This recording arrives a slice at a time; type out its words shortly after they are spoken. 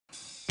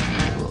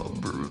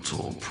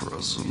volatile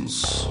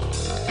presence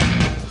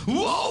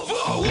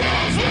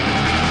overwhelms me.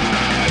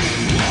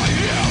 I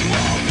am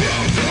a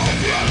brutal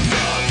presence.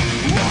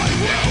 I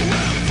will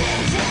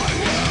impose my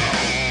will.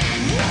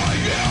 I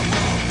am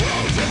a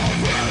brutal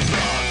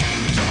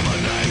presence.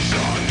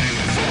 Domination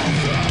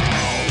fulfilled.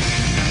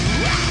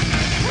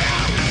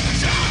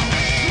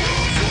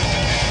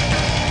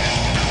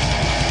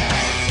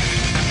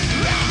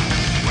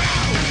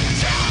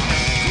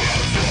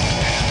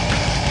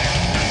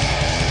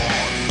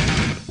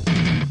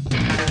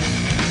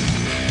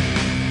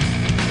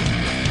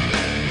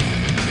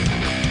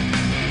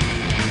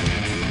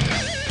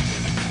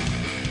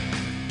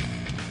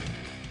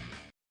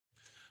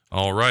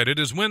 All right, it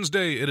is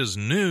Wednesday. It is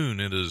noon.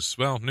 It is,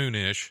 well,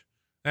 noonish.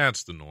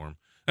 That's the norm.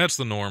 That's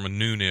the norm, a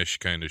noonish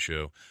kind of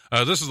show.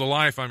 This is The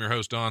Life. I'm your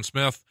host, Don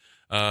Smith.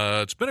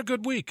 It's been a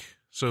good week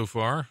so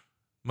far,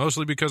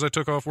 mostly because I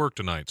took off work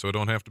tonight, so I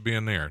don't have to be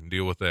in there and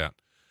deal with that.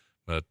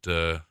 But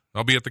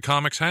I'll be at the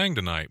Comics Hang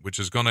tonight, which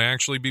is going to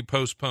actually be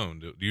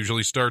postponed. It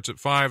usually starts at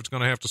 5. It's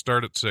going to have to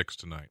start at 6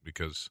 tonight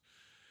because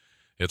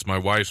it's my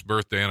wife's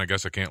birthday, and I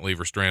guess I can't leave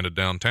her stranded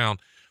downtown.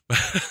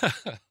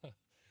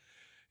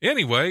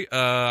 Anyway,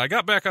 I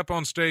got back up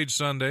on stage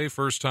Sunday,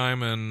 first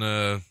time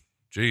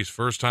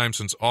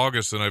since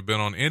August that I've been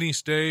on any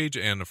stage,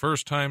 and the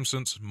first time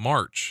since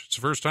March. It's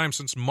the first time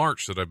since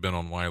March that I've been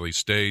on Wiley's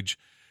stage,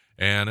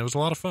 and it was a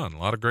lot of fun, a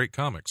lot of great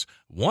comics.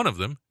 One of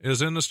them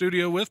is in the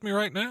studio with me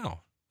right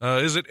now.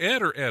 Is it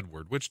Ed or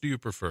Edward? Which do you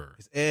prefer?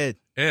 It's Ed.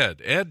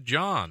 Ed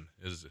John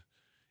is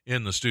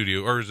in the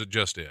studio, or is it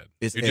just Ed?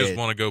 It's you Ed. just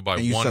want to go by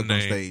and you one sucked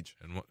name. On stage.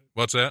 And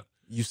what's that?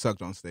 You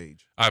sucked on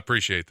stage. I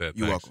appreciate that.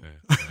 You're Thanks. welcome.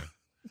 Yeah.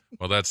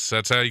 Well, that's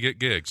how you get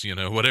gigs,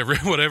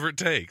 whatever it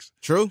takes.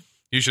 True.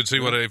 You should see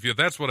if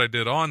that's what I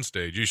did on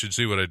stage, you should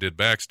see what I did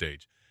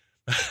backstage.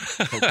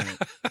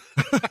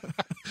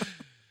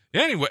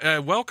 Anyway,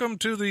 welcome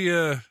to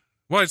the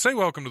I'd say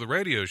welcome to the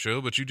radio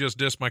show, but you just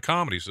dissed my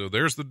comedy, so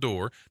there's the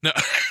door. No.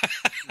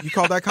 You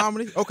call that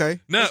comedy? Okay.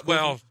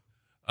 No,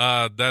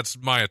 that's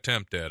my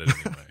attempt at it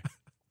anyway.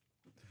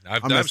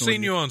 I've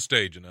seen you on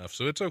stage enough,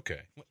 so it's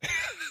okay.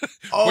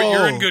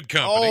 You're in good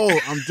company. Oh,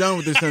 I'm done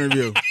with this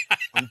interview.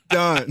 I'm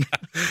done.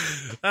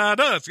 No,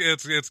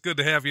 it's good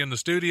to have you in the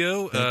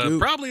studio. Thank you.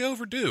 Probably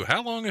overdue.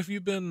 How long have you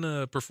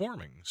been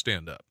performing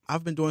stand-up?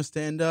 I've been doing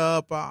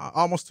stand-up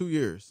almost 2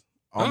 years.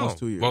 Almost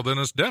 2 years. Well, then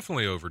it's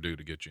definitely overdue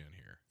to get you in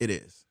here. It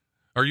is.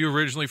 Are you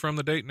originally from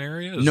the Dayton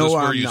area? Is No, this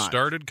where I'm you not.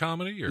 started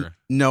comedy? Or?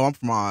 No, I'm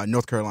from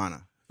North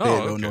Carolina.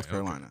 Fayetteville, North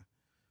Carolina. Okay.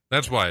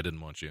 That's why I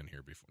didn't want you in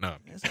here before. No.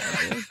 It's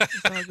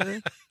all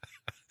good.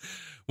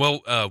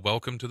 Well,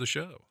 welcome to the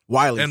show.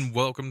 Wiley's. And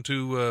welcome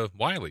to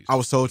Wiley's. I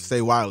was told to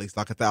say Wiley's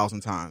like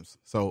 1,000 times.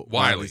 So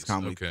Wiley's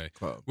Comedy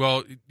Club.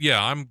 Well,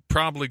 yeah, I'm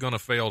probably going to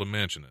fail to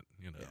mention it.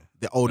 Yeah.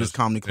 The oldest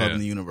comedy club in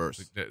the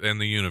universe. In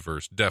the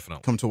universe,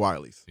 definitely. Come to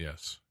Wiley's.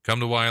 Yes. Come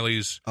to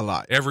Wiley's. A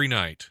lot. Every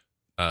night.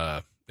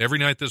 Every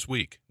night this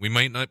week. We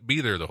might not be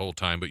there the whole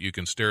time, but you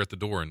can stare at the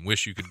door and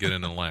wish you could get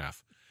in and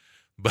laugh.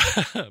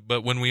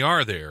 But when we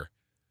are there,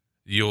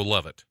 you'll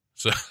love it.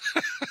 So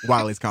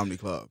Wiley's Comedy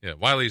Club. Yeah,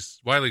 Wiley's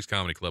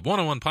Comedy Club,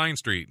 101 Pine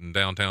Street in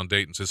downtown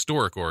Dayton's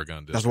historic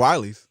Oregon district. That's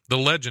Wiley's. The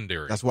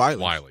legendary. That's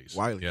Wiley's.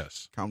 Wiley's.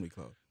 Yes. Comedy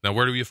Club. Now,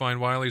 where do you find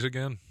Wiley's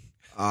again?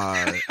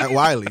 At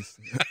Wiley's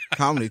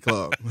Comedy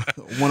Club,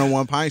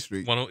 101 Pine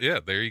Street. Yeah,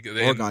 there you go.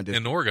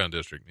 In Oregon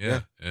district.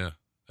 Yeah.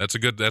 That's a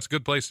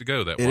good place to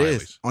go. That it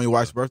Wiley's. Is on your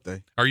wife's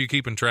birthday. Are you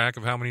keeping track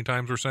of how many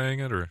times we're saying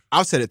it, or?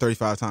 I've said it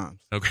 35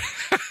 times. Okay.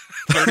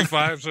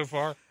 35 so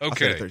far?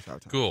 Okay. 35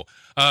 times. Cool.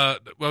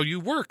 Well,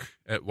 you work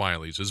at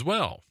Wiley's as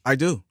well. I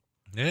do.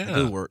 Yeah. I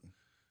do work.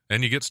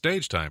 And you get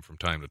stage time from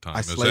time to time.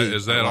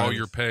 Is that all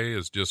your pay?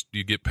 Is just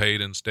you get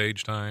paid in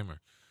stage time? Or?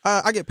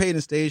 I get paid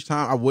in stage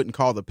time. I wouldn't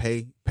call the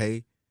pay.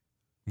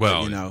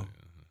 Well, but,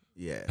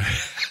 yeah.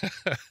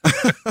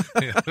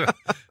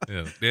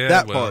 Yeah.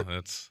 That well, part.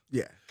 That's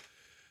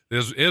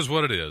is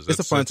what it is. It's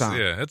a fun time.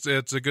 Yeah,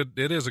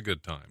 it is a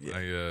good time.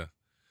 Yeah.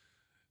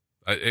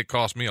 It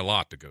cost me a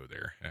lot to go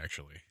there,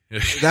 actually.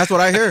 That's what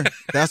I hear.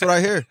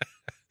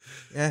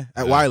 Yeah,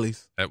 at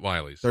Wiley's. At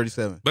Wiley's.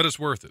 37. But it's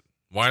worth it.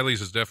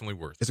 Wiley's is definitely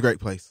worth it. It's a great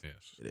place. Yes.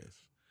 It is.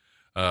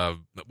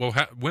 Well,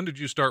 when did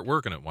you start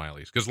working at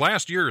Wiley's? Because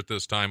last year at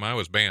this time, I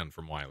was banned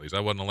from Wiley's. I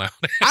wasn't allowed.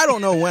 I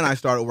don't know when I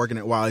started working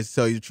at Wiley's, to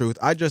tell you the truth.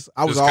 I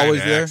was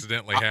always there.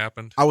 Accidentally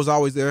happened. I was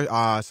always there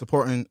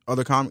supporting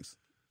other comics,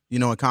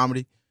 in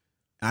comedy.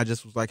 And I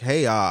just was like,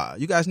 hey,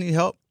 you guys need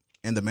help?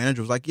 And the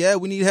manager was like, yeah,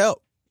 we need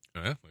help.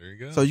 Yeah, there you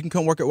go. So you can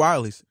come work at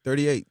Wiley's,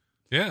 38.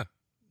 Yeah.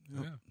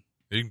 Yep. Yeah.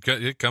 You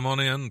can come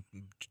on in,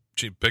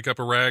 pick up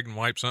a rag and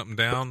wipe something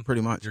down. Pretty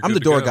much. You're I'm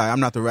good the door to go. guy.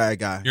 I'm not the rag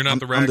guy. You're not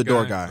the rag guy? I'm the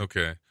door guy.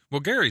 Okay. Well,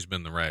 Gary's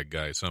been the rag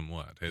guy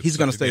somewhat. He's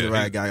going to stay the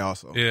rag guy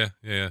also. Yeah.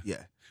 Yeah.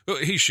 Well,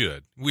 he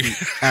should.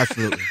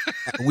 Absolutely.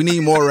 We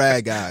need more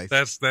rag guys.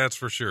 That's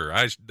for sure.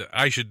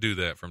 I should do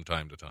that from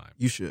time to time.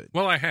 You should.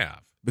 Well, I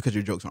have. Because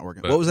your jokes aren't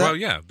working. But, what was that? Well,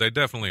 yeah, they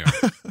definitely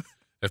are.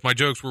 If my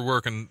jokes were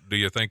working, do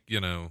you think,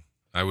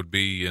 I would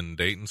be in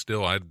Dayton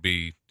still? I'd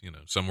be,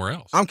 somewhere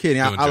else. I'm kidding.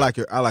 I like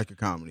your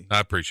comedy. I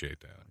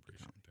appreciate that.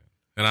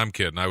 And I'm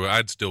kidding.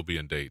 I'd still be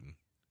in Dayton,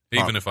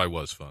 even if I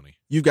was funny.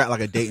 You got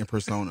like a Dayton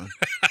persona.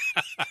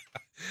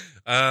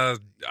 I've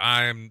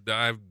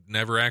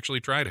never actually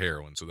tried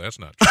heroin, so that's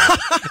not true.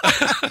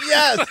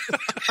 Yes.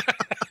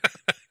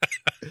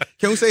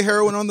 Can we say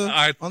heroin on the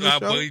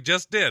show? We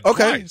just did.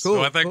 Okay, twice, cool.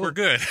 So I think we're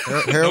good.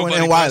 Heroin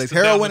and Wiley's.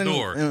 Heroin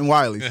and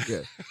Wiley's.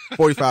 Yeah,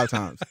 45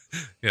 times.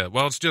 Yeah.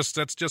 Well, that's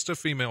just a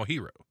female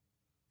hero.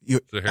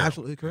 You're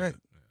absolutely correct.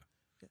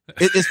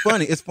 Yeah. It's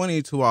funny. It's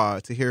funny to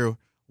hear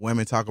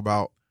women talk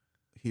about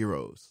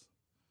heroes.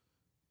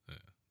 Yeah.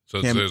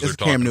 So it's a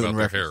Cam Newton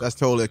reference. That's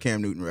totally a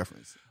Cam Newton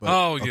reference.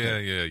 But,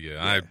 okay.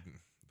 Yeah.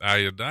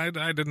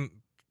 I didn't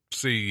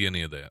see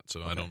any of that,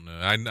 so okay. I don't know.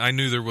 I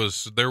knew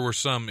there were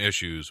some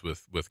issues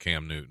with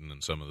Cam Newton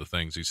and some of the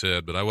things he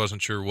said, but I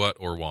wasn't sure what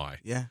or why.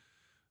 Yeah.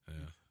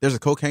 There's a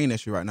cocaine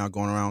issue right now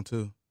going around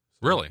too.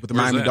 Really? With the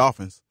Miami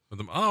Dolphins.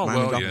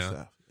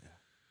 Yeah.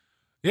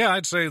 Yeah,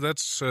 I'd say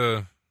that's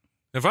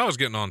if I was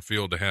getting on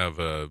field to have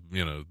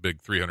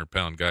big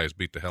 300-pound guys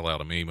beat the hell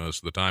out of me most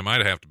of the time,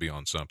 I'd have to be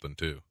on something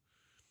too.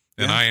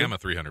 And I am a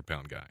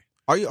 300-pound guy.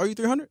 Are you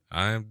 300?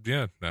 I'm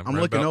right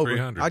looking about over.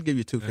 300. I'd give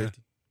you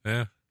 250.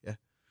 Yeah.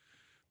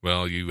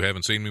 Well, you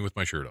haven't seen me with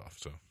my shirt off,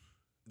 so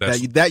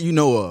that you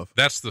know of.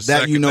 That's the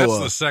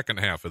second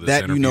half of this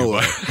that interview. You know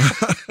of.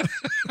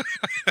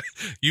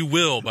 You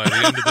will by the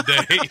end of the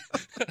day,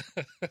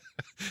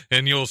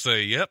 and you'll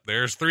say, "Yep,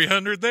 there's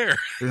 300 there."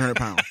 300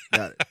 pounds.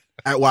 Got it.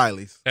 At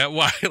Wiley's. At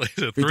Wiley's,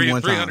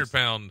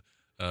 300-pound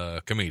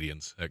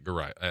comedians at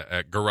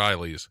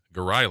Gariley's.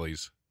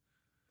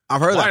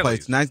 I've heard Wiley's. That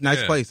place.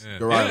 Nice place. Yeah.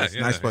 Gariley's.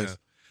 Nice place.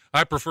 Yeah.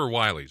 I prefer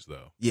Wiley's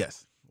though.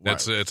 Yes.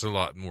 It's a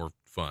lot more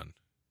fun.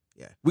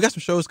 Yeah, we got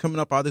some shows coming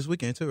up this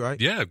weekend too, right?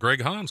 Yeah, Greg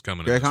Hahn's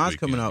coming. Greg Hahn's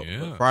coming up.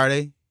 Yeah.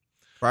 Friday,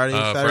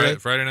 Saturday,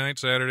 Friday night,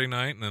 Saturday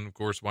night, and then of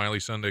course Wiley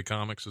Sunday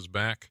Comics is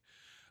back.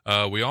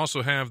 We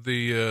also have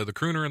the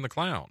Crooner and the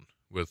Clown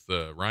with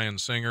Ryan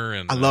Singer,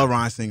 and I love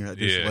Ryan Singer.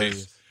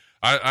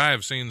 I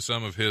have seen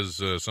some of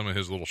his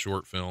little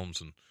short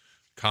films and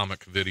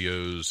comic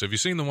videos. Have you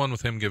seen the one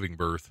with him giving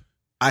birth?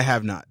 I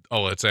have not.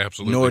 Oh, it's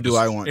absolutely. Nor do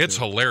I want to. It's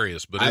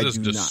hilarious, but it is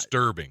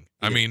disturbing.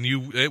 I mean,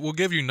 it will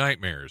give you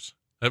nightmares.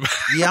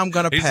 Yeah, I'm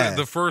gonna pass.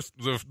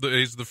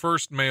 He's the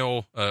first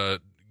male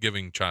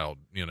giving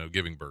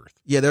birth.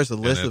 Yeah, there's a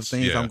list of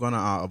things I'm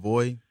gonna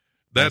avoid.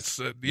 That's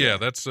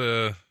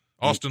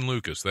Austin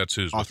Lucas. That's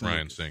who's with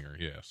Ryan Singer.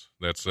 Yes,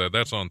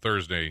 that's on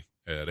Thursday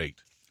at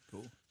 8.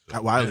 Cool. So,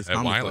 at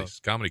Wiley's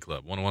Comedy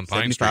Club, 101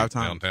 Pine Street,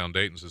 downtown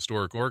Dayton's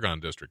historic Oregon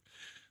district.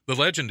 The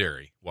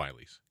legendary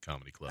Wiley's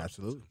Comedy Club.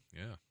 Absolutely.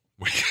 Yeah.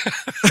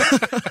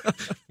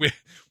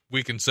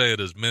 We can say it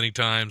as many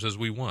times as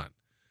we want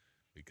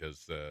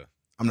because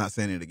I'm not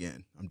saying it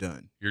again. I'm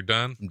done. You're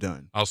done? I'm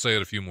done. I'll say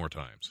it a few more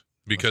times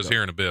because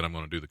here in a bit I'm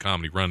going to do the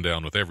comedy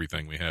rundown with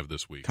everything we have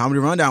this week. Comedy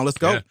rundown. Let's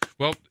go. Yeah.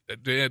 Well,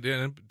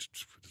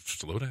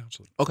 slow down.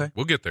 Okay.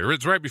 We'll get there.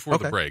 It's right before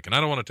the break, and I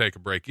don't want to take a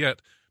break yet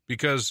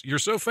because you're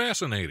so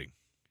fascinating.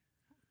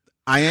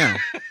 I am.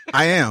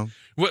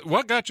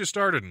 What got you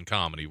started in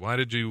comedy? Why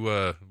did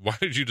you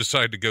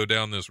decide to go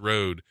down this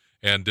road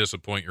and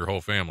disappoint your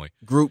whole family?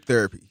 Group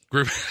therapy.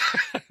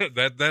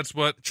 That's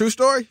what. True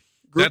story.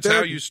 That's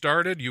how you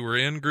started. You were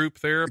in group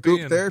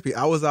therapy. Therapy.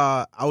 I was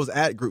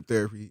at group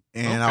therapy,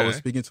 and I was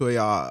speaking to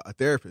a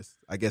therapist.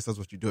 I guess that's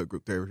what you do at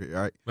group therapy,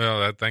 right?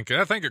 Well, I think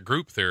at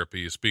group therapy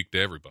you speak to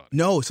everybody.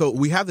 No, so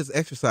we have this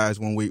exercise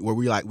where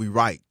we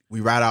write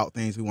out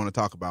things we want to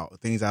talk about,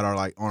 things that are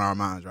like on our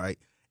minds, right?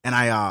 And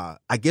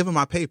I give him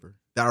my paper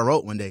that I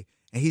wrote one day,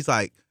 and he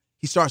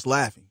starts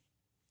laughing,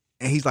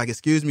 and he's like,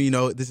 "Excuse me,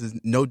 this is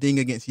no ding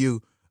against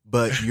you,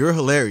 but you're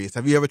hilarious.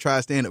 Have you ever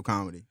tried stand-up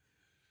comedy?"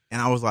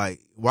 And I was like,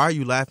 "Why are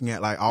you laughing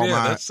at like all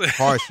my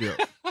hardship?"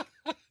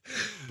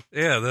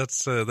 Yeah,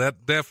 that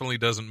definitely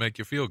doesn't make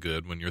you feel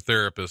good when your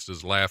therapist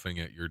is laughing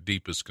at your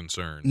deepest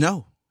concern.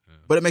 No,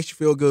 but it makes you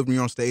feel good when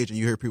you're on stage and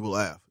you hear people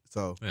laugh.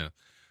 So yeah,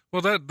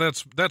 well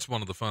that's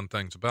one of the fun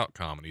things about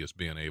comedy is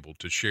being able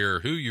to share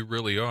who you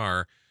really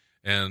are,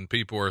 and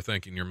people are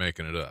thinking you're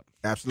making it up.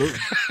 Absolutely.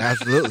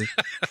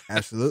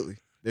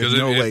 Because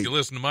if you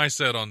listen to my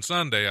set on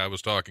Sunday, I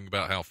was talking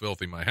about how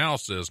filthy my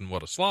house is and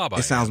what a slob I am.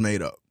 It sounds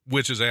made up.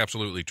 Which is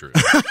absolutely true.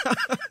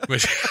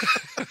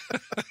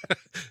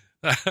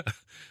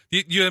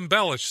 You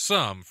embellish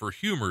some for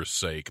humor's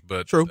sake,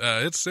 but true.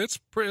 It's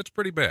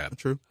pretty bad.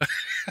 True.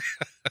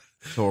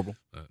 It's horrible.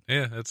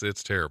 Yeah,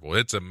 it's terrible.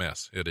 It's a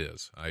mess. It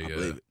is. I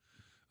believe it.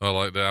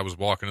 Well, I was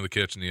walking to the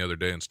kitchen the other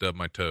day and stubbed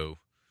my toe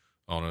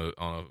on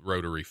a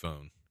rotary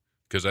phone.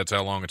 Because that's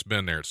how long it's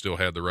been there. It still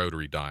had the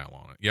rotary dial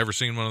on it. You ever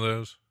seen one of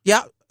those?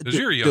 Yeah. Because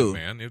you're a young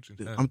man.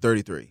 I'm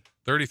 33.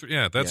 33?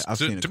 Yeah,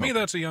 to me,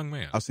 that's a young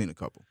man. I've seen a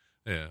couple.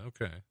 Yeah,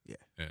 okay. Yeah.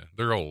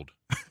 They're old.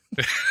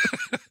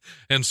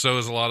 And so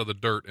is a lot of the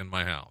dirt in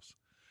my house.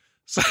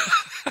 So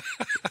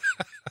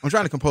I'm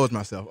trying to compose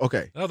myself.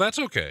 Okay. Oh, that's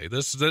okay.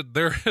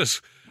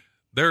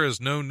 There is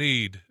no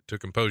need to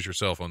compose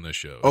yourself on this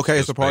show. Okay,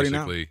 it's a party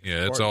now.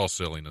 Yeah, it's all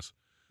silliness.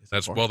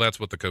 That's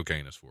what the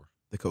cocaine is for.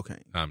 The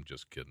cocaine. I'm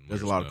just kidding.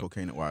 There's a lot of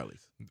cocaine at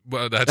Wiley's.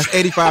 Well, That's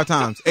 85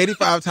 times.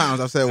 85 times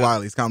I've said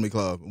Wiley's Comedy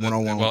Club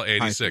 101. Well,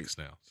 86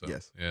 now. So,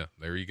 yes. Yeah,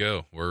 there you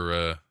go.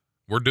 We're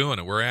doing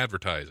it. We're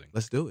advertising.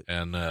 Let's do it.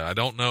 And I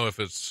don't know if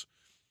it's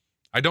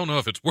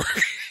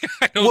working.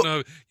 I don't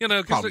know.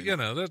 Because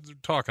they're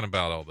talking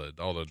about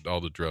all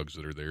the drugs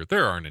that are there.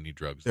 There aren't any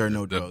drugs. There are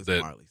no drugs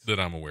at Wiley's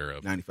that I'm aware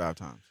of. 95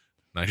 times.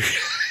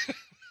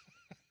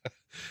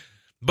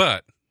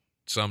 But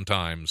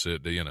sometimes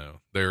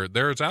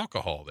there's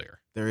alcohol there.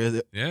 There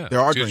is. Yeah, there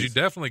are drinks. drinks.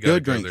 You definitely got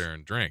to go drinks. there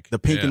and drink. The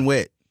pink and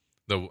wet.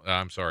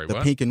 I'm sorry. The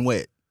what? pink and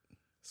wet.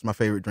 It's my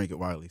favorite drink at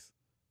Wiley's.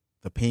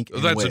 The pink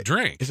and That's wet. a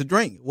drink. It's a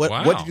drink. What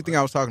Wow. did you think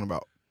I was talking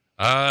about?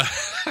 I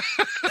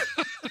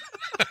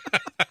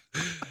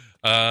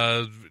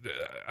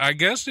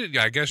guess you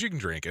can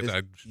drink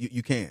it.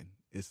 You can.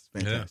 It's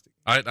fantastic.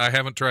 Yeah. I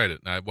haven't tried it.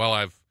 I've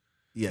not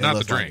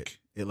the drink.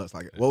 It looks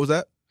like it. What was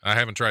that? I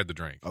haven't tried the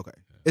drink. Okay.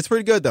 It's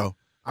pretty good though.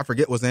 I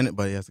forget what's in it,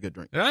 but it's a good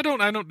drink. I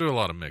don't do a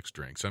lot of mixed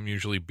drinks. I'm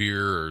usually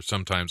beer or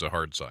sometimes a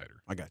hard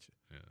cider. I got you.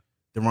 Yeah.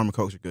 The rum and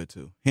cokes are good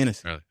too.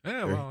 Hennessy. Really?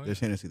 Yeah, there's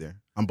Hennessy there.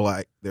 I'm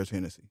black. There's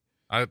Hennessy.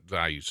 I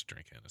used to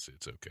drink Hennessy.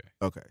 It's okay.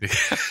 Okay.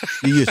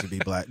 You used to be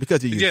black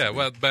because you used to be.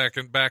 Well, back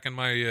in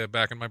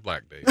my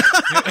black days.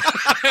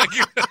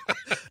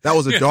 That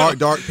was a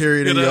dark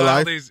period in your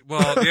life.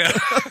 Yeah.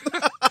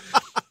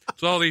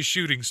 So all these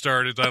shootings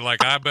started.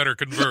 I better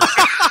convert.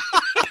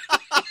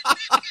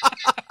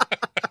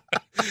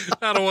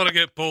 I don't want to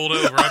get pulled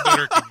over. I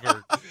better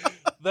convert.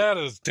 That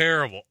is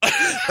terrible.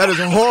 That is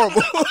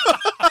horrible.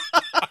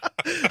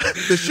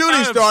 The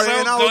shooting started,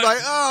 and I was like,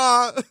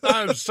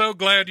 I'm so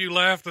glad you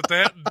laughed at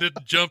that and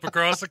didn't jump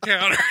across the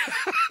counter.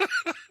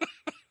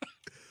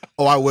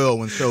 Oh, I will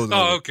when show's over.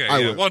 Oh, okay.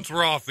 Yeah. Once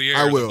we're off the air,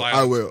 I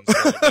will.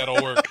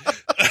 That'll work.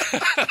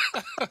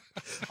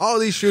 All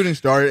these shootings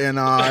started, and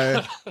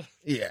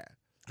yeah.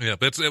 Yeah,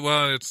 but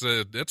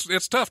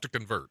it's tough to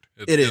convert.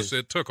 It is.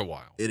 It took a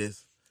while. It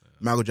is.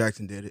 Michael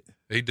Jackson did it.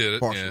 He did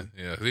it. Partially.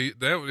 Yeah.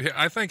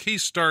 I think he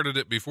started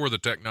it before the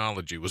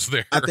technology was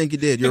there. I think he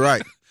did. You're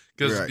right.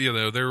 Because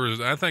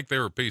right. I think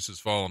there were pieces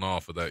falling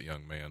off of that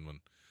young man when.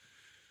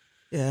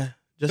 Yeah.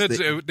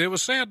 It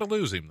was sad to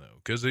lose him though,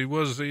 because he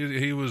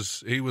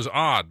was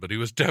odd, but he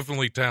was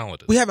definitely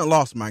talented. We haven't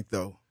lost Mike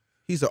though.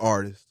 He's an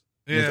artist.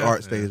 Yeah, his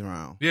art stays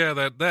around.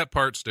 Yeah, that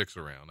part sticks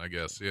around, I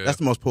guess. Yeah, that's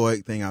the most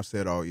poetic thing I've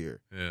said all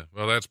year. Yeah,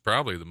 well, that's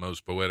probably the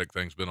most poetic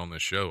thing's been on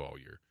this show all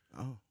year.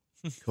 Oh,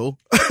 cool.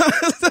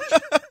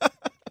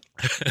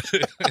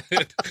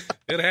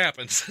 It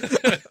happens.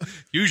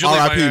 Usually by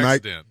R.I.P.,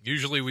 accident. Mike.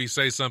 Usually we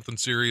say something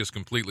serious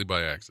completely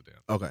by accident.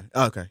 Okay,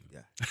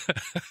 yeah.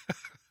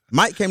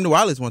 Mike came to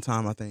Wiley's one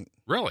time, I think.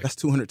 Really? That's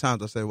 200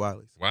 times I said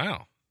Wiley's.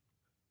 Wow.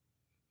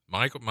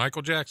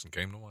 Michael Jackson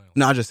came to Wiley's.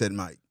 No, I just said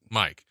Mike.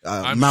 Mike.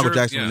 Michael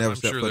Jackson would never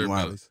step foot in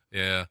Wiley's.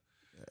 Yeah.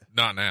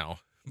 Not now.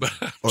 But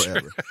or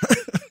ever.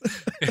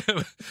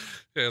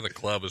 Yeah, the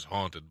club is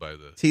haunted by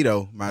the...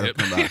 Tito might have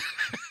come by.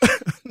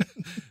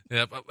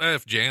 Yeah, but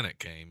if Janet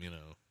came,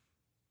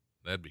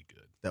 that'd be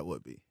good. That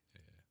would be. Yeah.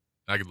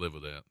 I could live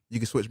with that. You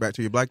can switch back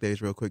to your black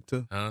days real quick,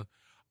 too.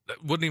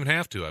 Wouldn't even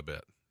have to, I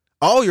bet.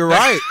 Oh, you're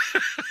right.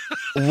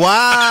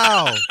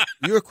 Wow.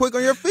 You were quick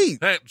on your feet.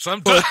 Hey, For a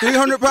sometimes...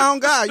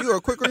 300-pound guy, you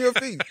were quick on your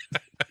feet.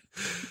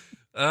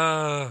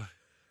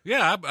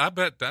 Yeah, I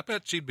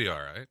bet she'd be all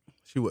right.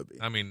 She would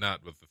be. I mean,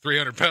 not with the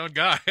 300-pound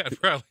guy.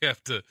 I'd probably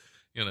have to,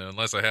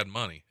 unless I had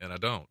money, and I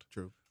don't.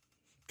 True.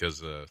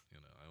 Because, I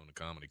own a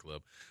comedy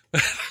club.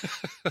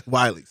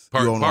 Wiley's.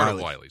 Part of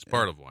Wiley's. Wiley's.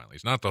 Part of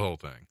Wiley's. Not the whole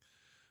thing.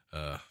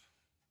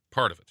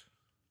 Part of it.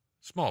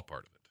 Small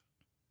part of it.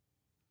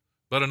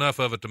 But enough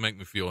of it to make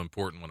me feel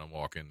important when I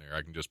walk in there.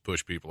 I can just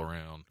push people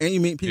around. And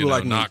you meet people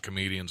like me. Knock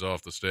comedians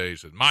off the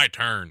stage. It's my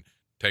turn.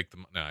 Take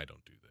them. No, I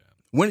don't do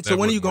that.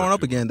 When are you going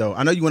up again, though?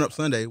 I know you went up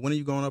Sunday. When are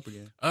you going up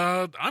again?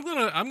 I'm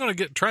gonna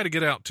try to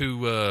get out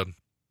to.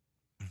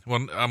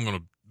 I'm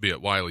gonna be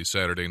at Wiley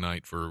Saturday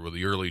night for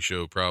the early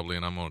show probably,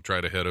 and I'm gonna try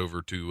to head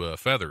over to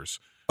Feathers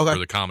for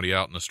the comedy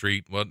out in the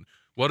street. What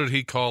did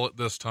he call it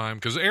this time?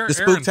 Because Aaron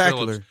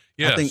Phillips.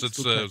 Yes, it's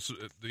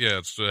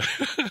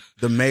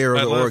the mayor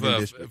of the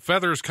Oregon district.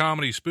 Feathers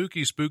Comedy,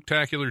 spooky,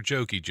 spooktacular,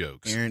 jokey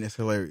jokes. Aaron is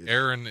hilarious.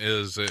 Aaron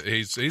is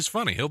he's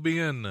funny. He'll be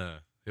in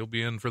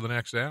for the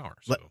next hour.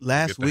 So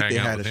last week they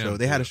had a show.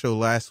 They had a show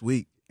last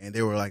week, and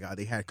they were like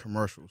they had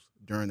commercials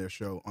during their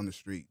show on the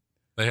street.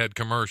 They had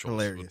commercials.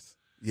 Hilarious.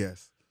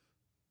 Yes.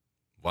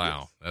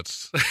 Wow,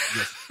 yes. that's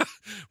yes.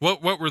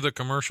 What were the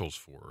commercials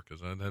for?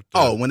 Because I'd have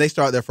to. When they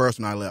started their first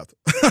one, I left.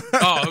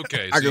 Oh,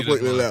 okay. So I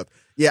completely left.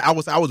 Yeah, I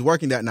was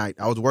working that night.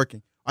 I was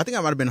working. I think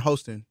I might have been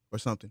hosting or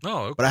something.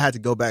 Oh, okay. But I had to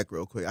go back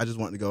real quick. I just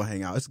wanted to go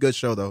hang out. It's a good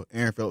show though.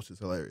 Aaron Phillips is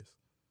hilarious.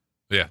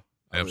 Yeah,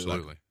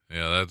 absolutely.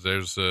 Really like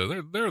there's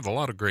a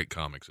lot of great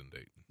comics in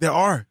Dayton. There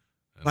are,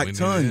 and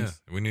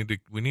tons. We need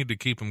to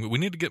keep them. We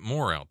need to get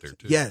more out there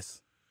too.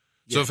 Yes.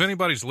 So if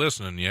anybody's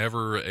listening, you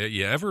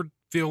ever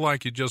feel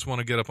like you just want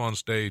to get up on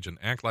stage and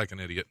act like an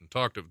idiot and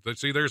talk to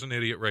see, there's an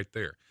idiot right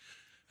there.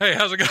 Hey,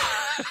 how's it going?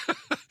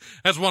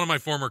 That's one of my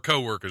former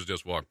coworkers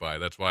just walked by.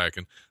 That's why I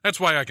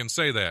can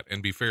say that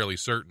and be fairly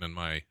certain in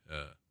my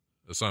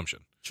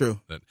assumption.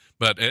 True.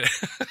 But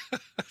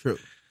True.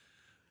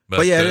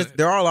 But yeah,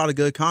 there are a lot of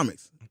good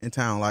comics in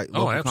town, like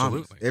local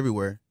absolutely. comics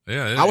everywhere.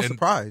 Yeah, I was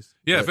surprised.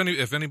 Yeah,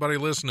 if anybody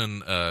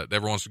listening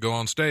ever wants to go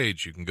on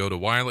stage, you can go to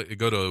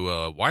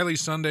Wiley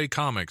Sunday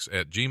Comics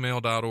at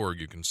gmail.org.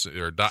 You can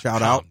or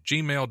Shout out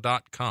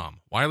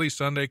gmail.com. Wiley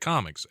Sunday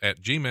Comics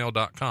at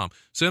gmail.com.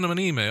 Send them an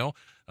email.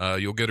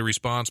 You'll get a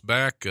response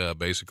back,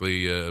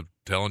 basically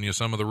telling you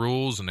some of the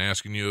rules and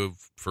asking you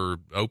for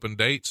open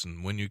dates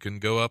and when you can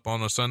go up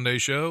on a Sunday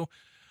show.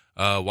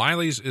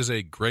 Wiley's is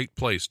a great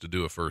place to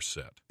do a first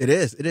set. It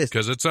is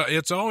because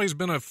it's always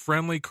been a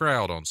friendly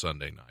crowd on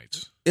Sunday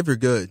nights. If you're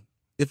good.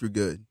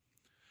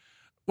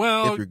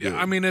 Well, if you're good.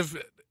 I mean,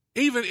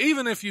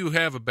 even if you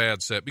have a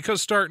bad set,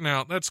 because starting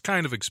out, that's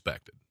kind of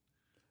expected.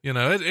 You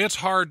know, it's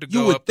hard to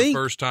go up the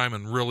first time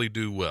and really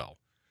do well.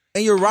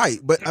 And you're right,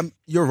 but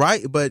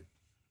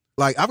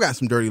like I've got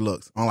some dirty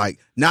looks on, like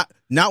not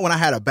when I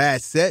had a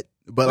bad set,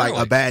 but like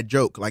a bad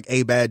joke, like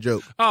a bad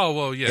joke. Oh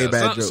well, yeah.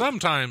 Joke.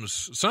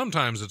 Sometimes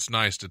it's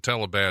nice to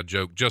tell a bad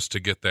joke just to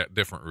get that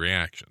different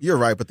reaction. You're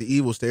right, but the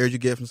evil stares you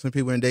get from some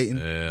people in Dayton.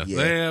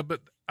 Yeah.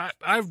 But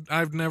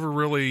I've never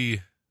really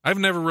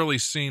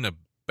seen a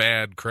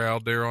bad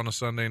crowd there on a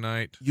Sunday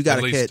night. You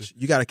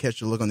gotta catch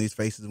the look on these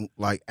faces,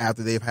 like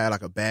after they've had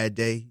like a bad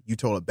day, you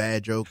told a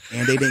bad joke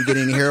and they didn't get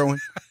any heroin.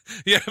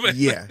 Yeah.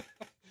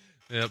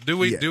 Yeah. Do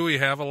we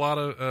have a lot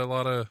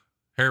of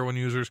heroin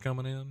users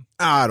coming in?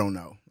 I don't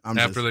know.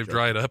 After they've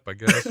dried up, I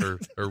guess,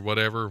 or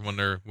whatever, when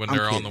they're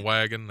on the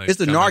wagon. It's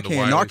the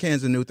Narcan.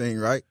 Narcan's a new thing,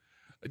 right?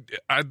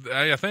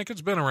 I think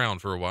it's been around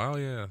for a while.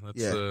 Yeah, I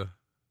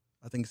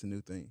think it's a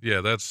new thing.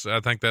 Yeah, I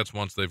think that's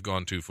once they've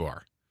gone too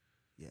far.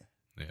 Yeah.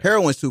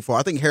 Heroin's too far.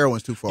 I think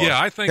heroin's too far. Yeah,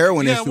 I think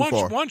heroin is too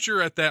far. Once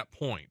you're at that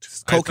point,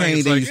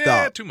 cocaine, then you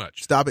stop. Too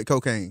much. Stop at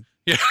cocaine.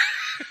 Yeah.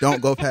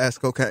 Don't go past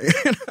cocaine.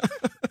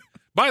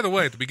 By the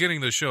way, at the beginning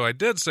of the show, I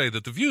did say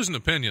that the views and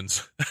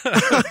opinions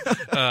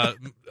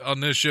on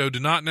this show do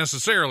not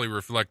necessarily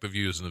reflect the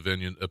views and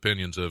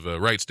opinions of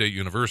Wright State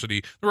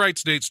University, the Wright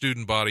State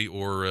student body,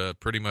 or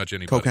pretty much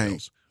anybody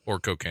else, or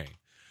cocaine.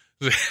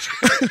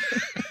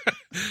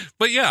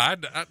 But yeah,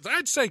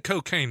 I'd say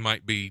cocaine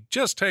might be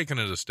just taking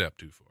it a step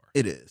too far.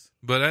 It is.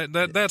 But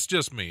that's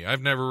just me.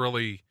 I've never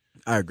really...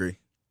 I agree.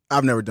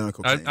 I've never done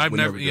cocaine. I've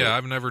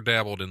never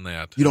dabbled in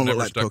that. You don't look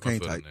like cocaine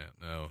type.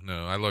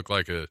 No. I look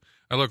like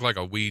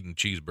a weed and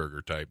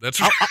cheeseburger type.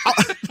 That's right.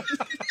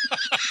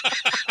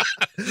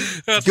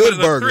 That's Good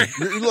Burger.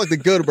 You look like the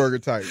Good Burger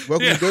type.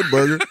 Welcome to Good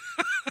Burger.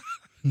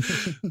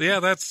 Yeah,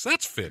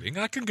 that's fitting.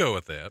 I can go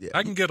with that. Yeah.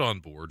 I can get on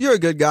board. You're a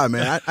good guy,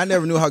 man. I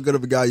never knew how good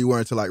of a guy you were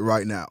until like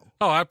right now.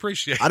 Oh, I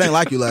appreciate it. I didn't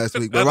like you last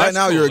week, but right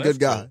now you're a good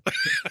guy.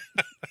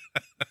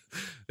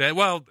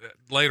 Well,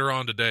 later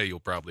on today you'll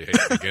probably hate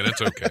me again.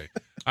 It's okay.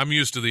 I'm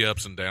used to the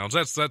ups and downs.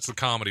 That's the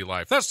comedy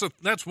life.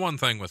 That's one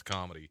thing with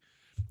comedy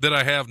that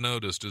I have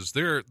noticed is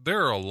there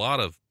are a lot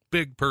of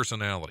big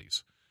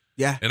personalities.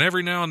 Yeah. And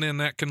every now and then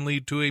that can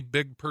lead to a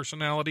big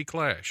personality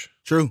clash.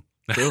 True.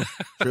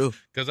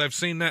 Because I've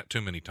seen that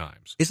too many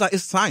times.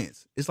 It's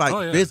science. It's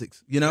like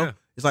physics, you know? Yeah.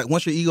 It's like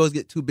once your egos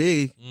get too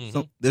big,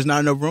 there's not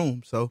enough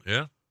room. So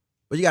yeah.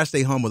 But you got to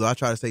stay humble, though. I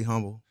try to stay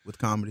humble with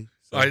comedy.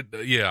 So. I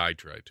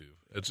try to.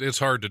 It's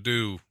hard to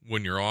do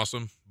when you're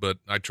awesome, but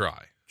I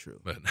try. True.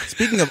 But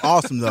speaking of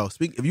awesome, though,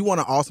 if you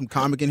want an awesome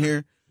comic in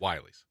here,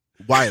 Wiley's.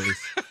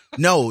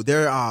 No,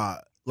 they're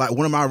like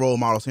one of my role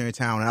models here in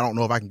town. And I don't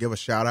know if I can give a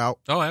shout out.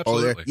 Oh,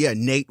 absolutely. Yeah,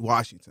 Nate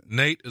Washington.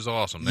 Nate is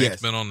awesome. Nate's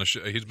been on the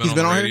show. He's been on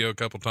the radio a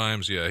couple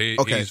times. Yeah,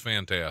 he's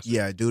fantastic.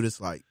 Yeah, dude is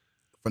like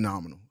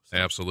phenomenal. So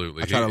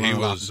absolutely.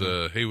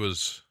 He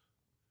was.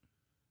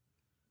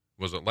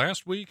 Was it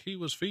last week he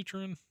was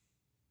featuring?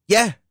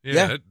 Yeah.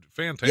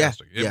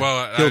 Fantastic. Yeah.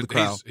 Well, killed the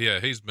crowd.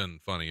 He's been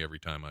funny every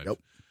time I've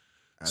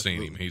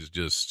seen him. He's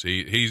just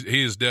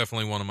he is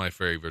definitely one of my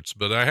favorites.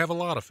 But I have a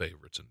lot of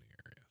favorites in the area.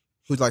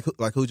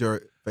 Who's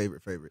your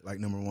favorite? Like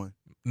number one?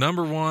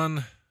 Number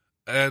one,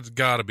 it's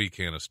got to be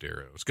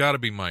Canistero. It's got to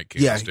be Mike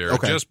Canistero. Yeah,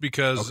 okay. Just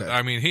because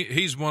I mean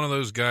he's one of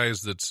those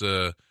guys that's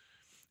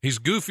he's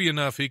goofy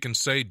enough he can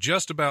say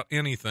just about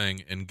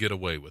anything and get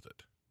away with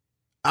it.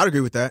 I'd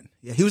agree with that.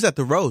 Yeah, he was at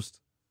the roast.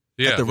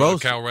 Yeah, at the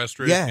roast. Cal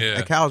Restaurant. Yeah,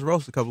 at Cal's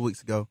roast a couple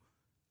weeks ago,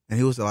 and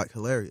he was like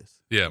hilarious.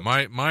 Yeah,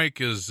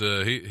 Mike is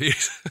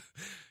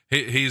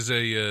he's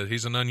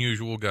an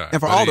unusual guy, and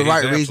for all the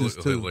right reasons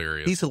too.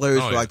 Hilarious. He's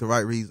hilarious for like the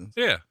right reasons.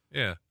 Yeah.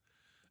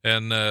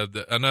 And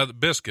another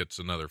Biscuit's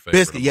another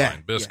favorite. Of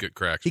mine. Biscuit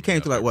cracks. He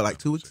came to like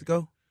 2 weeks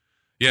ago.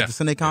 Yeah, at the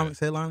Sunday Comics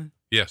headlining.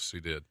 Yes, he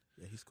did.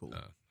 Yeah, he's cool.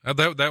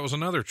 That was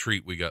another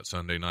treat we got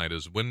Sunday night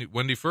is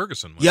Wendy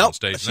Ferguson went on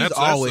stage. That's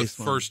always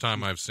the first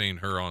time I've seen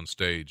her on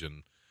stage,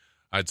 and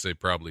I'd say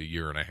probably a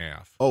year and a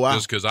half. Oh, wow.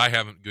 Just because I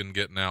haven't been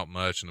getting out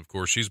much, and of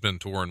course she's been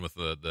touring with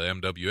the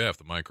MWF,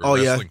 the Micro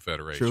Wrestling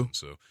Federation. True.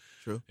 So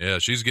yeah,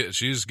 she's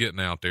getting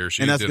out there.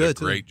 She did a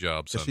great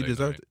job Sunday she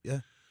deserved night.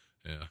 it.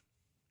 Yeah.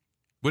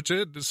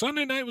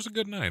 Sunday night was a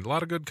good night. A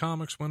lot of good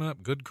comics went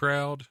up. Good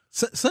crowd.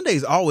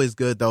 Sunday's always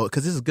good though,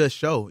 because it's a good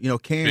show.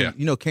 Karen.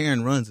 Yeah.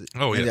 Karen runs it.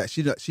 Oh, yeah.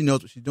 She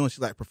knows what she's doing. She's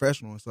like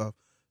professional and stuff.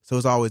 So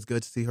it's always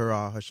good to see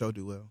her show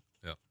do well.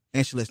 Yeah.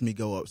 And she lets me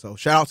go up. So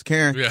shout out to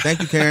Karen. Yeah.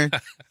 Thank you, Karen.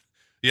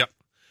 Yep.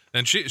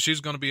 And she's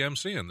going to be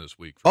emceeing this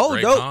week. Oh,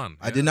 Greg dope. Hahn.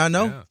 I did not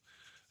know. Yeah.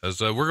 As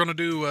we're going to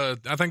do,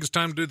 I think it's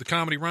time to do the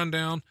comedy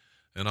rundown,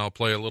 and I'll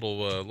play a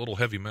little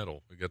heavy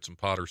metal. We got some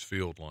Potter's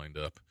Field lined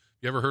up.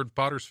 You ever heard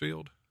Potter's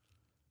Field?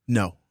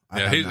 No.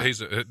 Yeah,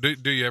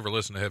 do you ever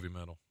listen to heavy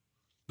metal?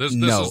 This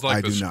No, is like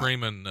I the do not.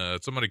 screaming.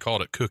 Somebody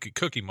called it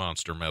cookie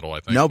monster metal. I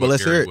think. No, but what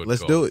let's Gary hear it. Wood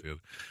Let's calls do it.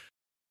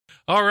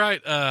 All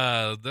right,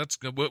 that's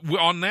good.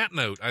 On that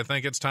note, I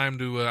think it's time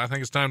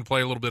to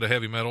play a little bit of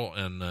heavy metal,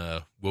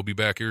 and we'll be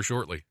back here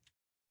shortly.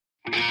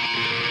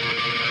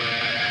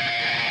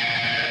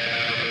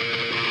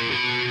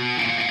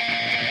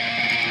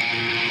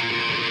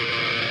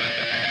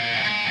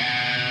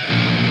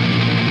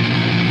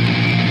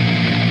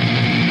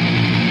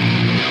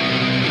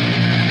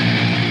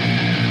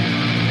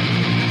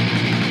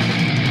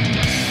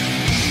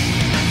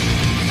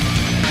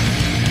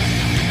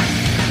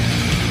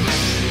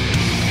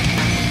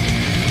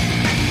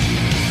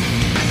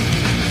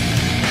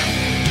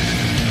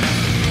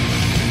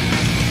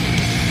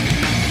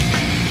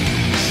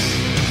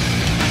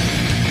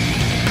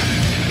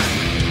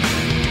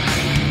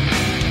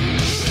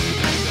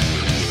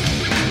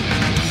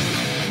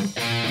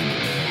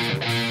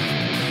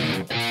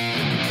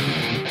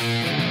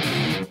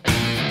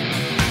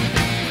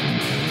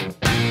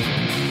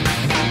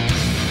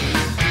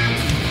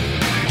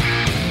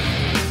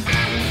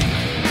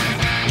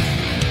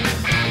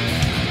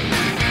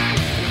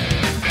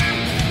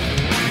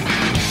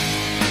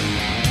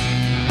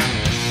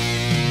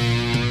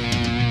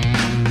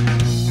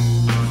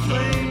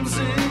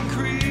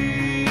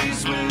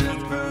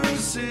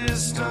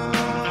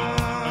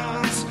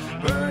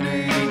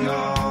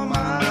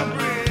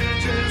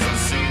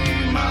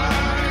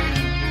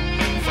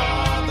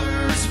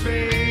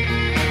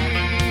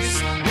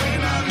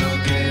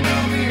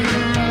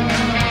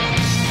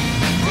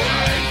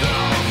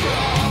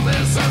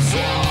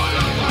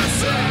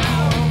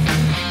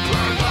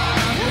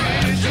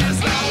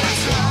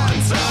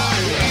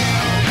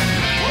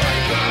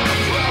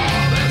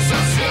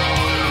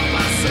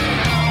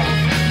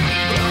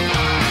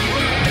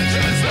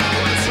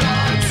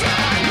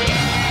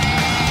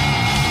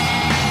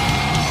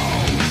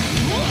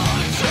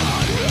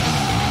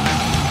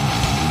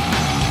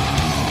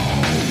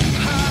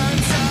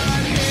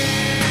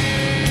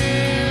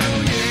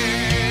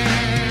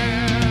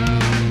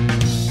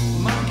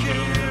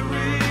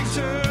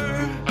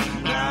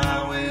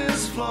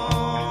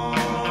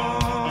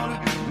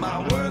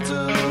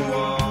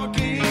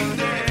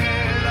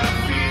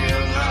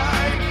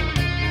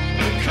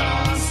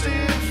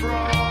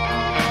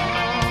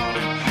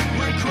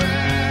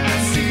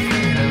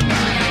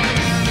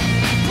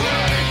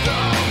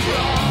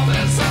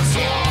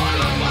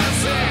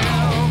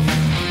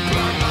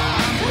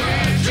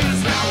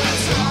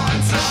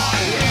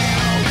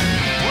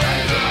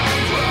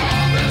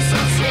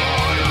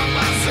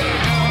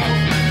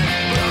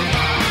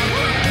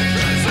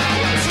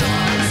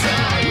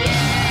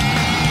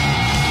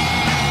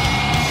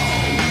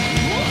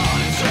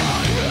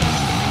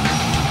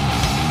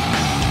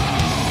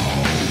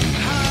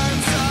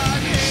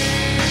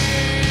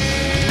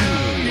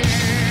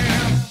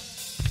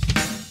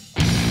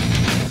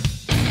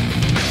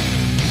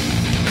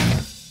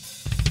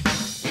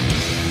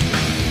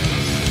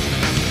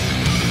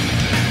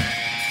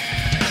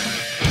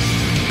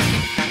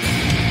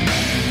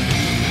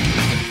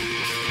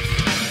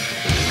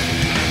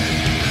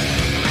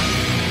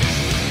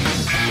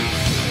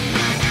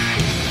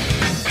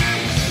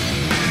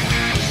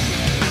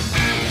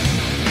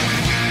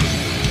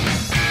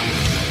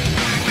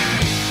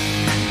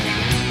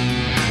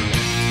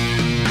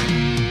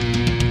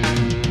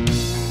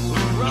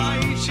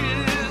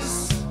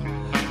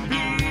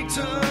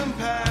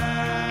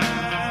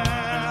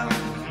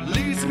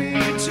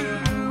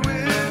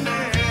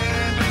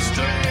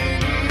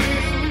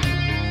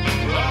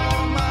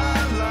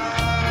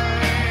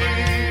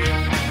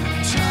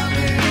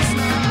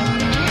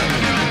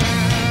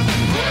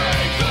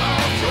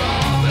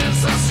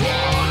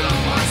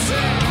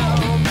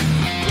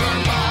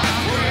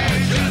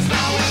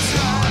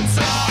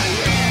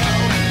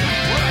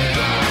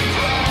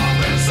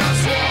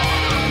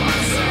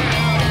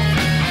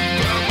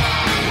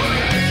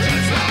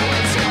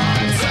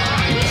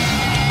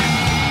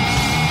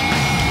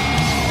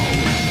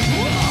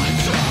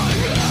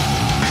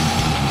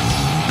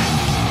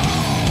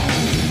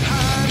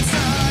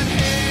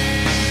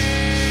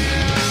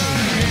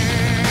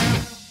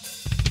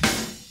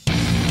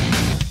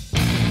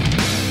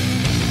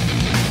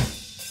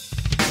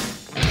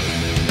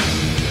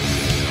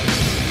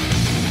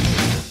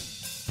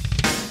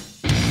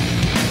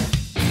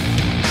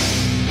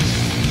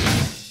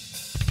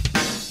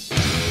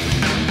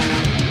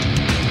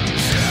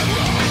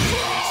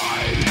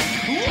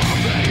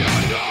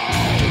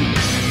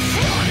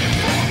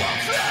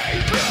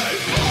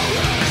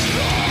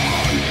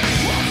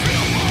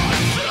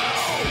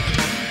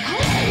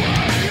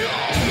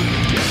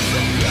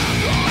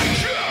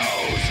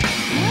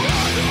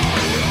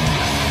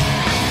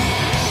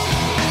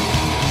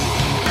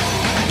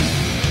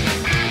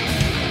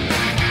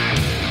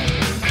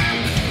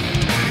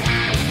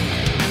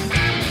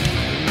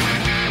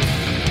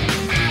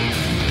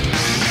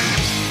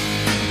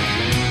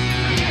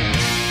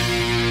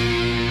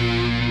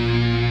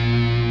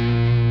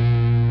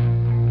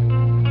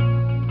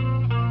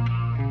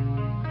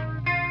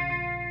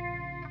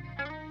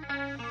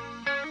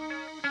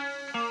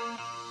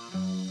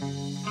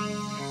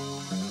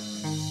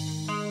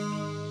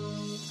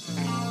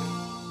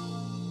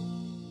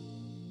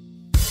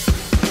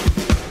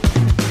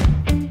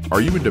 Are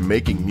you into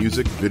making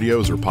music,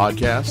 videos, or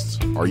podcasts?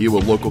 Are you a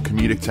local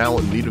comedic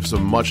talent in need of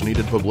some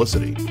much-needed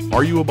publicity?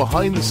 Are you a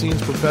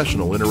behind-the-scenes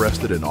professional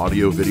interested in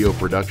audio-video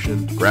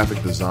production,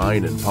 graphic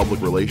design, and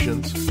public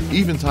relations?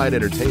 Eventide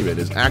Entertainment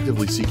is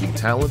actively seeking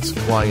talents,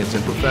 clients,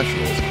 and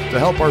professionals to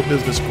help our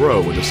business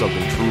grow into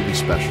something truly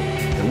special.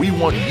 And we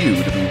want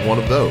you to be one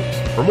of those.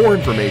 For more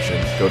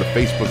information, go to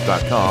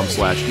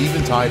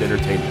facebook.com/Eventide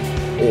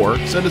Entertainment or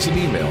send us an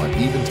email at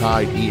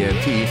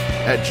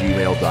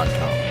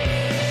eventideent@gmail.com.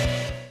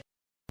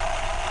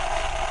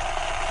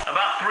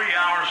 About 3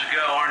 hours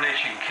ago, our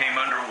nation came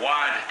under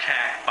wide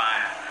attack by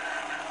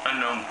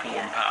unknown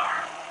foreign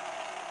power.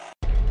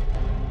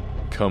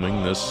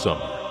 Coming this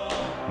summer,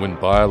 when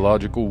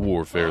biological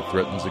warfare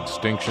threatens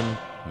extinction,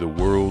 the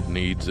world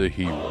needs a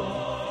hero.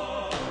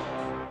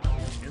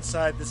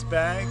 Inside this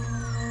bag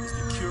is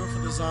the cure for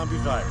the zombie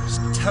virus.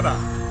 Ta-da!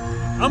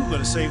 I'm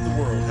going to save the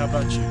world. How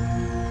about you?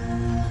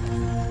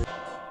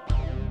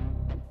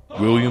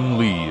 William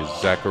Lee is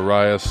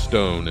Zacharias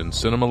Stone in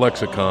Cinema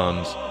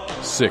Lexicon's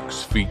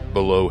 6 Feet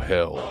Below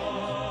Hell.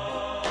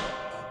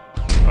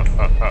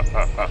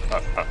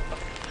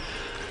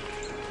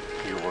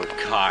 Your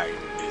kind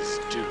is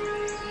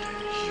doomed,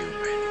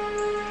 human.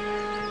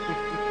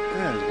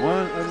 That is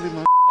one ugly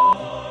mother.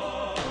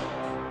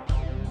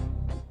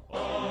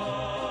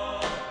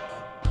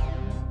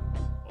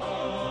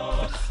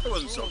 It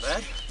wasn't so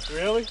bad.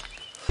 Really?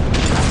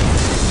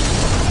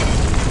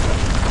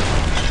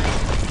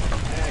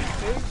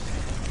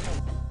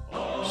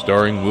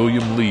 Starring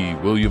William Lee,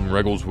 William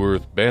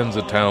Regglesworth,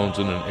 Banza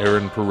Townsend, and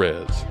Aaron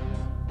Perez.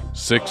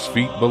 6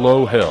 Feet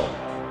Below Hell.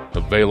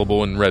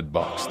 Available in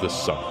Redbox this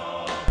summer.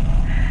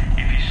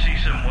 If you see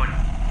someone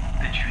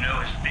that you know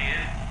is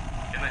dead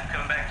and then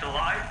come back to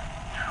life,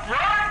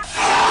 run!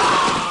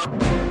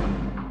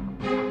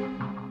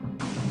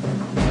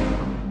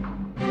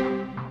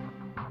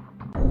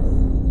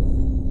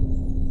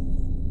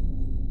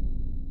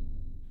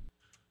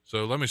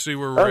 So let me see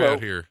where we're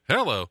at here.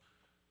 Hello.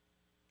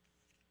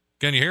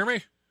 Can you hear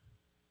me?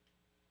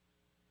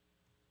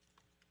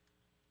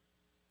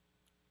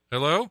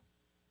 Hello?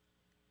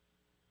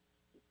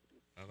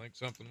 I think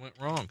something went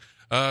wrong.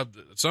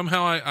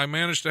 Somehow I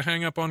managed to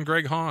hang up on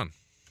Greg Hahn.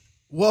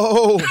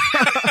 Whoa.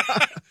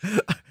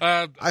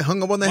 I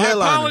hung up on the My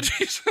headliner.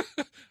 apologies.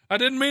 I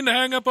didn't mean to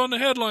hang up on the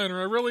headliner.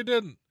 I really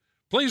didn't.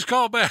 Please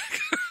call back.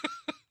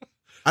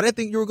 I didn't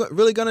think you were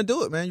really going to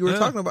do it, man. You were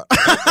talking about.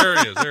 There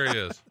he is. There he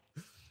is.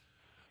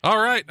 All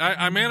right.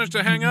 I managed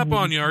to hang up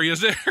on you. Are you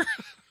there?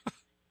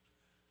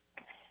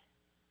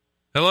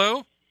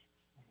 Hello?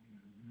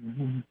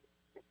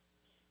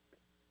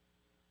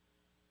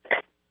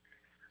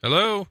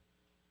 Hello?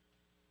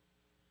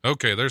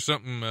 Okay, there's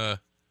something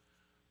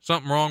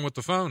wrong with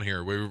the phone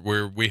here.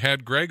 We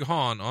had Greg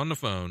Hahn on the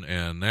phone,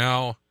 and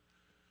now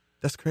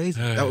That's crazy.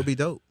 That would be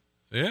dope.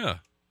 yeah,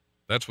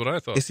 that's what I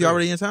thought. Is he too.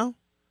 already in town?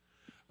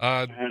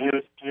 Huh.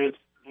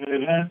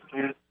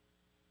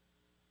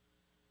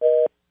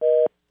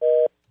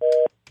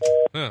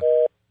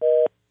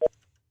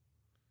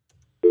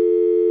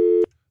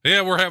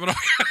 Yeah, we're having all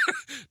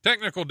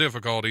technical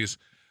difficulties.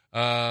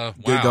 Wow.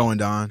 Good going,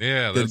 Don.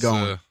 Yeah, good that's,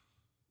 going.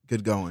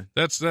 Good going.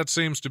 That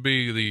seems to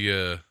be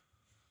the.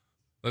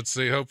 Let's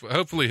see.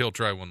 Hopefully he'll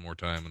try one more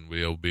time and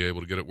we'll be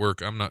able to get it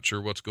work. I'm not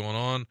sure what's going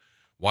on,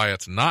 why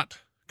it's not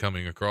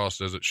coming across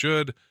as it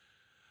should.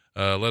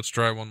 Let's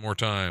try one more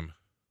time.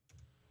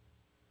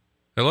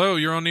 Hello,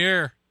 you're on the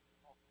air.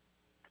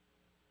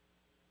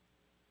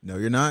 No,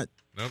 you're not.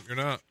 Nope, you're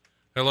not.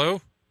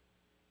 Hello?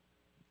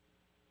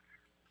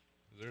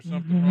 Is there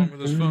something wrong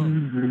with his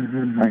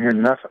phone? I hear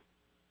nothing.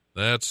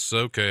 That's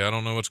okay. I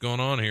don't know what's going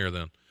on here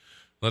then.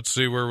 Let's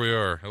see where we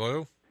are.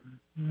 Hello?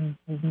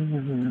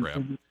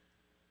 Crap.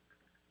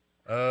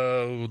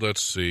 Oh,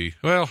 let's see.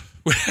 Well,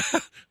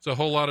 it's a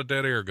whole lot of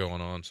dead air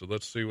going on, so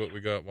let's see what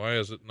we got. Why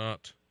is it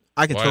not?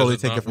 I can Why totally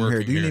is it take not it from here.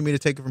 working Do you here? need me to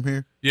take it from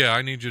here? Yeah,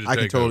 I need you to I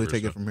take can totally over,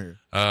 take so. it from here.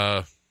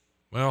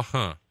 Well,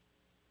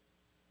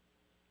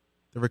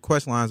 The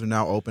request lines are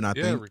now open, I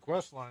yeah, think.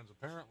 request lines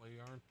apparently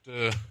aren't.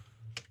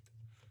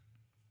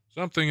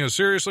 Something is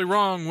seriously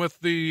wrong with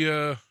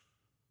the.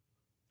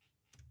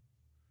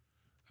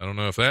 I don't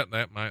know if that's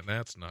not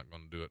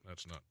going to do it.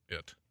 That's not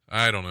it.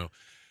 I don't know.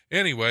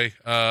 Anyway,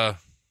 I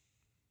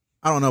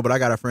don't know, but I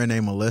got a friend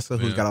named Melissa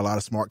who's Yeah. got a lot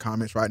of smart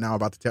comments right now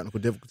about the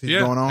technical difficulties yeah,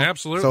 going on.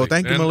 absolutely. So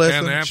thank you, And Melissa.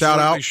 And Shout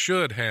absolutely out.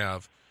 should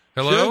have.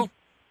 Hello? Should.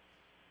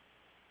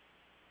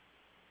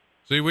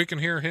 See, we can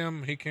hear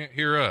him. He can't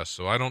hear us.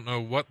 So I don't know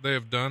what they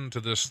have done to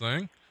this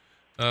thing.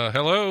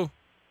 Hello?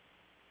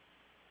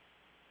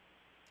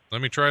 Let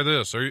me try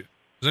this. Is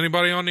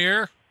anybody on the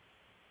air?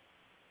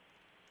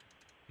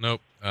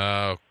 Nope.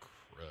 Oh,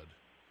 crud.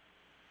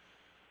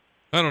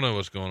 I don't know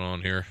what's going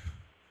on here.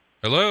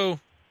 Hello?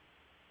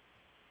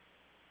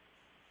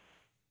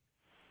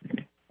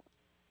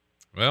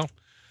 Well,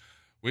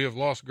 we have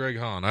lost Greg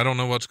Hahn. I don't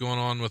know what's going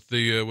on with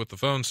the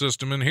phone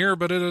system in here,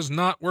 but it is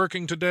not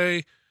working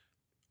today.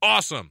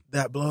 Awesome.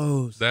 That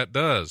blows. That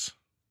does.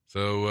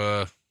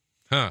 So,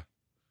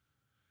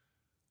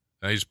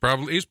 He's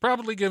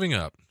probably giving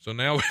up. So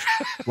now,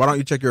 Why don't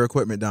you check your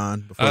equipment,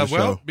 Don, before the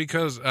well, show?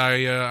 because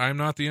I'm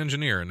not the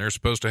engineer, and they're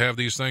supposed to have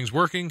these things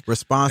working.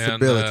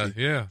 Responsibility.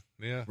 And,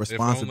 yeah.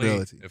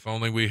 Responsibility. If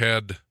only we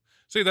had.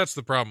 See, that's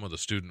the problem with a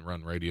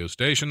student-run radio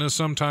station is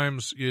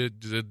sometimes it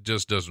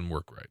just doesn't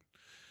work right.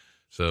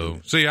 So,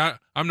 see,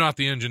 I'm not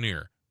the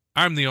engineer.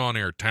 I'm the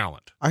on-air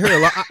talent. I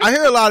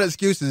hear a lot of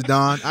excuses,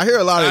 Don. I hear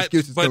a lot of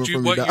excuses. But what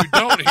you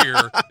don't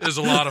hear is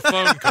a lot of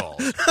phone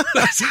calls.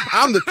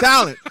 I'm the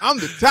talent. I'm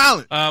the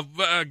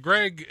talent.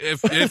 Greg,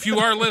 if you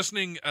are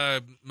listening,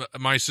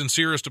 my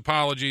sincerest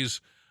apologies.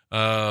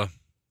 I'm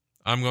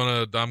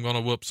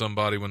gonna whoop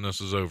somebody when this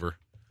is over.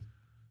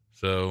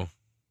 So,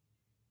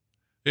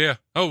 yeah.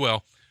 Oh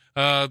well.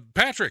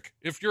 Patrick,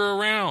 if you're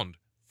around,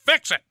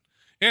 fix it.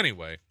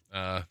 Anyway.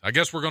 I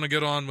guess we're going to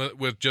get on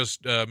with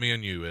just me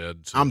and you,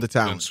 Ed. I'm the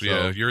talent.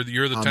 Yeah, you're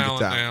the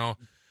talent now,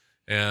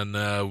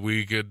 and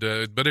we could.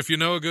 But if you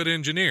know a good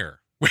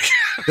engineer,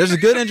 there's a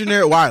good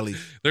engineer at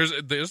Wiley's.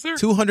 Is there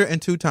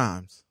 202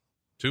 times?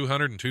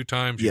 202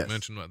 times yes. You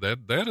mentioned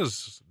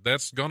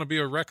that's going to be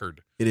a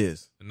record. It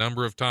is the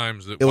number of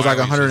times that it was Wiley's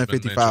like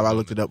 155. I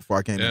looked it up before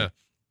I came in.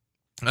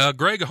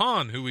 Greg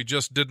Hahn, who we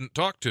just didn't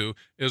talk to,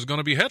 is going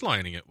to be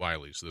headlining at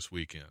Wiley's this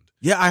weekend.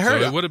 Yeah, I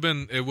heard. So it would have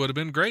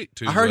been great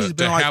to. I heard he's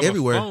been to like have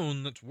everywhere. A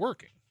phone that's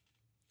working.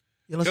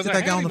 Yeah, let's get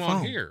that guy on the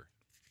phone. Here.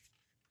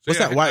 What's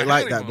that white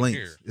light that blinks?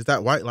 Here. Is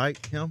that white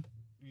light him?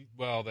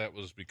 Well, that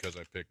was because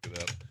I picked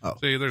it up. Oh.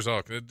 See, there's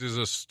all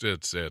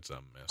it's a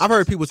mess. I've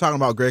heard people talking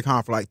about Greg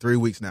Hahn for like 3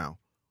 weeks now,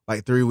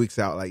 like 3 weeks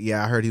out. Like,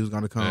 yeah, I heard he was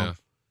going to come,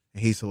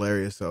 and he's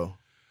hilarious. So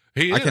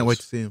I can't wait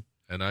to see him.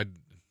 And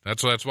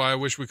that's why I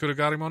wish we could have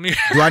got him on the air.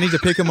 Do I need to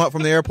pick him up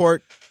from the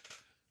airport?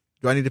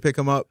 Do I need to pick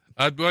him up?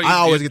 I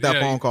always get that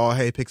phone call.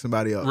 Hey, pick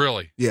somebody up.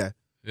 Really? Yeah.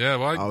 Yeah.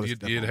 Well,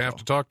 you'd have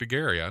to talk to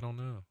Gary. I don't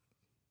know.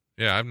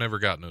 Yeah, I've never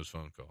gotten those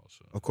phone calls.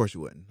 So. Of course you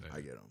wouldn't. Yeah.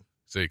 I get them.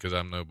 See, because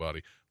I'm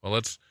nobody. Well,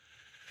 let's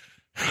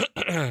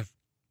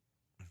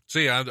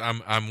see.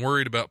 I'm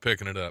worried about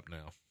picking it up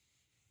now.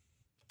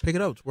 Pick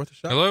it up. It's worth a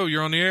shot. Hello,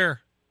 you're on the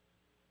air.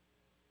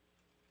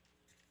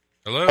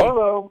 Hello.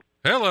 Hello.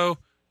 Hello.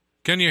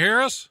 Can you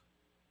hear us?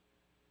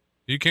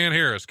 You can't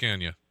hear us, can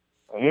you?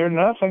 I hear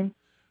nothing.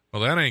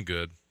 Well, that ain't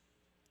good.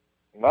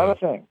 Not a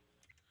thing.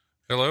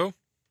 Hello?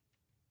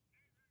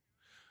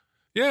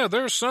 Yeah,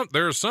 there's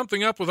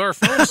something up with our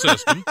phone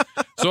system.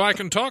 So I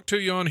can talk to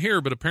you on here,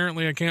 but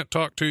apparently I can't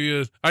talk to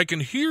you. I can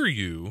hear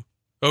you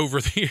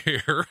over the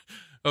air,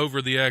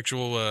 over the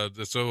actual.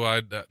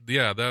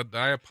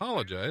 I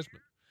apologize.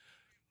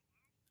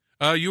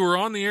 But, you were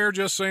on the air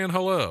just saying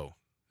hello,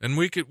 and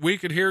we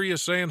could hear you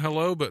saying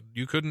hello, but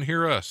you couldn't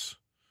hear us.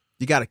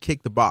 You got to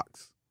kick the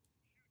box.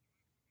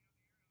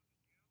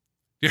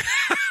 Yeah,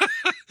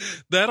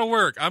 that'll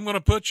work. I'm going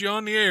to put you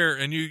on the air,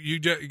 and you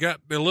got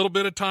a little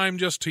bit of time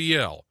just to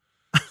yell.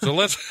 So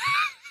let's.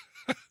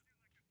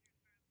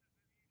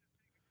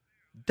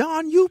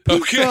 Don, you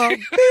piece of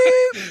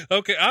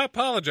Okay, I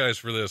apologize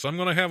for this. I'm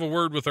going to have a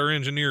word with our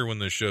engineer when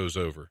this show's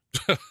over.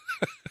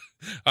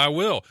 I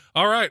will.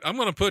 All right, I'm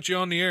going to put you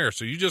on the air,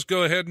 so you just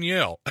go ahead and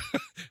yell.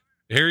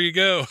 Here you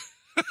go.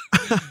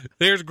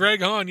 There's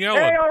Greg Hahn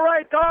yelling. Hey, all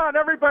right, Don,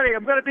 everybody.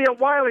 I'm going to be at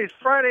Wiley's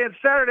Friday and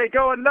Saturday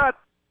going nuts.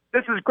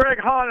 This is Greg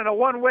Hahn in a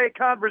one-way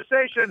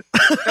conversation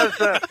because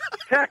the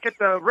tech at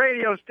the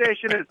radio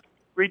station is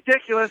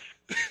ridiculous,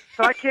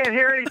 so I can't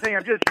hear anything.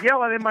 I'm just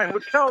yelling in my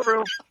hotel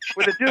room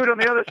with a dude on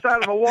the other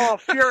side of the wall,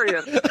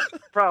 furious,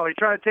 probably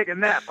trying to take a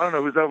nap. I don't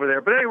know who's over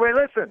there. But anyway,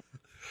 listen,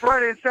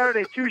 Friday and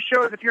Saturday, 2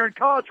 shows. If you're in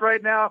college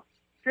right now,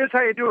 here's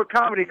how you do a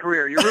comedy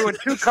career. You ruin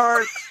 2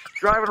 cars,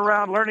 driving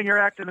around, learning your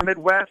act in the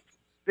Midwest.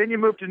 Then you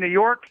move to New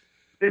York.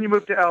 Then you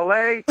move to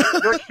L.A.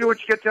 What you do when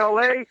you get to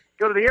L.A.,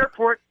 go to the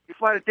airport, you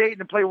fly to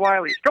Dayton and play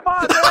Wiley's. Come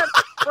on, man!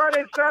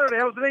 Friday and Saturday.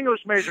 I was an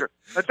English major.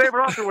 My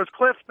favorite author was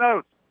Cliff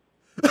Notes.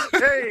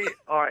 Hey,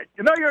 all right.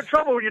 You know you're in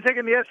trouble when you're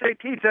taking the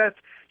SAT test.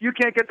 You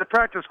can't get the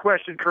practice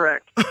question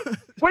correct.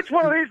 Which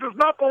one of these does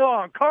not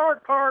belong? Car,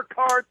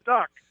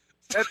 duck.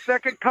 That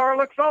second car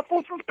looks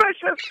awful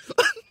suspicious.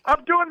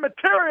 I'm doing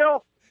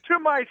material to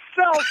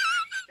myself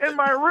in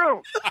my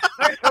room.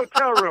 Nice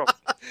hotel room.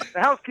 The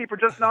housekeeper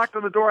just knocked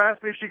on the door,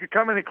 asked me if she could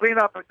come in and clean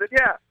up. I said,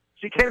 yeah.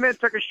 She came in,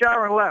 took a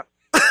shower, and left.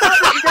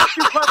 She got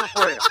too clever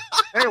for you.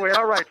 Anyway,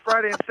 all right,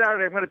 Friday and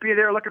Saturday, I'm going to be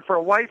there looking for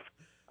a wife.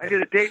 I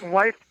need a date and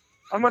wife.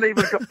 I'm going to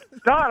even go.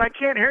 Don, I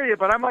can't hear you,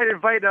 but I might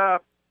invite, I'm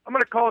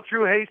going to call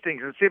Drew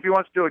Hastings and see if he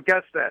wants to do a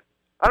guest set.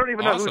 I don't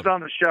even know who's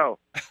on the show.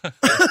 And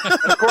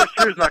of course,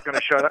 Drew's not going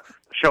to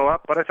show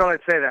up, but I thought I'd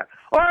say that.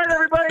 All right,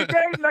 everybody,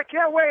 Dayton, I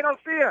can't wait. I'll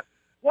see you.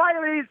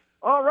 Wiley's,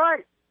 all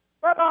right.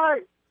 Bye-bye.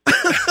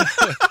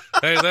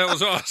 Hey, that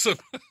was awesome.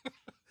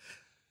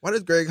 Why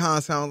does Greg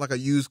Hahn sound like a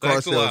used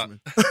car salesman?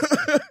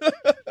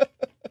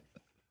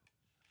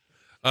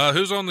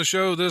 Who's on the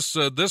show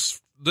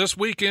this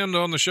weekend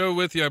on the show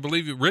with you? I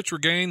believe Rich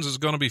Regains is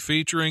going to be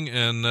featuring,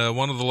 and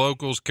one of the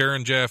locals,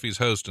 Karen Jaffe's,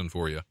 hosting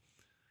for you.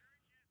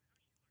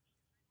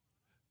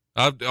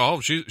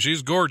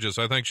 She's gorgeous.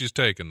 I think she's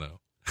taken, though.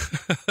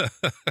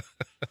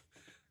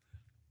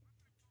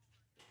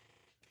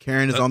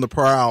 Karen is on the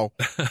prowl.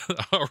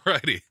 All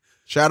righty.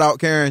 Shout out,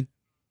 Karen.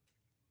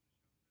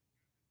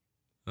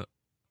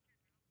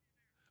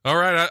 All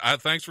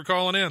right. Thanks for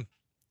calling in.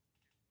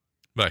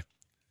 Bye.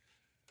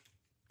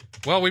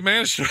 Well, we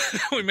managed to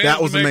make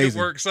amazing.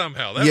 it work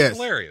somehow. That was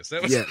hilarious.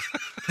 That was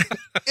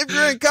If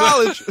you're in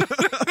college.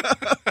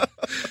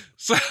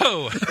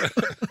 So,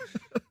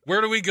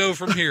 where do we go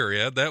from here,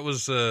 Ed? That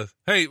was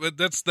hey,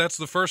 that's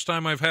the first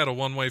time I've had a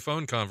one-way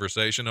phone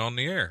conversation on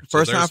the air. So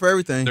first time for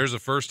everything. There's a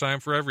first time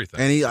for everything.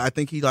 And I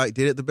think he did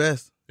it the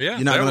best. Yeah,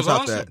 you're not going to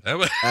top awesome. that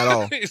Was, at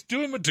all. He's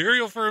doing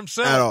material for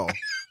himself at all.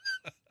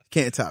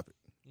 Can't top it.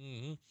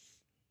 Mm-hmm.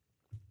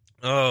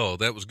 Oh,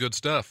 that was good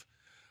stuff.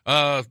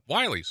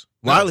 Wiley's.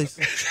 Wiley's.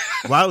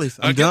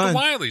 I'm done. Get the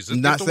Wiley's.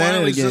 I'm not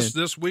saying it again.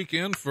 This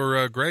weekend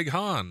for Greg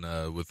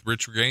Hahn with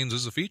Rich Regains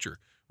as a feature.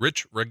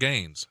 Rich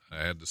Regains. I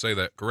had to say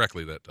that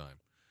correctly that time.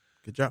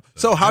 Good job.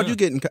 So how'd you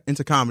get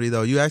into comedy,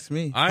 though? You asked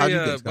me. How'd you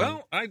get into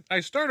comedy? Well, I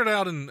started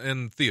out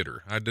in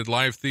theater. I did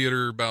live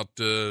theater about,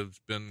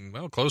 it's been,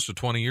 close to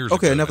 20 years ago.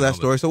 Okay, enough of that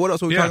story. So what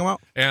else are we talking about?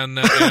 And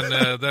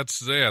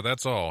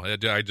that's all.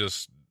 I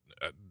just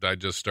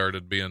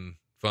started being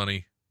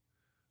funny.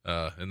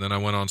 And then I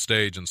went on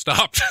stage and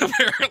stopped,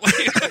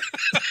 apparently.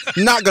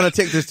 Not going to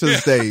take this to the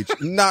stage.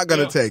 Not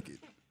going to take it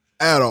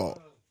at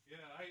all.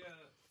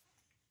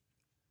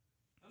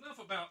 Enough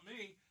about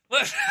me.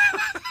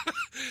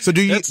 So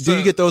do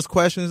you get those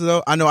questions,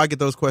 though? I know I get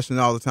those questions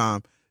all the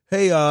time.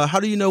 Hey,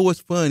 how do you know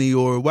what's funny?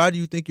 Or why do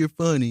you think you're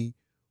funny?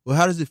 Well,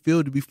 how does it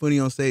feel to be funny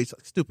on stage?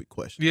 Like, stupid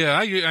question. Yeah,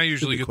 I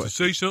usually get to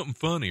say something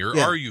funny. Or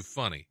are you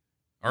funny?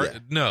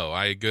 No,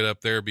 I get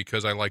up there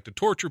because I like to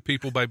torture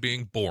people by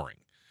being boring.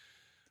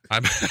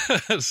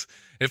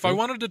 If I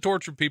wanted to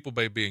torture people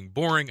by being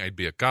boring, I'd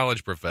be a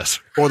college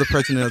professor. Or the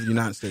president of the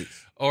United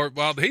States.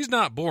 Well, he's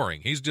not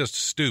boring. He's just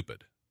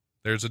stupid.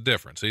 There's a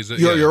difference.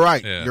 You're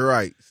right. Yeah. You're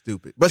right.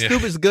 Stupid. But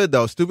stupid's good,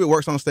 though. Stupid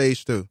works on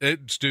stage, too.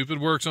 Stupid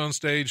works on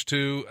stage,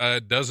 too.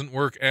 It doesn't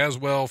work as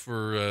well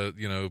for,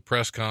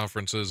 press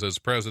conferences as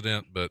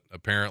president, but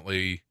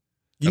apparently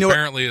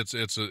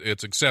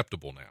it's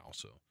acceptable now,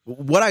 so.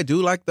 What I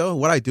do like,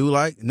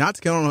 not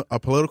to get on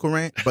a political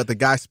rant, but the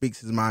guy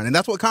speaks his mind. And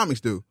that's what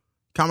comics do.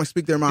 Comics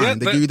speak their mind. Yeah,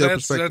 they give you their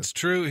perspective. That's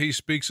true. He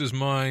speaks his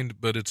mind,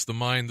 but it's the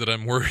mind that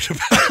I'm worried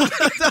about.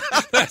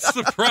 That's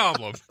the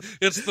problem.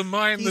 It's the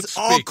mind that's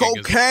speaking. All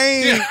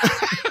cocaine.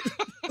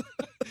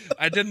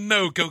 I didn't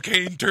know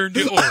cocaine turned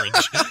you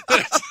orange.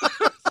 That's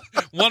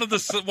one of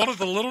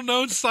the little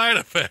known side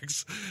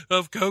effects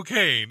of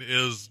cocaine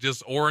is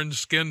just orange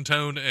skin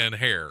tone and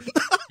hair.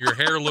 Your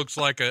hair looks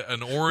like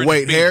an orange.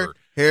 Wait, beaver.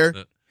 Hair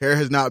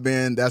has not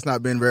been. That's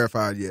not been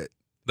verified yet.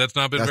 That's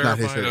not been verified. Not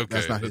his hair. Okay,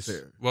 that's not his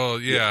hair. Well,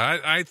 yeah.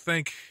 I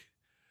think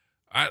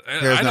I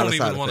don't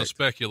even want to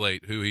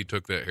speculate who he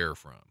took that hair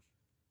from.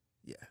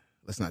 Yeah,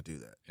 let's not do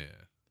that. Yeah,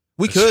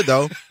 we could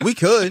though. We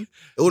could.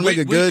 It would make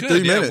a good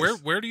 3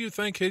 minutes. Where do you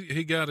think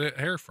he got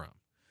hair from?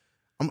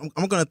 I'm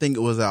gonna think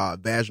it was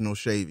vaginal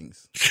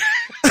shavings.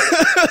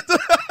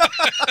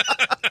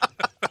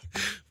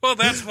 Well,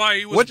 that's why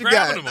he was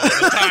grabbing them all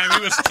the time.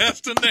 He was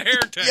testing the hair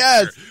texture.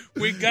 Yes.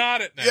 We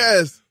got it now.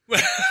 Yes.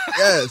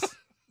 Yes.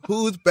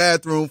 Whose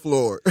bathroom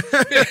floor?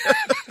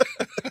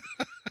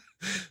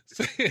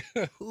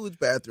 Whose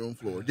bathroom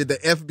floor? Did the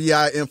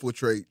FBI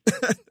infiltrate?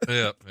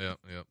 Yep.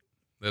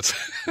 That's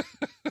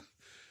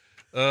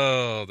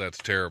oh, that's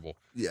terrible.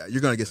 Yeah,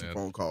 you're gonna get some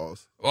phone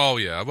calls. Oh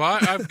yeah, well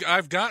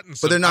I've gotten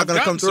some, but they're not gonna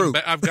come through.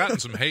 I've gotten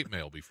some hate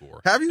mail before.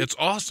 Have you? It's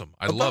awesome.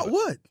 I love it.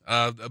 What?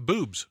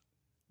 Boobs.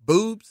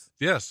 Boobs?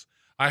 Yes,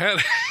 I had.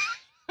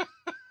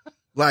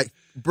 Like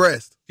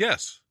breast.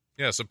 Yes.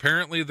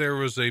 Apparently there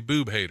was a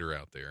boob hater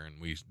out there, and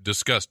we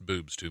discussed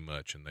boobs too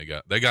much, and they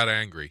got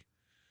angry.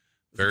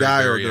 Very,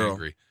 guy very or girl?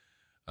 angry.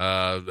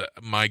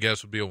 My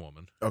guess would be a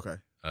woman. Okay.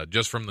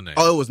 Just from the name.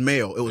 Oh, it was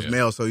male. It was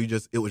male. So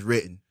it was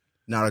written,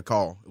 not a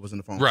call. It wasn't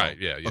a phone call. Right.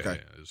 Yeah.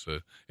 Okay. Yeah.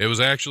 It was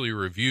actually a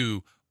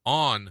review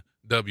on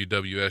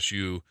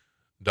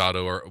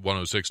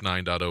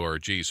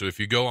wwsu.1069.org. So if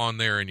you go on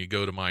there and you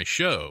go to my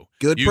show,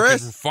 you can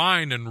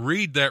find and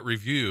read that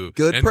review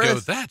and go,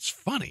 that's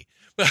funny.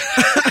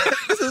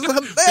 This is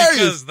hilarious.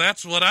 Because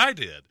that's what I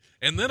did.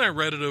 And then I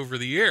read it over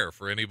the air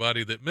for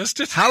anybody that missed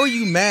it. How are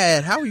you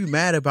mad? How are you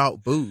mad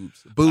about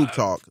boobs? Boob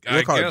talk.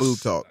 We'll call it boob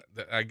talk.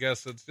 I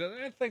guess I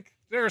think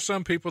there are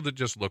some people that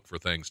just look for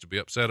things to be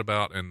upset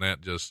about, and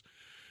that just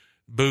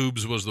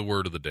boobs was the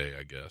word of the day,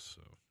 I guess.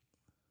 So.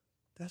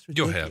 That's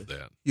ridiculous. You'll have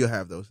that. You'll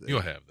have those things.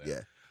 You'll have that.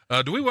 Yeah.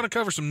 Do we want to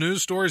cover some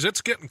news stories?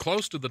 It's getting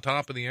close to the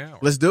top of the hour.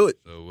 Let's do it.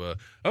 So,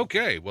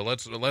 okay. Well,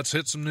 let's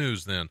hit some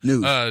news then.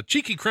 News.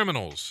 Cheeky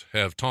criminals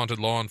have taunted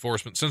law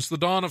enforcement since the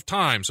dawn of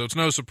time, so it's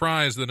no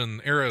surprise that in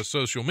an era of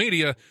social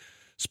media,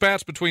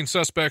 spats between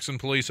suspects and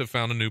police have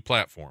found a new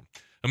platform.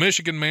 A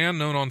Michigan man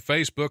known on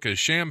Facebook as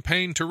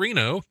Champagne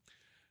Torino,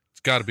 it's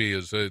got to be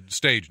his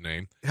stage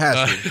name.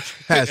 Has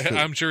to.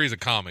 I'm sure he's a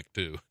comic,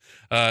 too.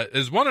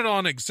 Is wanted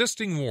on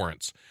existing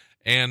warrants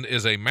and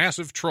is a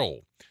massive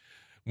troll.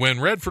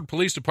 When Redford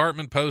Police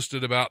Department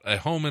posted about a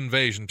home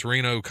invasion,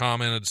 Torino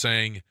commented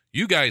saying,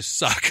 "You guys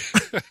suck."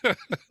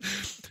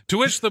 To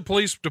which the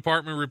police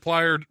department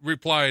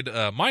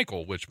replied,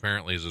 Michael, which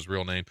apparently is his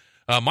real name.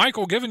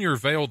 Michael, given your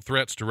veiled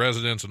threats to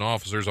residents and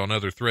officers on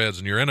other threads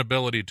and your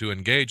inability to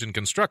engage in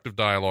constructive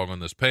dialogue on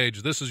this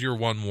page, this is your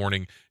one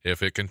warning.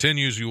 If it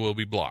continues, you will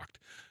be blocked.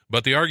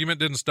 But the argument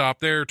didn't stop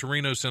there.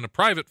 Torino sent a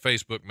private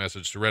Facebook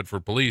message to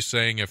Redford Police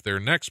saying if their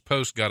next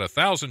post got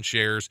 1,000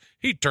 shares,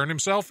 he'd turn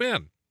himself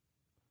in,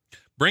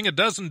 bring a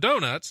dozen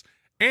donuts,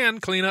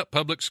 and clean up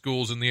public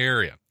schools in the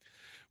area.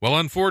 Well,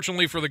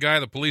 unfortunately for the guy,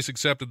 the police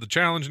accepted the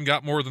challenge and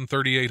got more than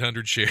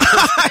 3,800 shares.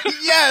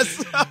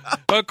 Yes.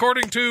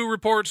 According to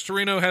reports,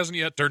 Torino hasn't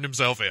yet turned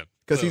himself in.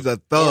 Because he's a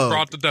thug. Or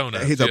brought the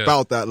donuts. He's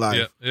about that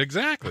life. Yeah,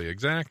 exactly.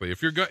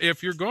 If you're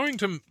going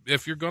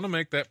to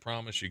make that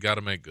promise, you got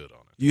to make good on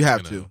it. You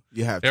have to.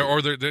 You have to. Or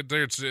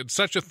it's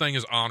such a thing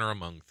as honor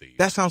among thieves.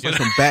 That sounds like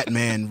some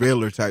Batman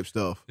Riddler type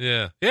stuff.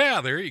 Yeah.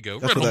 Yeah, there you go.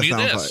 That's Riddle what that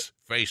me sounds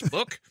this,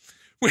 Facebook.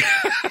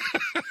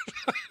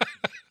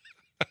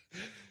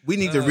 We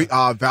need to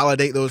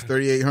validate those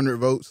 3,800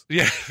 votes.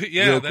 Yeah,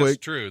 Real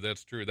quick. True.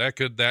 That's true. That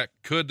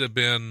could have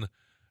been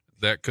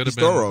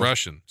thorough.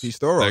 Russians. He's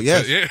thorough.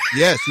 Yes,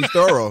 yes, he's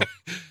thorough.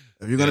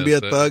 If you're going to be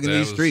a thug in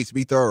these streets,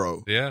 be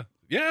thorough. Yeah,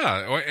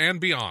 and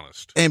be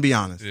honest.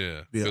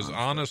 Yeah, because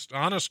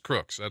honest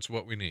crooks. That's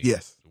what we need.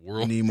 Yes, the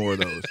world. We need more of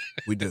those.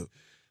 We do.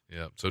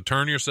 Yeah. So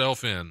turn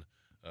yourself in,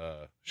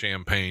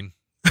 Champagne.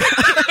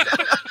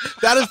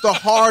 That is the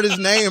hardest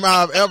name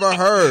I've ever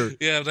heard.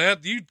 Yeah,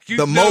 that you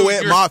the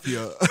Moet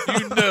Mafia.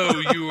 You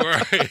know you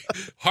are a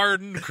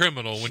hardened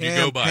criminal when you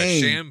go by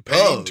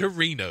Champagne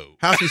Torino.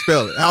 How's he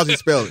spell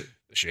it?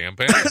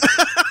 Champagne.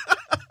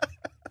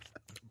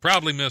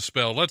 Probably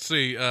misspelled. Let's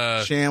see.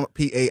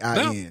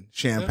 P-A-I-N.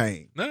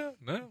 Champagne. No.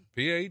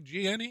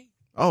 P-A-G-N-E.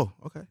 Oh,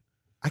 okay.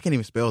 I can't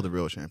even spell the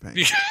real champagne.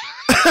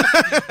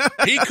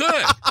 He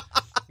could,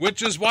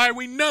 which is why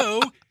we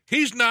know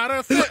he's not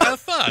a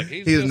thug.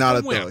 He's not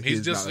a thug.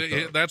 He's just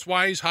that's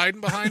why he's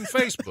hiding behind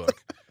Facebook.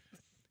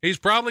 He's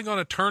probably going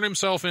to turn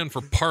himself in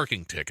for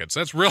parking tickets.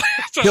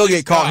 He'll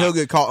get caught. He'll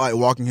get caught like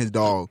walking his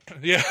dog.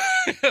 Yeah,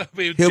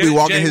 he'll be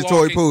walking his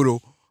toy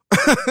poodle.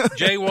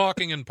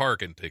 Jaywalking and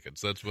parking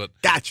tickets. That's what.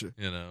 Gotcha.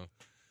 You know.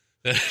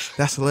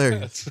 That's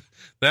hilarious.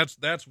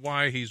 That's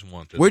why he's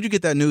wanted. Where'd you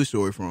get that news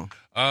story from?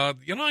 I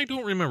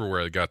don't remember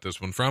where I got this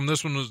one from.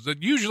 This one was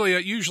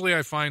usually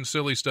I find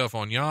silly stuff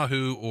on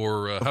Yahoo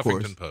or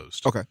Huffington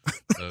Post. Okay.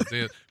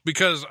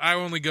 Because I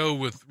only go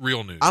with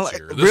real news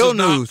here. Real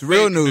news. This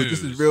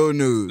is real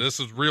news. This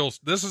is real.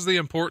 This is the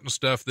important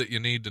stuff that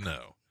you need to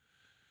know.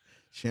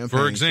 Champagne,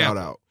 for example, shout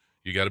out.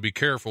 You got to be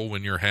careful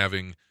when you're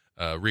having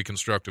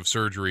reconstructive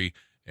surgery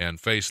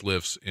and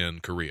facelifts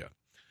in Korea.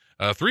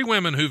 3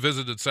 women who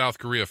visited South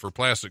Korea for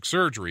plastic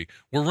surgery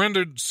were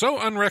rendered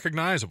so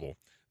unrecognizable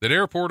that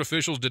airport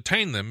officials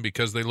detained them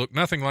because they looked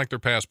nothing like their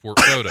passport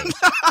photos.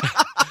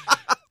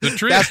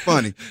 That's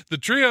funny. The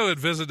trio had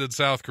visited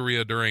South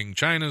Korea during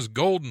China's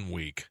Golden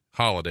Week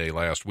holiday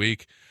last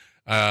week,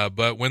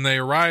 but when they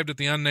arrived at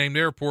the unnamed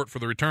airport for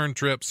the return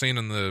trip, seen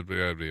in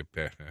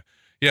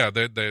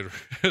they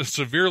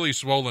severely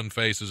swollen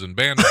faces and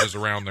bandages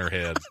around their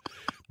heads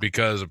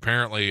because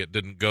apparently it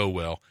didn't go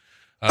well.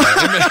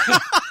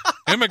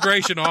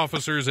 Immigration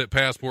officers at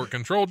passport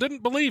control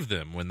didn't believe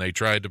them when they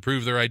tried to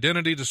prove their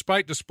identity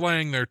despite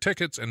displaying their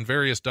tickets and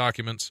various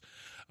documents.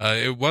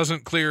 It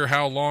wasn't clear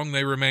how long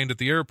they remained at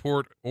the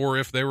airport or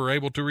if they were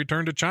able to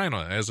return to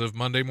China as of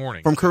Monday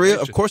morning. From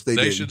Korea? Of course they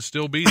did. They should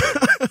still be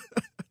there.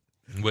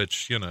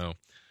 Which,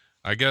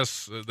 I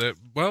guess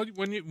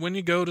when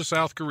you go to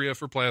South Korea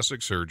for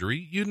plastic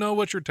surgery, you know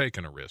what you're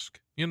taking a risk.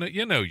 You know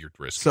you're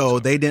risking. So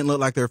they didn't look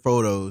like their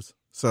photos.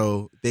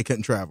 So they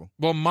couldn't travel.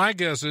 Well, my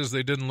guess is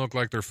they didn't look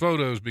like their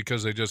photos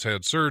because they just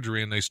had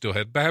surgery and they still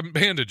had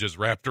bandages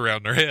wrapped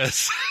around their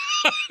heads.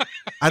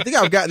 I think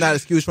I've gotten that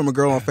excuse from a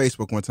girl on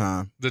Facebook one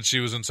time. That she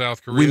was in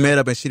South Korea? We met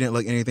up and she didn't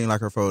look anything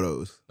like her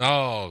photos.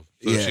 Oh,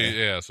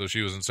 so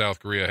she was in South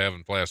Korea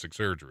having plastic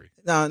surgery.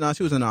 No,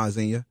 she was in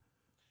Azania.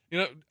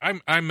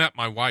 I met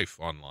my wife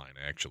online,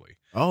 actually.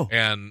 Oh.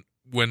 And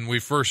when we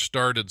first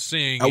started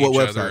seeing each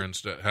other and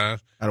stuff, huh?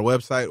 At a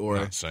website or?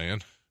 Not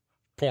saying.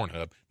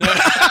 Pornhub.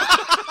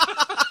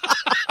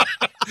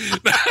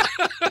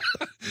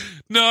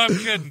 No, I'm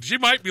kidding. She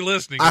might be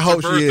listening. I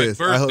hope she is.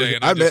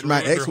 I met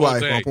my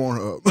ex-wife on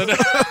Pornhub.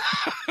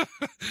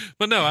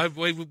 But no,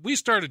 we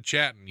started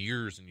chatting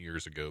years and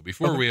years ago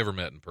before we ever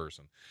met in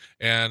person.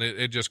 And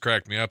it just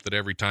cracked me up that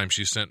every time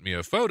she sent me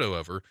a photo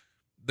of her,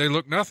 they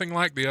look nothing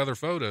like the other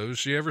photos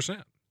she ever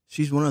sent.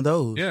 She's one of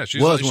those. Yeah,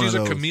 she's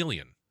a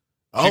chameleon.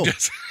 Oh.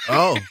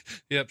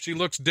 Yep, she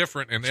looks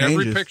different in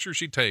every picture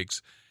she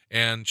takes.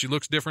 And she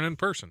looks different in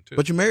person, too.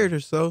 But you married her,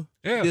 so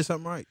yeah. You did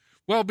something right.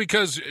 Well,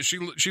 because she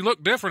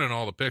looked different in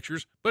all the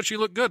pictures, but she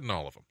looked good in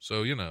all of them.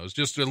 So, it's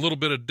just a little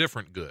bit of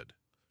different good.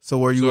 So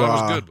I was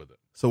good with it.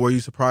 So were you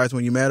surprised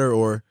when you met her,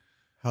 or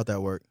how'd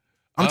that work?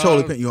 I'm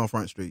totally putting you on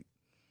Front Street.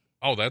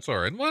 Oh, that's all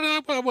right.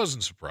 Well, I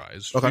wasn't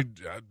surprised. Okay.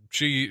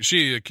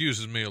 She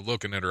accuses me of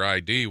looking at her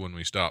ID when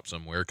we stopped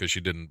somewhere because she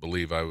didn't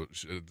believe I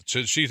was.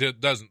 She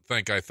doesn't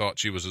think I thought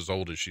she was as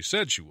old as she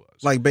said she was.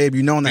 Like, babe,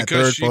 you know in that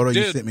Because third photo you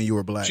did- sent me, you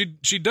were black.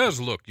 She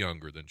does look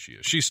younger than she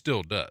is. She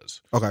still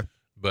does. Okay.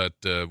 But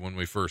when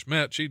we first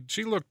met, she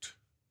looked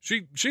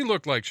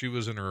like she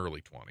was in her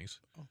early 20s.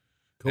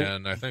 Cool.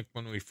 And I think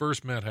when we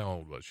first met, how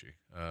old was she?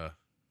 I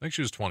think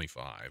she was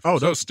 25. Oh, so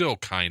that's- still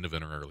kind of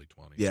in her early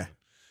 20s. Yeah.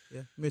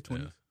 Yeah,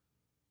 mid-20s.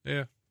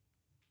 Yeah.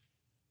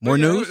 More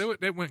But, yeah, news?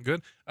 It went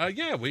good.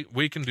 Yeah,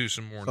 we can do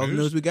some more All the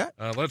news we got?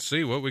 Let's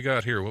see what we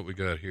got here.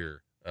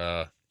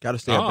 Got to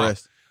stay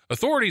abreast.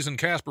 Authorities in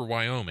Casper,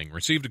 Wyoming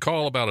received a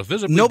call about a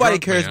visibly Nobody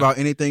drunk cares man. about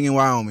anything in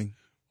Wyoming.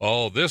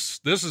 Oh,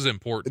 this is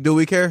important. Do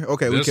we care?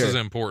 Okay, we This care. is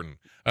important.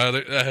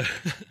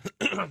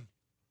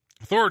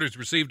 Authorities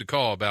received a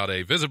call about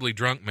a visibly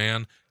drunk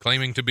man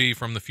claiming to be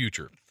from the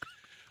future.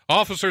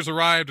 Officers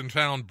arrived and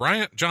found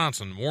Bryant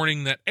Johnson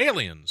warning that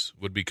aliens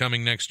would be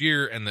coming next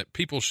year and that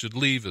people should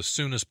leave as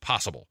soon as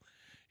possible.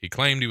 He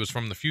claimed he was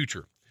from the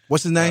future.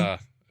 What's his name?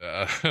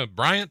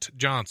 Bryant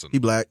Johnson. He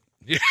black.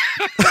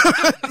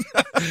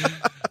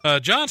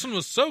 Johnson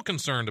was so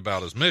concerned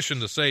about his mission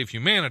to save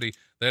humanity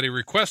that he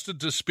requested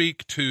to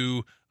speak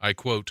to, I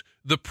quote,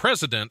 the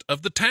president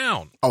of the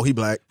town. Oh, he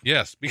black.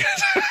 Yes, because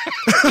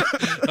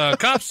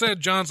cops said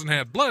Johnson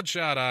had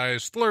bloodshot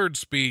eyes, slurred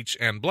speech,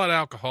 and blood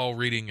alcohol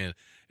reading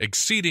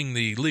exceeding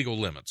the legal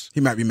limits. He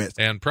might be mixed.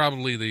 And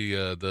probably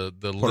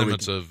the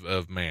limits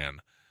of man.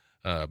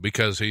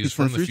 Because he's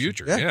from the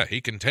future. Yeah. He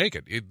can take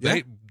it.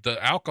 The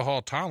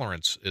alcohol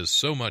tolerance is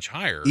so much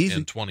higher Easy.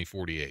 in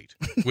 2048,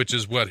 which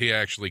is what he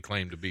actually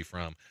claimed to be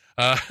from.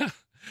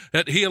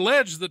 He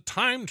alleged that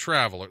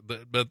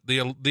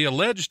the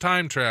alleged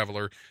time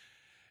traveler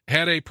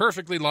had a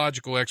perfectly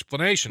logical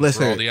explanation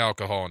for all the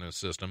alcohol in his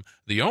system.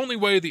 The only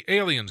way the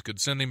aliens could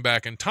send him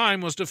back in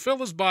time was to fill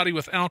his body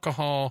with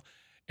alcohol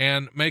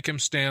and make him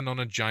stand on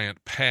a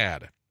giant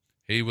pad.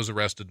 He was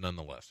arrested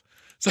nonetheless.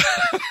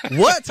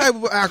 What type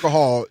of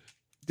alcohol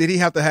did he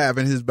have to have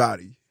in his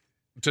body?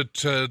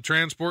 To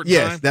transport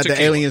Yes, time? that Tequila.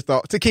 the aliens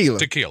thought. Tequila.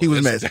 He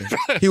was messing.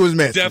 He was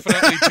messing.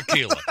 Definitely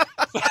tequila.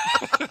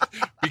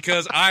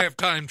 Because I have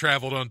time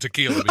traveled on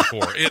tequila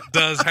before. It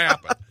does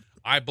happen.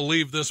 I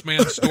believe this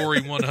man's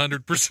story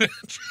 100%.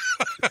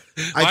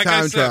 Like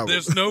I said, traveled.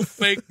 there's no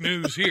fake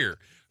news here.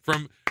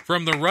 From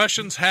the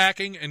Russians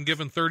hacking and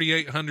giving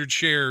 3,800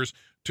 shares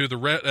to the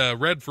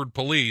Redford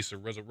police, or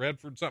was it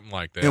Redford, something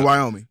like that, In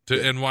Wyoming.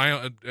 In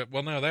Wyoming.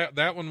 Well, no,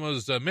 that one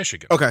was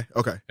Michigan. Okay.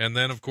 And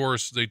then, of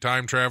course, the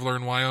time traveler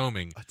in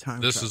Wyoming.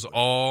 This is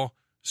all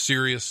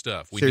serious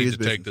stuff. We Serious need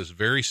to take business. this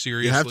very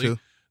seriously. You have to.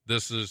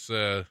 This is,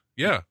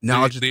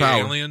 Knowledge is the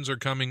power. aliens are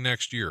coming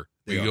next year.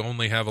 They We are.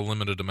 only have a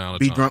limited amount of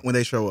Be time. drunk when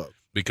they show up.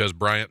 Because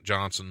Bryant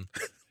Johnson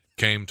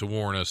came to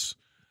warn us.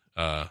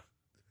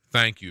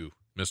 Thank you,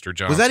 Mr.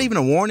 Johnson. Was that even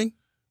a warning?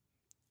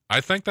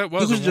 I think that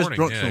was He was a just warning.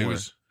 drunk Yeah, somewhere. he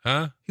was.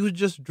 Huh? He was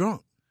just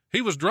drunk.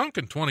 He was drunk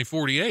in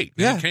 2048.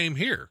 And Yeah. he came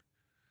here.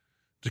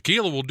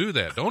 Tequila will do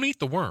that. Don't eat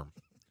the worm.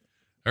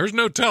 There's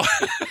no telling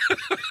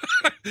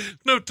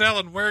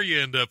where you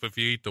end up if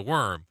you eat the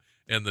worm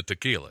and the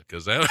tequila,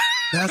 because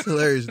That's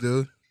hilarious,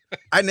 dude.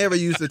 I never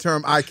used the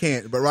term "I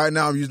can't," but right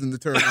now I'm using the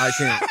term "I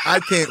can't." I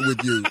can't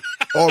with you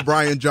or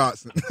Brian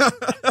Johnson.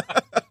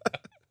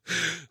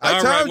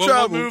 All right,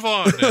 well, we'll move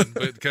on then,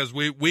 because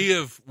we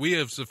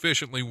have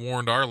sufficiently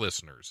warned our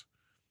listeners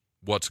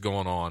what's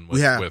going on with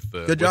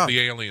the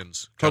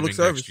aliens coming Public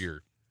service. next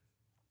year.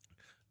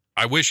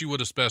 I wish you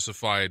would have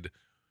specified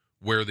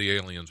where the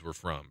aliens were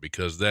from,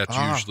 because that's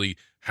usually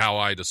how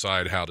I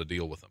decide how to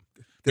deal with them.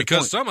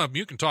 Because some of them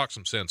you can talk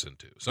some sense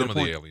into. Some of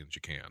the aliens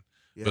you can,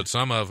 but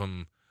some of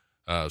them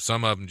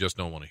just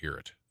don't want to hear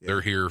it. Yeah.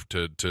 They're here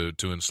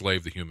to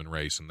enslave the human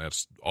race, and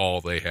that's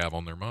all they have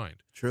on their mind.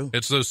 True.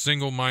 It's those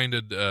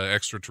single-minded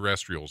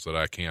extraterrestrials that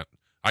I can't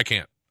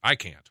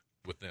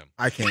with them.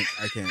 I can't.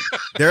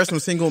 There are some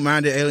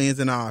single-minded aliens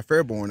in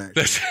Fairborn,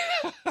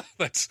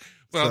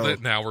 actually.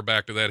 Now we're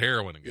back to that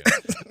heroin again.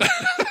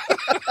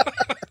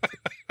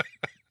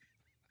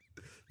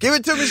 Give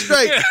it to me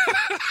straight.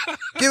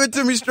 Give it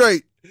to me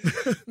straight.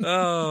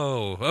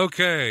 Oh,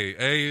 okay.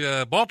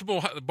 A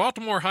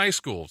Baltimore high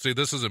school. See,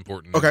 this is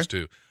important news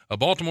too. A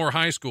Baltimore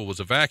high school was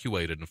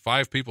evacuated and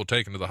 5 people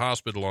taken to the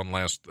hospital on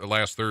last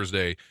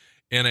Thursday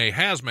in a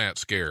hazmat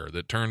scare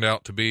that turned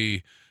out to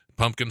be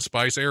pumpkin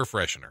spice air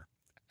freshener.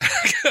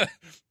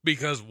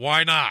 Because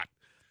why not?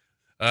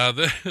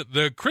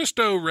 The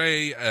Cristo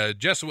Rey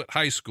Jesuit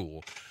High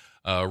School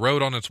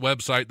wrote on its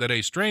website that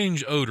a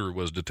strange odor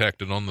was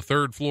detected on the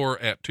 3rd floor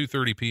at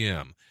 2:30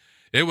 p.m.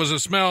 It was a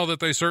smell that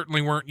they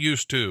certainly weren't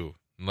used to,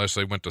 unless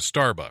they went to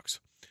Starbucks.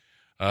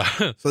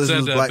 Said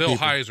Bill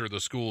Heiser, the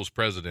school's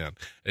president.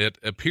 It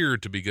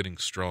appeared to be getting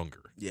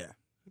stronger. Yeah.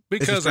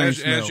 Because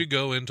as you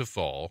go into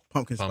fall,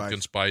 pumpkin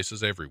spice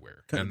is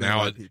everywhere. And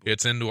now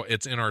it's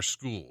in our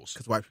schools.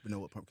 Because white people know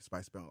what pumpkin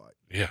spice smells like.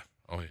 Yeah.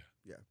 Oh, yeah.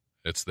 Yeah.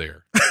 It's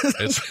there.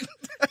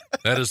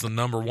 That is the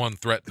number one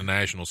threat to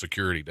national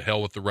security. To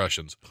hell with the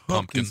Russians.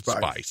 Pumpkin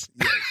spice.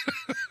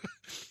 Yes.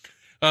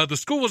 The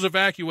school was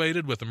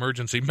evacuated with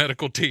emergency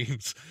medical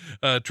teams,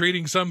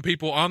 treating some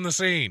people on the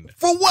scene.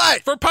 For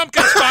what? For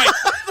pumpkin spice.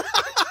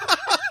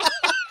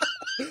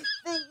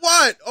 For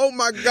what? Oh,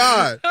 my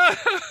God.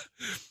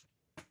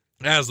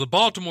 As the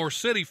Baltimore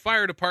City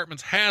Fire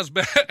Department's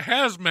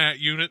hazmat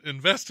unit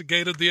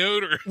investigated the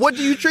odor. What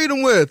do you treat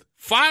them with?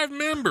 5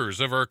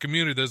 members of our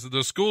community,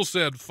 the school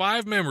said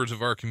 5 members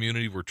of our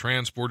community were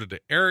transported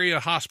to area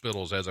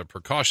hospitals as a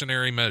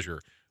precautionary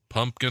measure.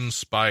 Pumpkin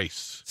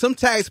spice. Some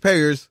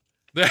taxpayers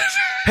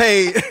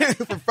paid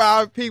for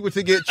 5 people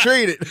to get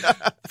treated.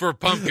 For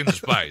pumpkin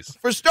spice.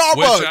 For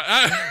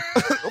Starbucks.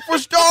 For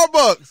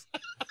Starbucks.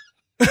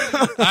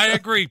 I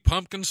agree.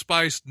 Pumpkin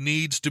spice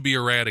needs to be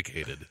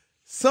eradicated.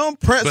 Some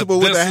principal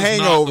with a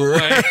hangover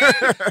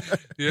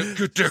Yeah,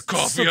 get that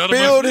coffee out of my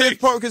spilled face. his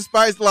pumpkin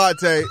spice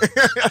latte,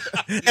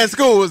 and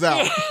school was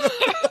out.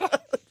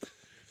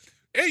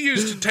 It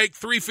used to take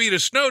 3 feet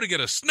of snow to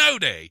get a snow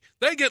day.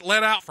 They get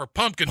let out for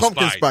pumpkin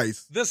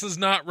spice. This is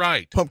not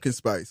right. Pumpkin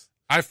spice.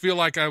 I feel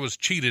like I was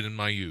cheated in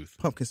my youth.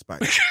 Pumpkin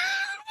spice.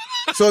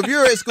 So if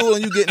you're at school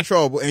and you get in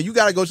trouble and you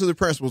got to go to the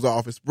principal's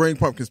office, bring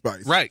pumpkin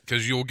spice. Right,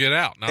 because you'll get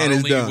out. Not And it's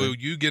only done. will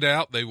you get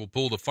out, they will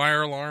pull the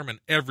fire alarm, and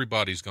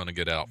everybody's going to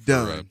get out for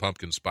Done.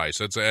 pumpkin spice.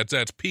 That's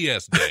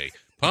PS Day.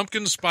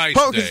 Pumpkin spice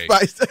Pumpkin day.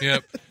 spice.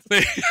 Yep.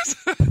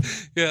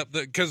 Yeah,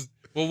 because,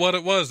 well, what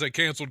it was, they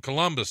canceled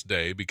Columbus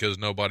Day because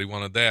nobody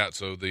wanted that,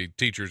 so the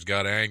teachers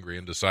got angry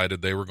and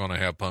decided they were going to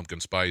have pumpkin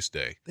spice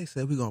day. They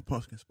said we're going to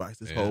pumpkin spice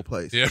this whole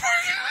place. Yeah.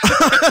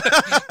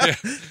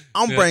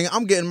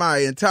 I'm getting my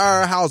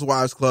entire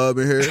housewives club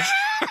in here,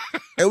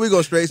 and we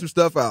going to straighten some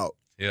stuff out.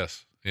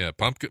 Yes. Yeah,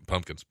 pumpkin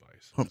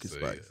spice. Pumpkin So,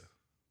 spice.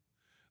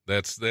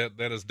 yeah.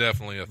 That is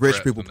definitely a Rich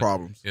threat. people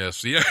problems.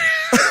 Yes, yeah.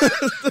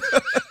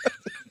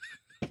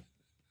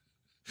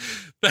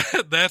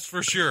 That's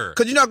for sure.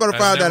 Because you're not going to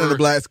find that in a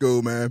black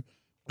school, man.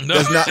 No.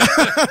 That's not.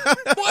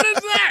 What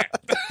is that?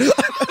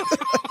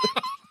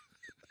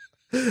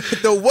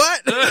 The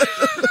what?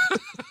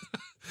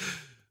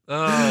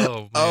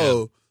 Oh, man.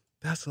 Oh,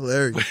 that's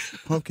hilarious.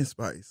 Pumpkin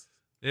spice.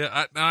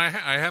 Yeah, I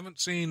haven't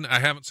seen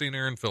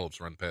Aaron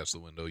Phillips run past the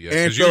window yet.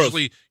 Aaron Because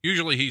Phillips.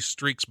 usually he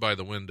streaks by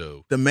the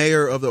window. The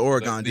mayor of the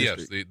Oregon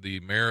district. Yes, the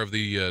mayor of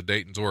the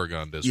Dayton's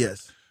Oregon district.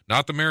 Yes.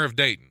 Not the mayor of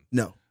Dayton.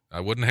 No. I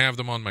wouldn't have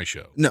them on my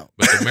show. No.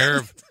 But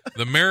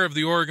the mayor of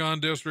the Oregon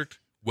district,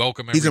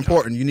 welcome every He's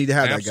important. time. You need to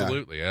have that guy.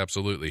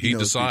 Absolutely. He He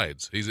knows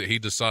decides. He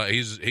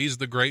decides. He's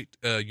the great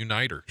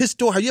uniter. His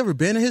store. Have you ever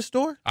been in his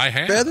store? I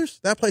have. Feathers?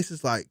 That place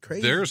is like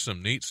crazy. There's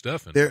some neat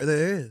stuff in There there.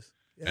 There is.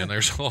 Yeah. And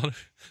there's a lot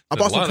of. I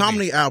bought a lot some of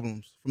comedy neat-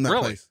 albums from that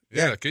Really? place.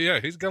 Yeah.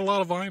 He's got a lot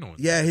of vinyl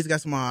in Yeah, he's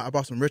got some. I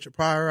bought some Richard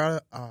Pryor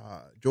out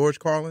of George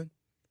Carlin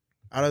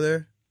out of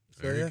there.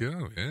 So, There you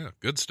go. Yeah,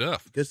 good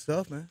stuff. Good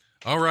stuff, man.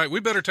 All right, we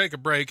better take a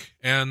break.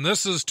 And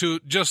this is to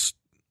just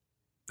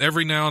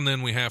every now and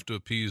then we have to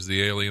appease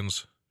the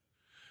aliens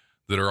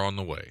that are on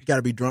the way. You got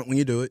to be drunk when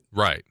you do it.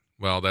 Right.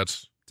 Well,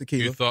 that's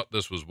Tequila. You thought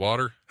this was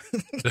water?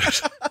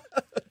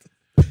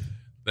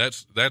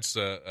 That's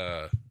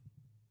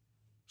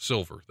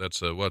silver. That's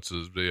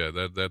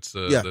that's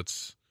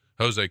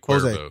Jose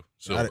Cuervo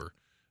silver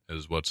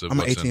is what's I'm an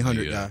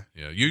 1800 in the, guy.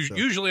 Yeah. So.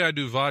 Usually I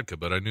do vodka,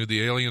 but I knew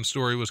the alien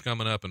story was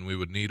coming up and we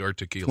would need our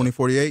tequila.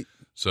 2048.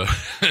 So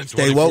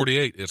Stay woke.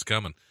 2048, it's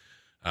coming.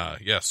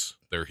 Yes,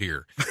 they're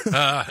here.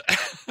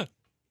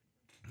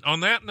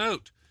 On that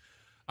note,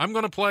 I'm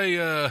going to play.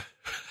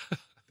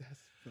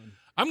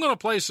 I'm going to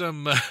play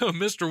some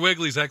Mr.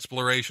 Wiggly's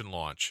exploration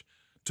launch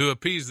to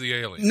appease the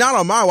aliens. Not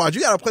on my watch.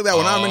 You got to play that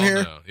when I'm in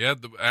here. No. Yeah,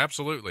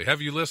 absolutely.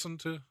 Have you listened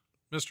to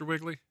Mr.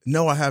 Wiggly?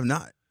 No, I have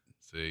not.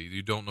 See,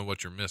 you don't know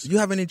what you're missing. You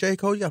have any J.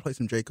 Cole? You got to play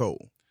some J.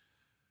 Cole.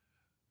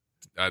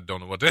 I don't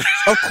know what that is.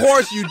 Of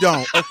course you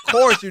don't. Of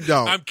course you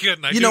don't. I'm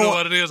kidding. I You do know know what?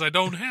 what it is. I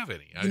don't have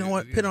any. You know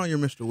what? Put it on your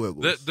Mr.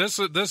 Wiggles. This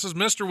is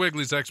Mr.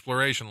 Wiggly's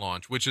exploration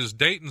launch, which is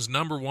Dayton's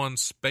 #1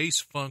 space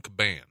funk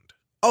band.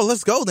 Oh,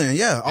 let's go then.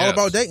 Yeah, all Yes.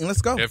 about Dayton.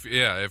 Let's go. If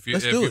Let's do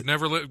you've it.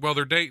 never well,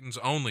 they're Dayton's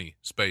only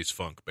space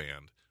funk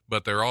band,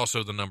 but they're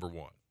also the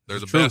 #1. They're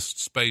the True.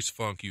 best space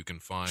funk you can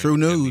find True in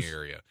news. the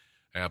area.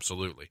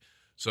 Absolutely.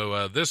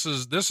 So this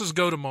is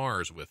Go to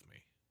Mars with me.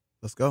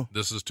 Let's go.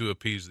 This is to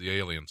appease the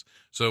aliens.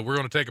 So we're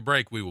going to take a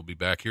break. We will be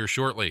back here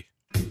shortly.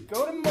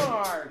 Go to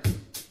Mars.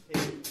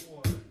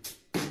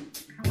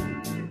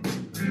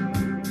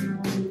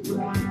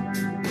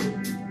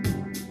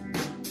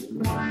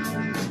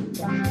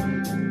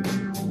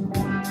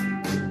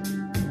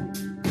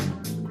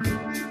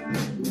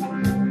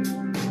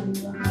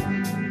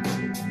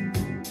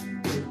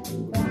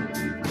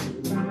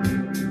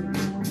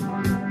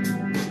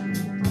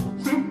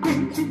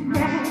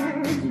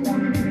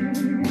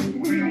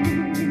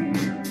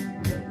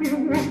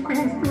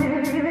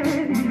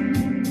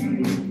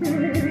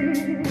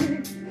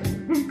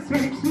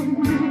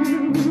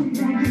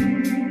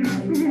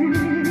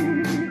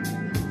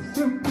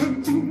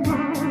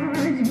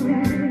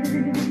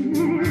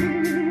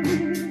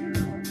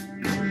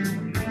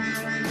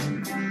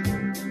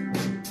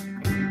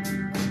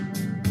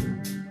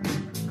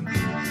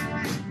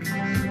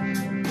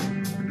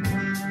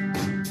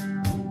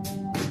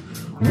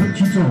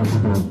 you talk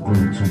about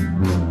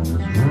breaking laws?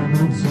 Well,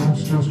 that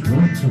sounds just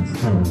way too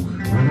far. I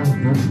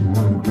don't get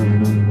like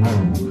getting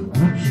along.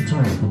 What you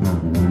talk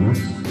about,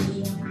 Willis?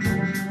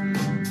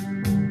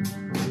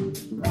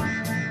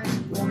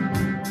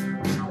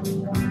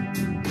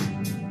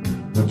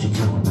 What you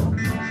talk about?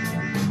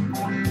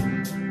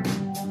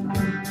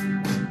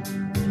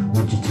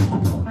 What you talk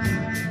about?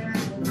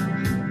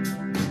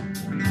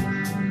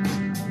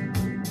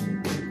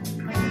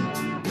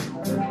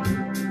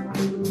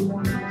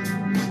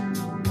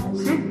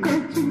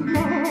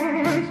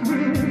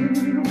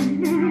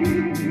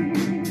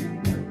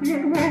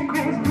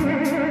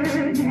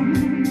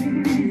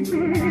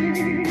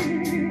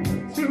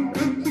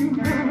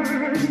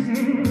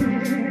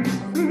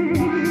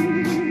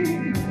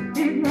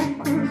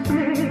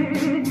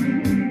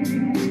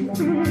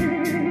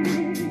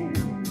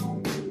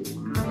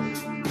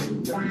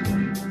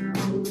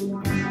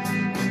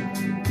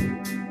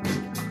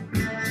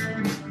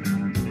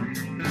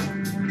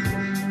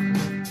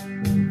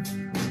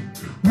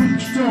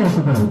 Talk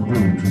about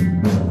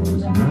breaking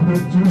laws, man,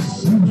 that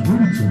just seems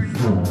way too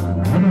far.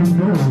 I don't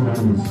know why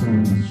you're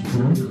saying this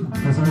shit,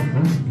 cause I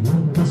think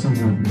you're messing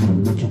with me.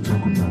 What you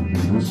talk about,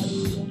 Willis?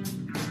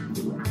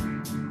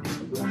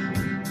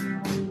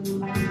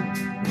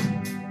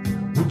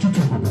 What you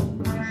talk about?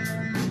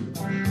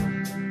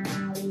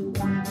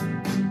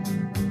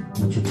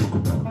 What you talk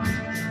about? Willis?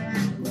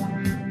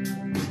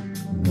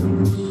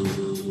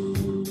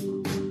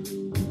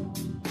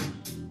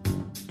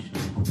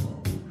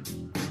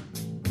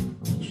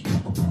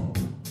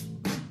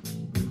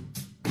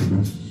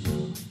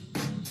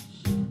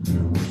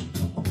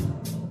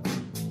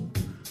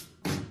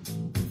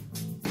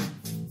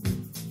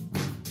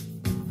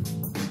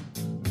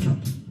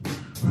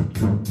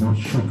 My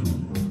sugar.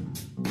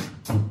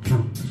 I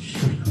got the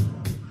sugar.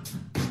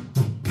 I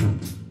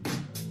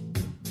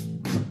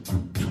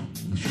got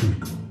the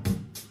sugar.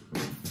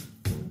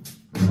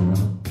 No, I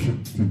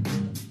kept it.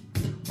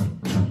 I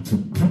tried to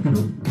pick it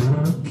up, but I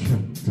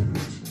kept it.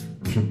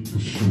 Kept the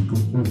sugar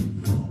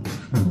over.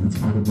 And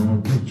it's out of my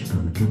reach.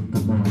 Gotta get the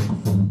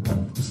microphone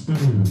off the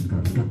stand.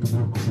 Gotta get the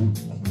microphone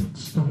off the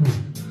stand.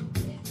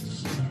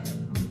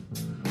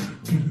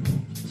 Get it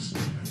off the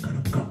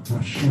stand. Got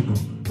my sugar.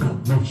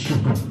 Got my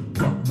sugar.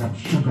 Got my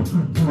sugar,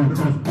 do an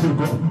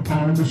earthquake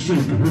on the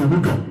shaker, here we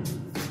go.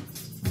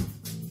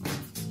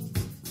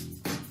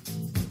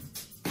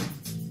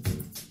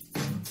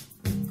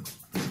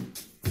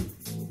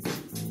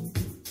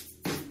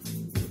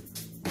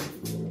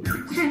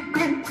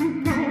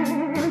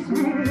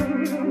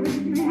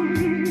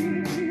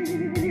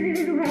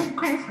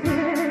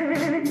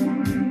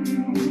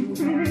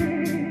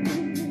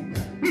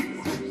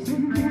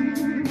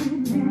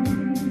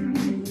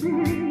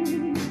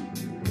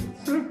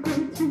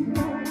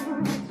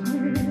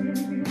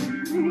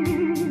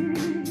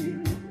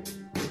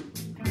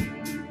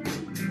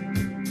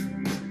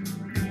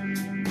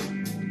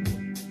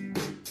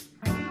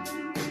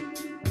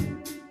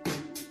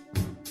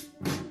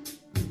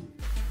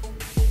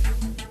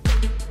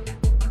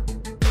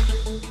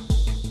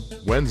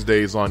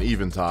 Wednesdays on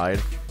Eventide,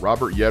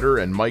 Robert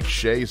Yetter and Mike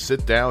Shea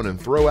sit down and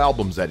throw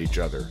albums at each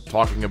other,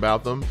 talking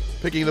about them,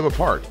 picking them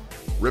apart,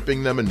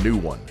 ripping them a new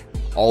one.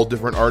 All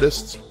different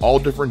artists, all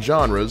different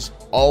genres,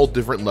 all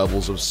different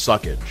levels of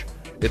suckage.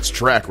 It's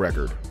Track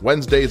Record,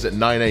 Wednesdays at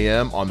 9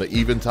 a.m. on the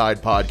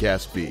Eventide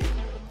podcast feed.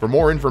 For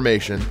more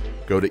information,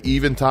 go to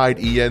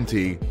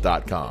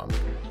eventideent.com.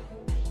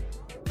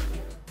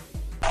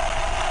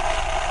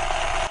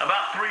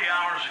 About 3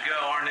 hours ago,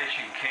 our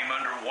nation came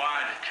under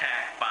wide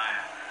attack by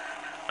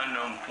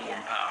unknown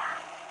foreign power.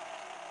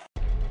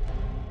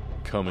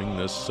 Coming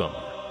this summer,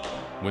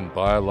 when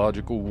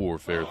biological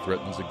warfare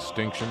threatens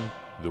extinction,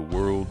 the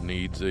world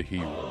needs a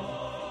hero.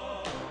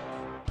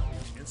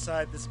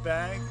 Inside this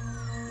bag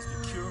is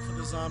the cure for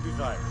the zombie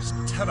virus.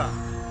 Ta-da!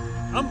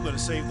 I'm going to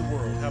save the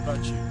world. How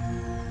about you?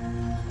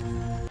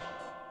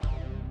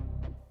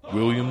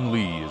 William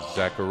Lee is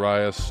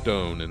Zachariah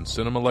Stone in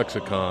Cinema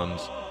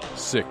Lexicon's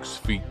 6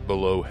 Feet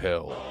Below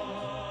Hell.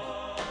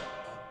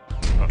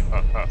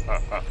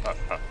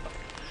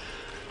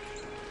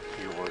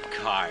 Your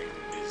kind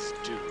is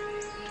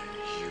doomed,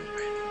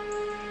 human.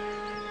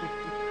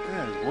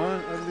 That is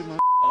one ugly mother.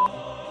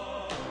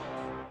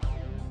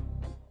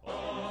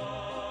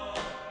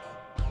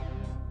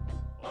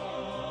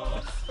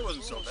 It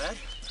wasn't so bad.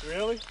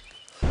 Really?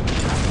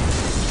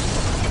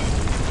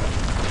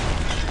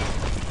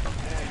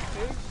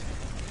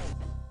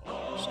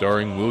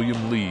 Starring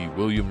William Lee,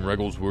 William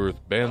Regglesworth,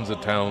 Banza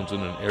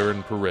Townsend, and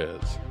Aaron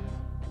Perez.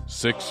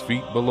 6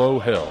 Feet Below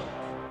Hell.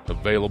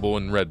 Available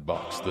in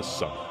Redbox this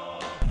summer.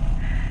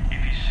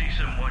 If you see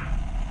someone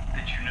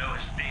that you know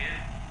is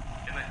dead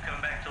and then come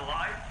back to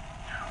life,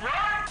 run!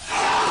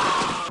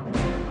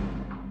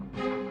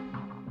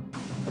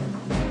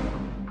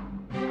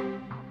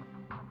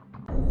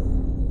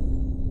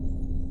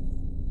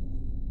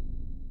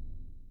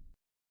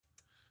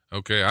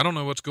 Okay, I don't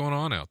know what's going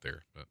on out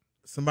there, but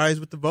Somebody's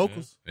with the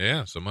vocals.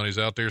 yeah, somebody's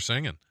out there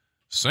singing.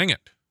 Sing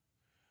it.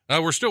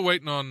 We're still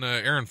waiting on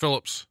Aaron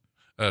Phillips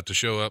to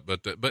show up,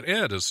 but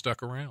Ed has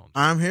stuck around.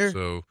 I'm here.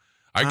 So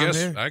I'm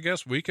here. I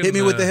guess we can Hit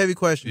me with the heavy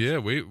questions. Yeah,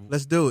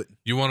 let's do it.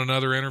 You want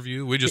another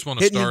interview? We just want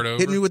to start over.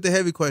 Hit me with the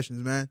heavy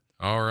questions, man.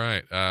 All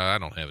right. I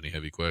don't have any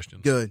heavy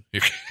questions. Good.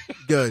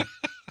 Good.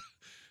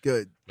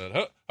 Good.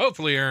 But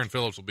hopefully Aaron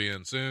Phillips will be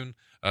in soon.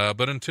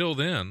 But until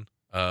then,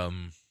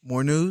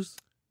 more news.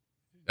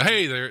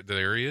 Hey,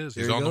 there he is.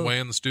 He's on the way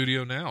in the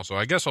studio now. So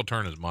I guess I'll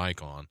turn his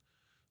mic on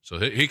so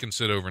he can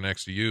sit over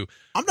next to you.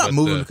 I'm not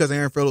moving because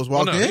Aaron Phillips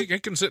walked in. He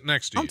can sit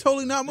next to you. I'm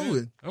totally not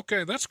moving. Yeah.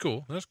 Okay, that's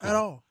cool. That's cool. At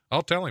all.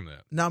 I'll tell him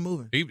that. Not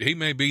moving. He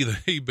may be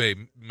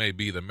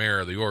the mayor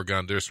of the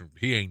Oregon district.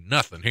 He ain't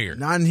nothing here.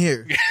 Not in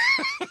here.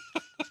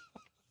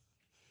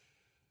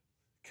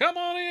 Come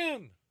on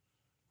in.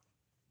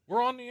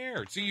 We're on the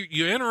air. See,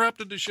 you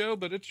interrupted the show,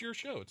 but it's your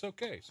show. It's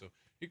okay. So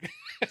you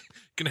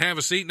can have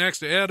a seat next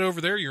to Ed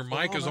over there. Your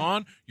mic is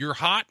on. You're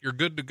hot. You're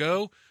good to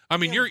go. I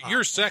mean,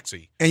 you're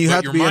sexy. And you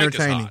have to be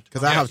entertaining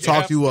because I have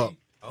talked you up.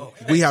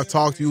 We have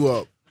talked you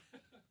up.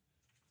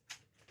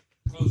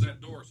 Close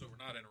that door so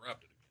we're not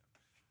interrupted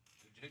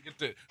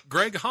again.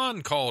 Greg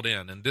Hahn called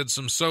in and did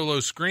some solo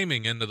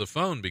screaming into the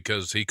phone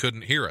because he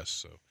couldn't hear us.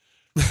 So,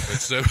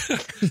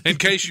 in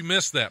case you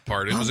missed that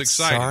part, it was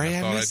exciting. Sorry,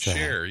 I thought I'd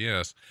share.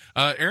 Yes,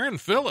 Aaron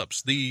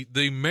Phillips, the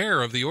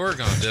mayor of the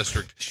Oregon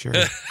district, Sure.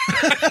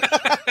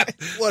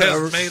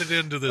 Whatever. has made it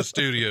into the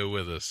studio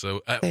with us.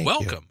 So,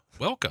 welcome.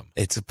 Welcome.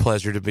 It's a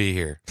pleasure to be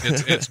here.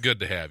 It's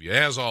good to have you,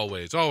 as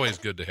always. Always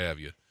good to have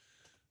you.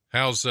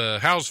 How's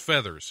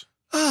Feathers?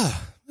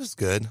 It's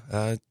good.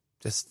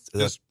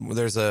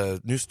 There's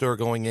a new store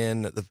going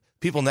in. The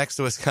people next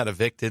to us got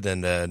evicted,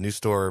 and a new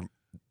store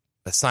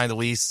signed a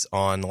lease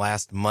on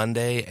last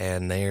Monday,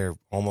 and they're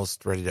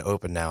almost ready to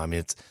open now. I mean,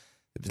 it's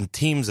been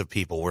teams of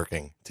people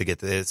working to get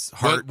this.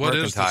 What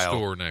is the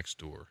store next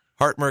door?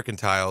 Hart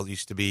Mercantile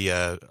used to be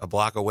a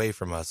block away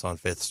from us on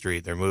 5th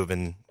Street. They're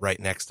moving right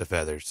next to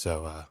Feathers,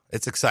 so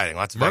it's exciting.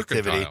 Lots of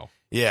activity.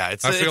 Yeah,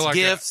 it's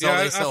gifts.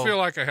 I feel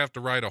like I have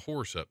to ride a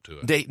horse up to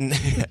it. Dayton.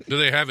 Do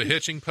they have a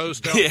hitching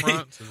post out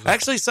front?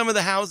 Actually, some of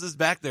the houses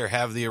back there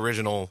have the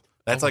original.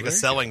 That's like a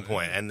selling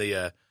point, and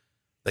the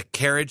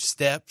carriage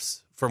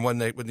steps from when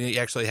they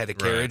actually had a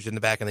carriage in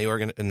the back in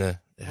the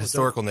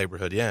historical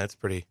neighborhood. Yeah, it's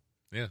pretty.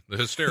 Yeah, the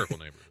hysterical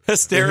neighborhood.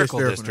 Hysterical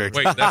district.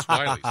 Wait, that's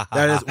Wiley's.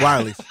 That is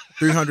Wiley's.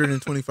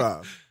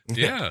 325.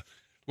 Yeah.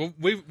 Well,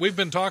 we've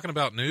been talking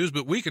about news,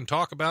 but we can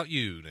talk about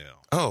you now.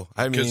 Oh,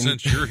 I mean, because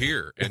since you're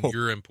here and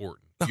you're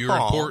important, you're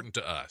important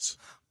to us.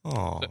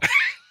 Oh.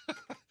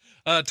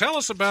 Tell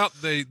us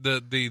about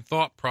the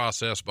thought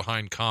process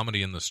behind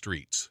comedy in the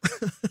streets,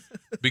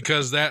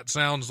 because that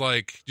sounds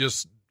like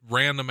just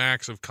random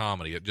acts of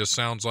comedy. It just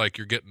sounds like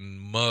you're getting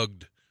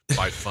mugged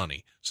by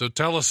funny. So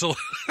tell us a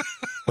little.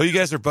 Well, you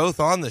guys are both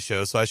on the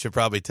show, so I should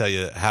probably tell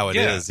you how it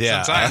is.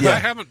 Yeah, since I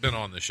haven't been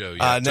on the show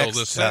yet until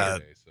this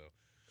Saturday.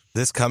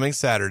 This coming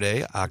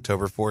Saturday,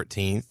 October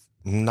 14th,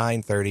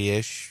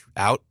 9:30-ish,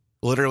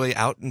 literally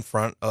out in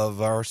front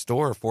of our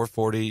store,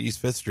 440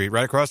 East 5th Street,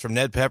 right across from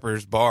Ned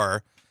Pepper's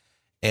bar.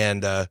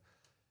 And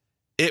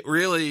it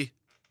really,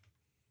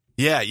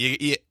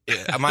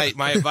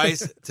 my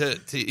advice to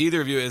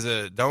either of you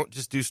is don't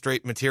just do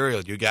straight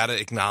material. You got to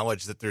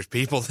acknowledge that there's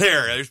people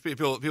there. There's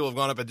people have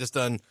gone up and just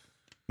done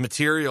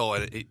material,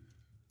 and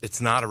it's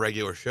not a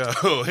regular show.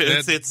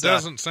 It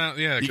doesn't sound.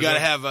 Yeah, you got to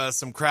have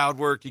some crowd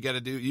work. You got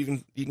to do you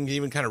can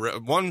even kind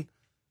of one.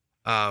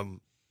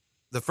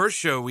 The first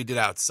show we did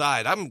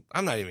outside. I'm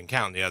not even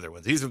counting the other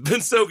ones. These have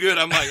been so good.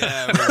 I'm like,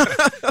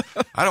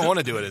 I don't want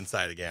to do it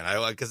inside again.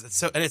 Because it's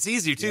so, and it's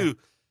easier too,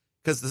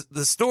 because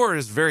the store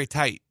is very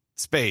tight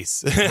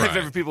space. Right. If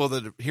ever people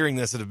that are hearing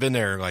this that have been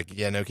there, like,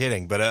 yeah, no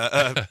kidding.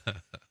 But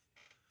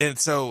and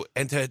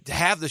to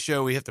have the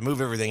show, we have to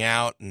move everything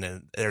out, and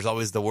then there's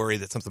always the worry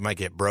that something might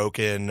get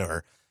broken,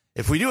 or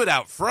if we do it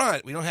out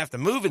front, we don't have to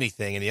move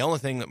anything, and the only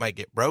thing that might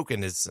get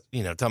broken is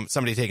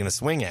somebody taking a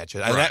swing at you.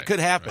 Right. That could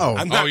happen.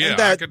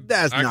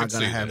 That's not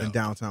going to happen in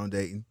downtown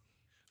Dayton.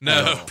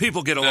 No,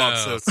 people get along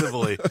so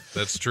civilly.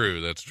 That's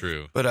true. That's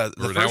true. But now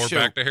we're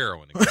back to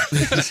heroin again.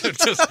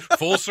 Just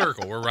full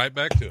circle. We're right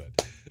back to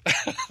it.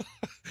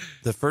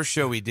 The first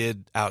show we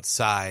did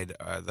outside,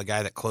 the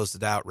guy that closed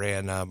it out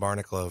ran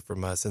Barnacle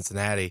from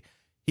Cincinnati.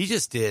 He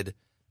just did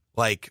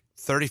like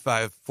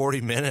 35, 40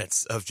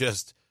 minutes of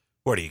just,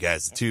 what are you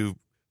guys, the two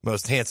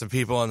most handsome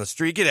people on the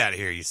street? Get out of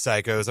here, you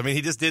psychos. I mean,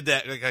 he just did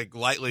that, like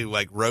lightly,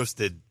 like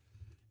roasted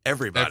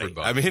everybody.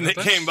 I mean, they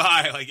came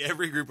by, like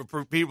every group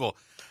of people.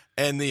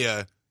 And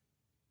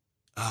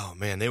oh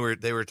man, they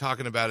were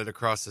talking about it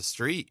across the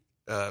street,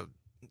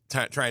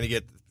 trying to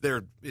get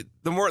there.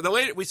 The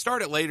later we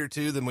start it later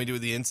too than we do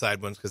the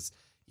inside ones, because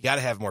you got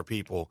to have more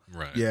people,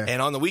 right? Yeah.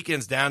 And on the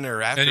weekends down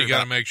there after, and you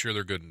got to make sure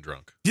they're good and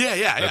drunk.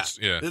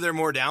 Yeah. They're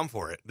more down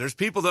for it. There's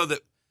people though that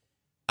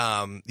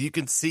you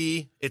can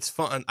see it's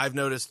fun. I've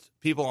noticed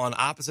people on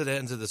opposite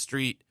ends of the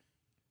street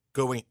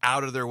going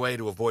out of their way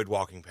to avoid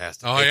walking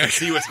past it. Oh, they yeah. can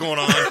see what's going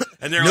on,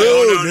 and they're like,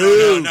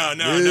 "Oh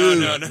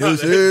no,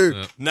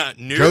 sir. not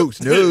new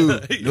Jokes, no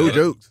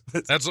jokes.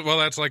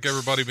 That's like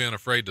everybody being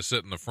afraid to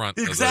sit in the front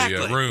Exactly.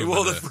 of the room.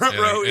 Well, the front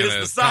row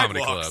is the comedy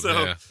sidewalk, club.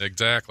 so- Yeah,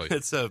 exactly.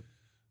 It's a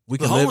We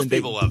the can live homeless in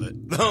people Dayton. love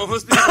it. The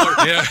homeless people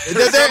are Yeah.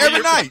 They're there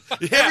every night.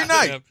 Every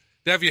night.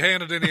 Yeah. Have you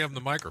handed any of them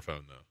the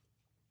microphone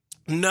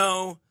though?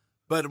 No,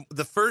 but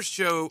the first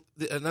show,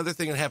 another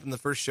thing that happened the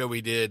first show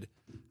we did,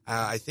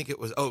 I think it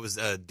was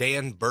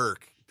Dan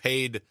Burke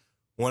paid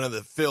one of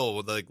the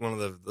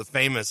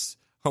famous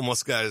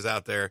homeless guys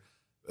out there,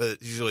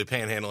 usually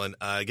panhandling,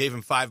 gave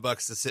him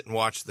 $5 to sit and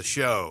watch the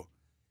show.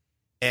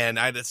 And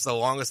it's the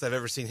longest I've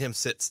ever seen him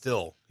sit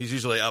still. He's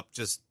usually up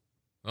just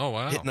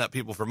hitting up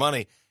people for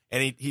money.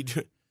 And he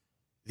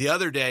the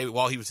other day,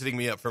 while he was hitting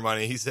me up for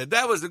money, he said,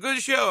 "That was a good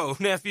show,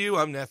 nephew."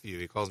 I'm nephew.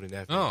 He calls me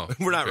nephew. Oh,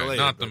 we're not okay.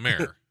 related. Not the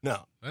mayor.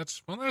 No,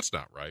 that's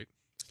not right.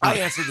 I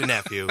answered to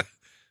nephew.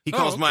 He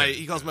calls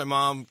okay. my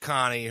mom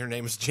Connie. Her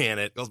name is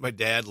Janet. Calls my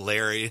dad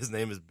Larry. His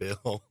name is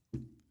Bill.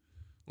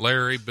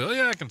 Larry, Bill.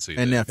 Yeah, I can see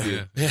And that.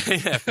 nephew.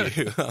 Yeah.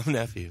 Nephew. I'm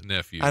nephew.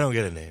 Nephew. I don't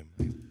get a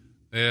name.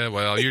 Yeah,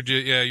 well,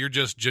 you're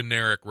just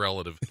generic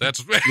relative.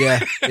 That's Yeah.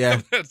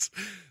 that's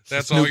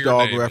all Snoop your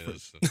Dogg name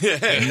reference. is.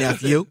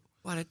 Nephew.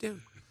 What I do?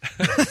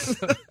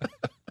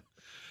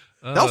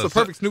 That was a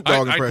perfect Snoop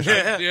Dogg impression.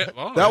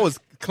 That was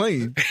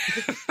clean.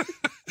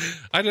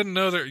 I didn't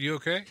know that. You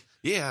okay?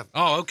 Yeah.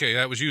 Oh, okay.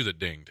 That was you that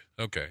dinged.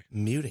 Okay.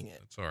 Muting it.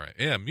 That's all right.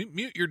 Yeah,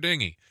 mute your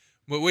dingy.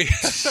 But we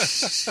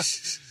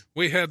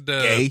had.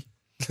 Gay.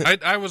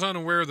 I was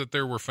unaware that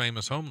there were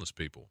famous homeless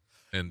people.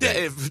 And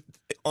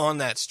on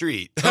that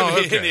street. Oh,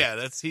 okay. Yeah,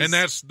 that's he's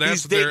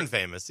Dayton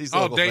famous. He's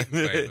local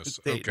Dayton famous.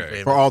 Dayton Okay.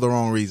 famous. For all the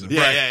wrong reasons.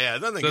 Yeah.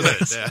 Nothing good.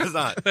 Yeah, it's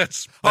not.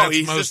 That's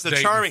he's most just a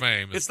Dayton charming.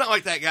 famous. It's not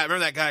like that guy.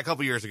 Remember that guy a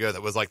couple years ago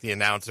that was like the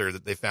announcer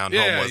that they found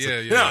Yeah, homeless?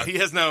 yeah. No, he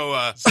has no.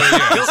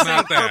 He'll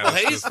sing Purple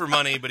Haze for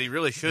money, but he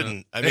really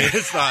shouldn't. I mean,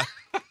 it's not.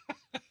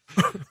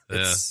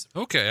 Yeah.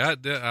 Okay.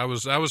 I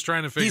was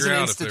trying to figure he's an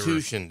out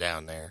institution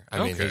down there.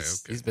 I mean,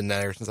 he's been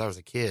there since I was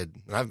a kid,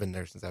 and I've been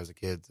there since I was a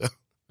kid. So.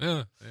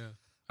 Yeah.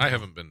 I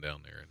haven't been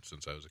down there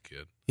since I was a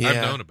kid. Yeah.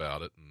 I've known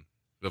about it and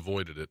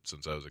avoided it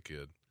since I was a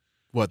kid.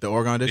 What, the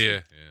Oregon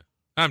District? Yeah.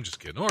 I'm just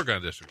kidding.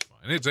 Oregon District's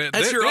fine.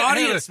 That's your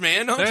audience,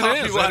 man. Don't tell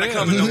people how to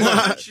come to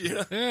watch. You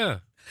know? Yeah.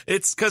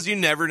 It's because you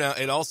never know.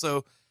 It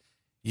also,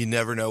 you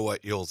never know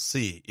what you'll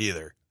see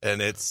either.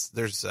 And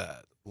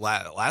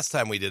last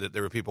time we did it,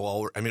 there were people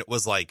all, I mean, it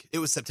was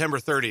September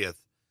 30th.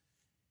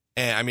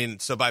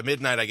 And so by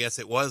midnight, I guess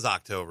it was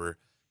October,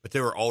 but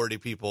there were already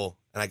people,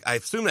 and I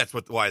assume that's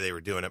why they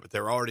were doing it, but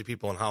there were already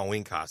people in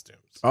Halloween costumes.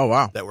 Oh,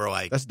 wow. That were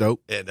like, that's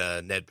dope. And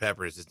Ned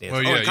Pepper is just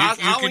dancing. Well, yeah,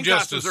 Halloween you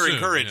costumes are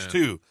encouraged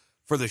too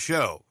for the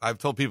show. I've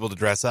told people to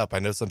dress up. I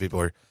know some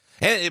people are,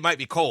 and it might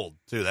be cold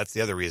too. That's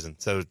the other reason.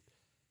 So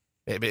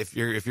if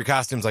your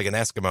costume's like an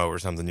Eskimo or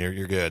something,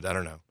 you're good. I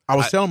don't know. I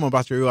was telling them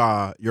about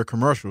your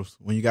commercials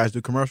when you guys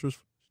do commercials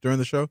during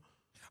the show.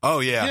 Oh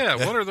yeah. Yeah.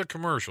 What are the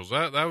commercials?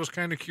 I was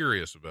kind of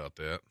curious about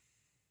that.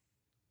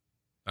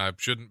 I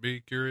shouldn't be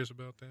curious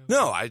about that.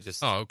 No, I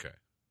just. Oh, okay.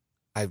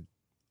 I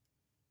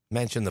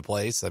mentioned the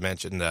place. I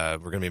mentioned we're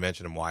going to be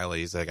mentioning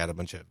Wiley's. I got a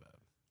bunch of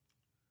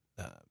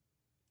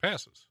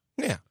passes.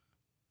 Yeah.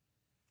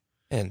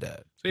 And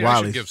see,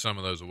 I should give some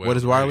of those away. What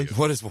is Wiley's?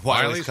 What is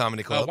Wiley's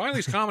Comedy Club?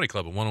 Wiley's Comedy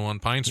Club at 101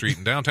 Pine Street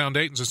in downtown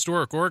Dayton's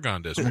historic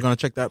Oregon District. I'm going to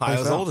check that place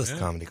Ohio's out. oldest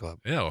comedy club.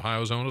 Yeah,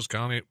 Ohio's oldest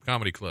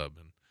comedy club.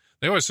 And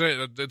they always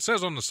say, it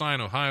says on the sign,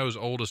 Ohio's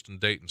oldest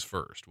and Dayton's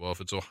first. Well, if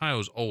it's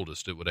Ohio's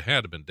oldest, it would have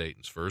had to been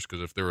Dayton's first,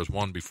 because if there was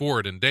one before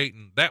it in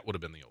Dayton, that would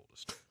have been the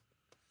oldest.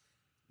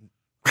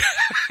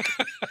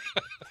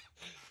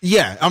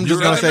 Yeah, I'm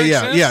just going to say,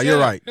 yeah, you're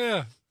right.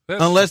 Yeah.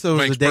 Unless there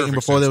was a Dayton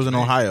before there was an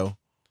Ohio.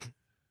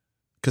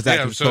 Because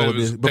that was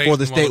before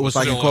the state was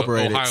like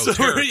incorporated.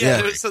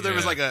 So there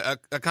was like a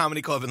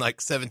comedy club in like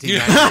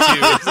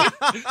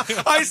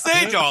 1792. I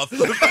say, y'all,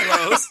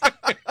 fellows.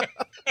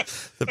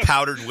 The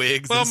powdered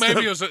wigs. Well, and maybe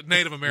stuff. it was a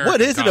Native American.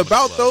 What is it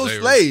about club? those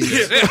slaves?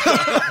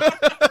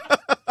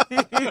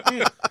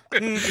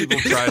 People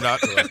try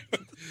not to.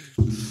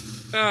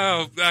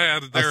 Oh,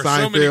 there are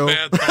so many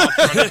bad thoughts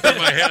running through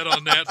my head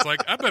on that. It's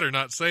like, I better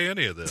not say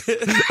any of this.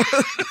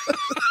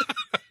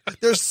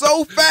 They're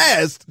so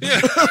fast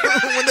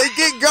when they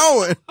get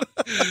going.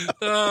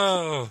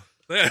 Oh,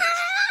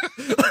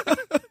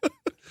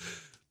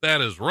 that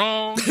is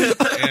wrong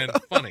and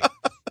funny.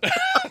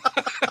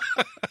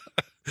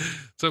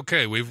 It's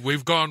okay.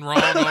 We've gone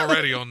wrong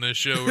already on this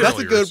show. That's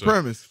earlier, a good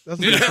premise. That's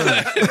a good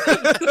premise.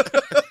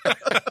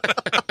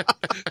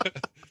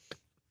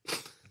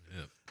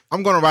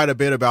 I'm going to write a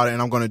bit about it,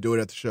 and I'm going to do it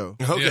at the show.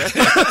 Okay.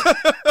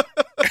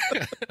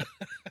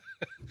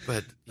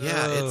 But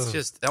yeah, it's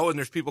just and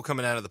there's people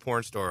coming out of the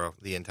porn store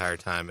the entire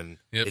time, and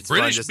it's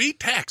British meat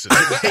taxes.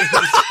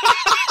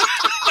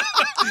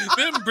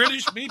 Them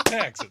British meat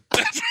taxes.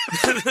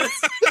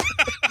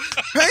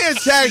 Paying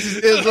taxes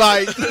is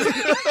like.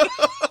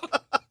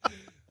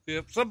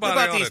 Yep, somebody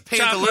what about these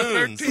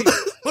pantaloons?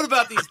 What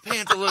about these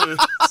pantaloons?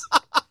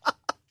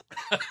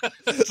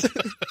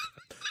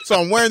 So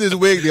I'm wearing this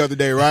wig the other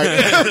day,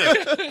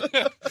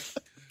 right?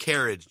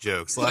 Carriage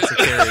jokes. Lots of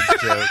carriage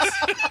jokes.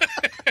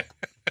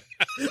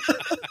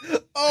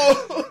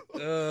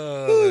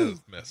 That's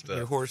messed up.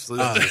 Your horse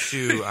loses a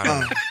shoe. I don't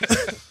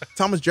know.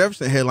 Thomas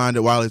Jefferson headlined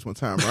at Wiley's one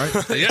time,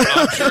 right? Yeah,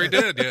 I'm sure he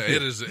did. Yeah,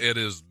 it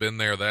has been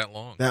there that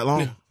long. That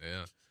long?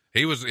 Yeah.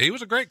 He was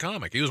a great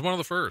comic. He was one of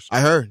the first. I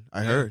heard.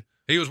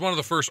 He was one of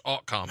the first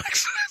alt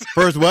comics.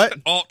 First what?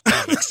 Alt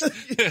comics.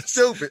 Yes.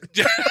 Stupid.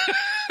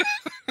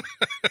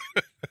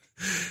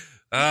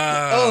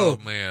 Oh,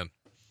 man.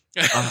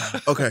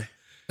 Okay.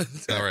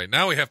 All right,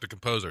 now we have to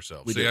compose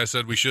ourselves. We See, do. I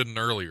said we shouldn't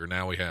earlier.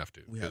 Now we have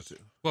to. We have to.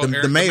 Well,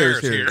 The mayor's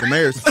here. The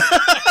mayor's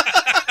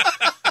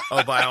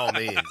Oh, by all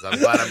means. I'm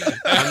glad I'm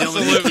the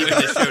only one keeping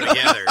this show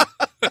together.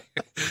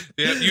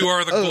 Yeah, you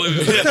are the glue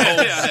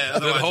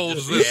that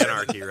holds the this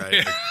anarchy,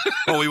 right?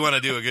 Well, we want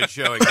to do a good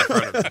showing in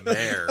front of the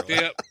mayor.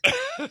 Yep.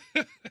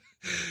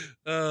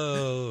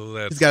 Oh,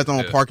 that's He's got his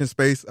own parking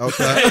space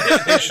outside.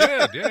 He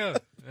should, yeah.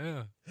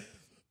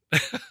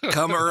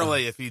 Come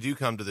early if you do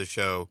come to the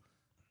show,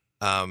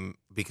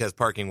 because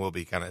parking will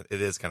be kind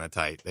of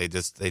tight. They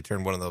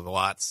turned one of the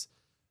lots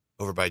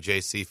over by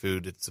J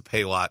Seafood. It's a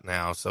pay lot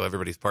now, so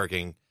everybody's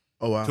parking.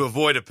 Oh wow! To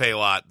avoid a pay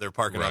lot, they're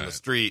parking on the Right.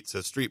 street. So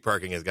street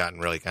parking has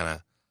gotten really kind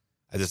of.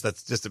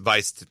 That's just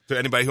advice to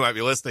anybody who might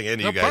be listening, and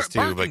you guys too.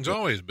 Parking's But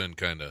always been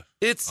kind of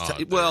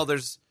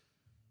there's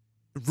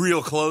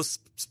real close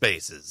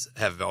spaces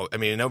have. I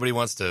mean, nobody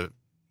wants to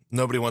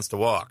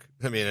walk.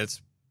 I mean,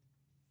 it's.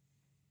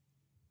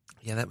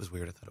 Yeah, that was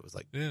weird. I thought it was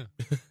like. Yeah.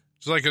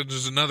 It's like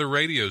there's another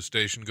radio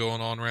station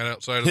going on right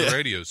outside of the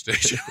radio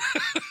station.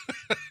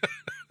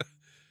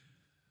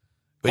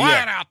 But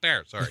Quiet out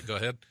there. Sorry, go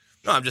ahead.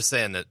 No, I'm just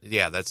saying that.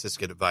 Yeah, that's just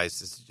good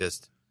advice. It's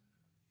just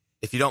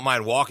if you don't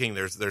mind walking,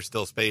 there's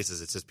still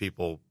spaces. It's just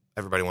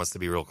everybody wants to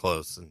be real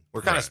close, and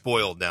we're kind of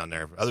spoiled down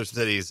there. Other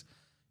cities,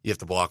 you have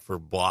to block for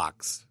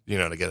blocks,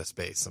 to get a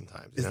space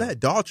sometimes. Is that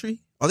Daughtry?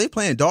 Are they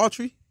playing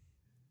Daughtry?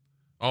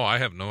 Oh, I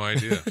have no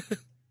idea.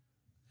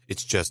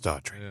 It's just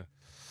Daughtry. Yeah.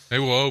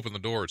 Maybe we'll open the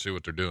door and see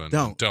what they're doing.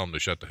 Don't. And tell them to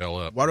shut the hell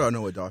up. Why do I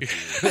know what Daughtry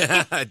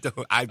is? I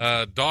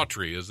don't.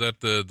 Daughtry, is that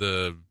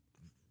the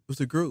What's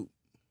the group?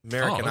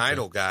 American okay.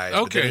 Idol guy.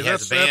 Okay, he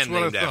has a that's band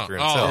what named I thought. after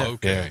himself. Oh,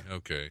 okay,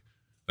 okay.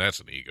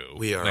 That's an ego.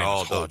 We are Named all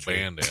his whole Daughtry.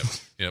 band after.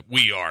 Yeah,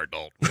 we are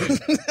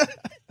Daughtry.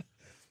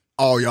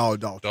 All y'all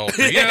Daughtry.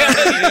 Daughtry. Yeah,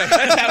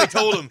 That's how he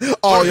told him.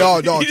 All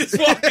y'all He Daughtry. just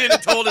walked in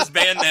and told his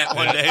band that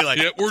one day. Like,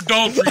 yeah, we're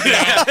Daughtry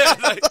now.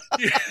 like,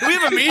 do we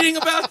have a meeting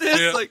about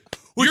this? Yeah. Like,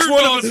 which You're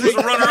one of us Daughtry. was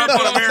a runner-up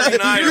on American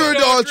Idol? You're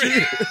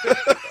Daughtry.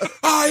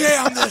 I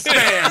am this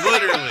man,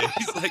 literally.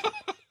 He's like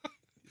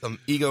some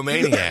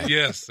egomaniac.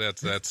 Yes,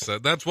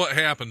 that's what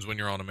happens when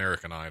you're on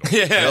American Idol.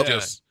 Yeah.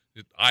 Just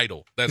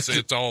idol.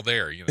 It's all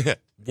there.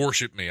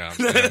 Worship me. I'm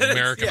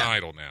American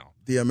Idol now.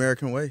 The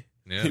American way.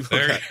 Yeah,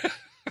 there.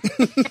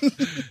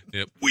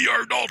 Yep. We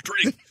are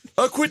Daughtry.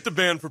 I quit the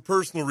band for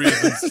personal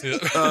reasons.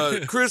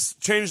 Chris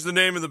changed the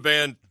name of the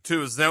band to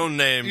his own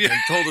name and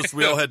told us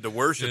we all had to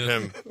worship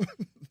him.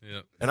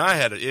 Yep. And I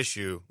had an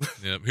issue.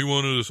 Yep. He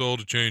wanted us all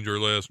to change our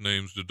last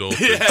names to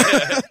Daughtry.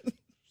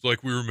 It's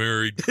like we were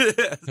married.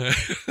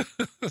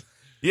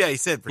 Yeah, he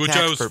said for Which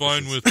tax I was purposes.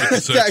 fine with, but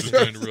the sex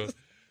was kind of rough.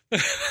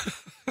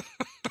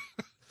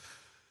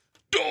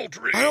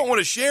 Daughtry. I don't want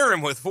to share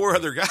him with 4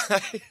 other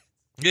guys.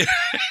 Yeah.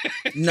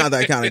 Not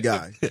that kind of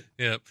guy.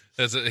 Yep.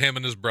 That's him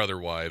and his brother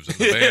wives in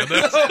the band.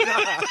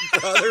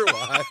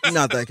 Otherwise.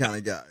 Not that kind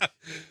of guy.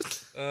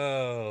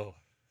 Oh.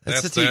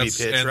 That's the TV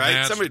pitch, and right?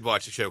 that's- Somebody'd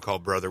watch a show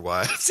called Brother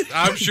Wives.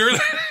 I'm sure.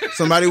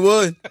 Somebody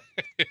would.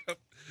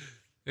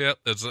 Yep.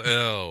 That's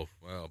wow.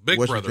 Big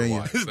West Brother Virginia.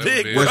 wives. That would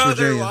Big be West it. Brother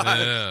Virginia.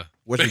 Wives. Yeah.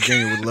 West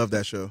Virginia would love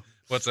that show.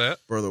 What's that?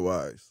 Brother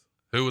Wives.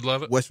 Who would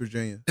love it? West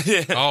Virginia.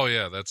 Yeah. Oh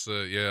yeah, that's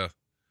yeah.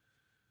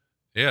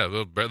 Yeah,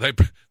 well,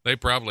 they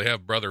probably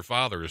have brother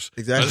fathers.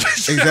 Exactly.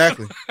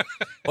 Exactly.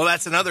 Well,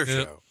 that's another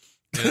Yeah. show.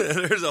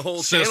 There's a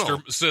whole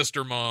channel.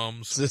 Sister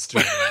moms. Sister.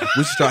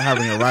 We should start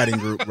having a writing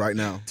group right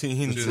now.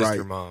 Teen That's sister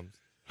right. moms.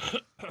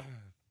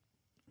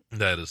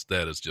 That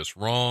is just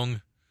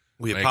wrong.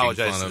 We Making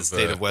apologize fun to the of,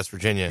 state of West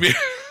Virginia.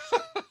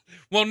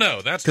 Well,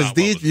 no, that's Because not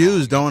these what was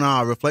views wrong.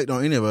 don't reflect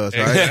on any of us,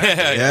 right? Exactly,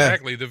 Yeah.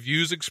 exactly. The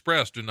views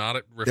expressed do not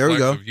There we reflect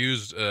go. the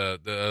views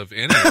of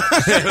any of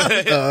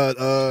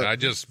us. I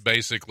just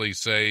basically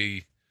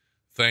say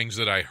things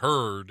that I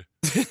heard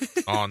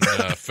on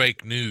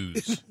fake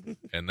news,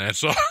 and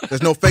that's all.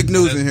 There's no fake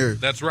news in here.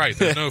 That's right.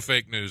 There's no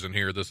fake news in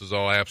here. This is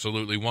all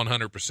absolutely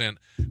 100%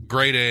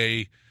 grade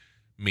A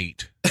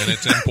meat, and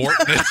it's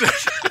important.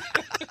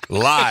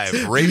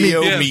 Live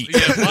radio Yes, meat.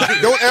 yes,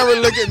 live. Don't ever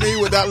look at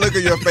me without looking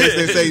at your face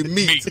and say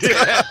meat.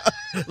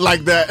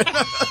 Like that.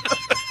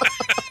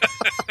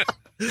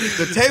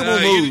 The table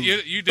moved.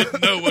 You didn't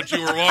know what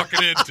you were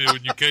walking into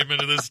when you came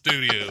into this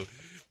studio.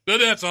 But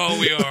that's all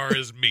we are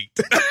is meat.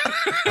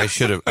 I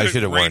should have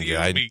warned you.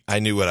 Radio meat. I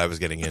knew what I was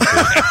getting into.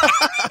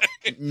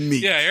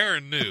 Meat. Yeah,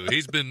 Aaron knew.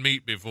 He's been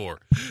meat before.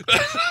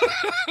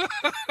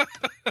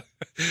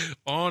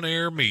 On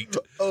air meat.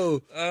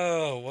 Oh,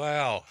 Oh,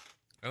 wow.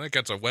 I think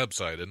that's a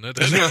website, isn't it?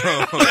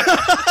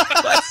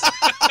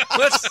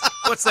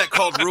 What's that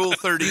called? Rule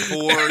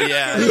 34?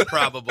 Yeah, it's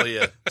probably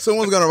a...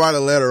 Someone's going to write a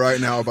letter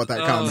right now about that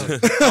comment.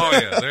 Oh,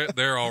 yeah.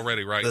 They're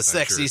already writing The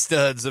sexy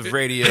studs of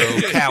radio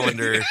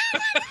calendar.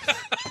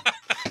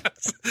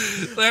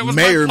 That was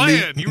Mayor my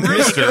plan. You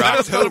ruined Mr. it. That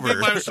was gonna October.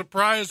 be my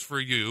surprise for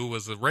you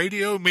was the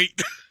radio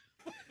meet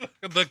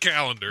the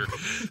calendar.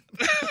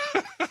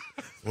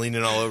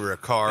 Leaning all over a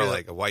car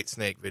like a White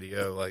Snake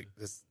video. Like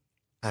this,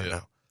 I don't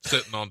know.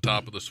 Sitting on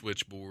top of the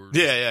switchboard.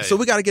 Yeah. So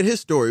we got to get his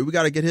story. We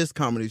got to get his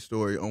comedy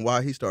story on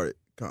why he started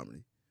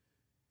comedy.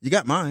 You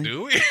got mine.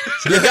 Do we?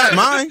 You got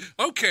mine.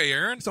 Okay,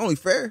 Aaron. It's only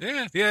fair.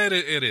 Yeah.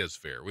 It is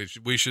fair.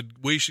 We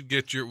should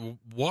get your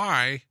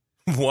why.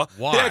 What?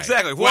 Why? Yeah,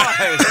 exactly.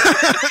 Why?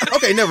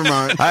 Okay, never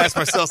mind. I ask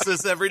myself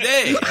this every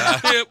day.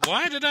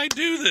 Why did I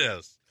do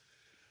this?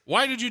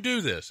 Why did you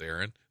do this,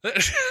 Aaron?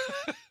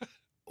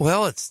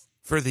 Well, it's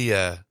for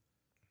the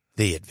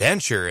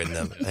adventure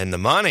and the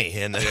money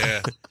and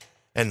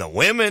and the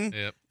women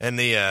and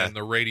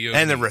the radio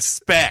and the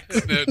respect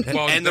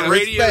and the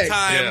radio respect.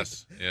 time.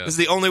 Yes. This is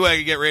the only way I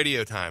can get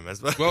radio time.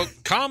 Well,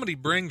 comedy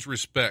brings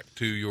respect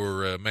to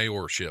your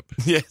mayorship.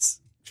 Yes.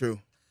 True.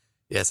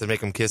 Yes, and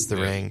make them kiss the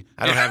ring.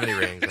 I don't have any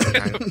rings.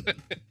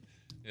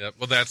 Yeah,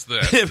 well, that's the.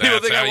 People That's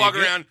think how I walk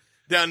you get- around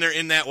down there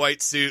in that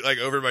white suit, like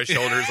over my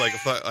shoulders,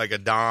 like a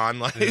don.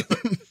 Like,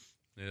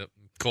 Yep.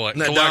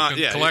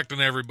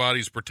 Collecting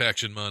everybody's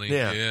protection money.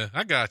 Yeah.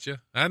 I got you.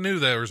 I knew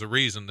there was a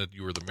reason that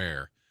you were the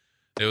mayor.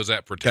 It was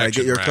that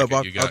protection get your racket cup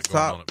up- you got up going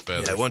top? on at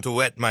Feathers. I want to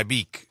wet my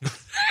beak.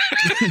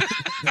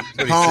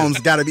 Palms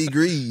got to be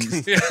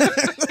greased.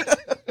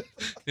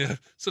 Yeah,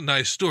 it's a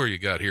nice store you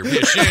got here. Be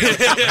ashamed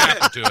if something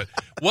happened to it.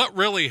 What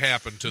really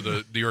happened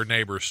to your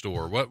neighbor's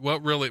store?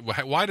 What really?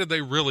 Why did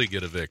they really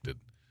get evicted?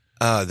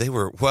 They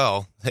were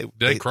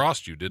They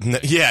crossed you, didn't they?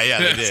 Yeah,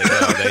 they did.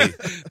 No,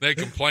 They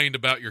complained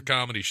about your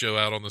comedy show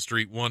out on the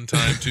street one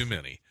time too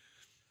many.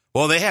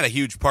 Well, they had a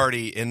huge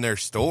party in their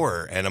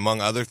store, and among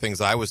other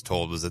things I was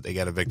told was that they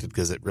got evicted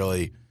because it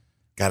really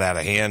got out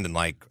of hand and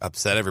like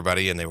upset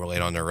everybody, and they were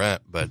late on their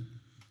rent. But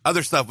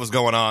other stuff was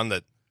going on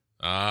that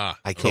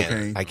I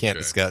can't Okay.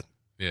 discuss.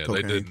 Yeah,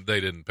 Cocaine. they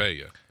didn't pay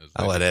you.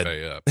 I'll let Ed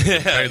pay up. They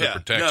didn't pay the Yeah,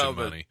 protection no,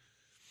 but- money.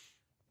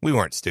 We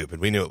weren't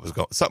stupid. We knew it was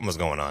something was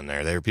going on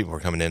there. People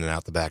were coming in and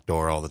out the back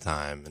door all the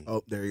time. And,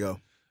 Oh, there you go.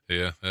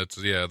 Yeah,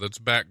 that's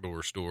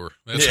backdoor store.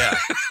 That's, yeah,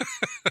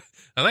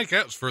 I think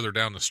that was further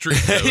down the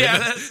street. Though, yeah,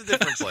 isn't it? that's a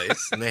different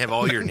place, and they have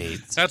all your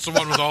needs. That's the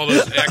one with all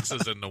those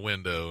X's in the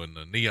window and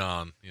the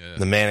neon. Yeah.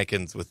 The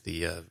mannequins with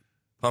the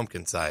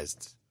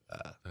pumpkin-sized.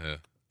 Yeah.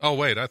 Oh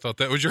wait, I thought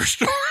that was your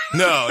story.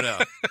 No.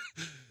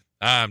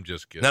 I'm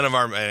just kidding. None of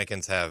our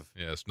mannequins have.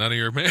 Yes, none of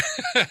your Meat.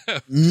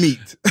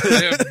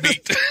 they have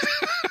meat.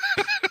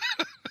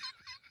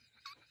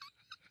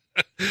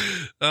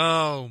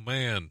 Oh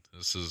man,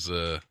 this is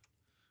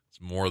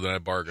it's more than I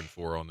bargained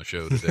for on the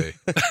show today.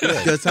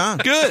 Good time.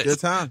 Good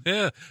time.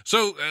 Yeah.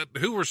 So,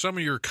 who were some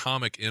of your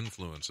comic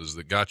influences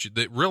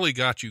that really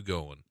got you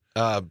going?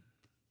 Other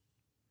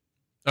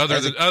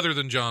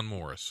than John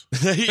Morris.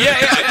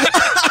 Yeah,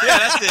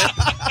 that's it.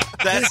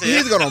 That's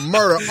He's it. going to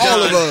murder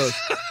all of us.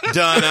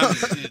 Done.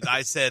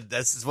 I said,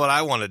 this is what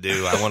I want to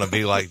do. I want to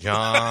be like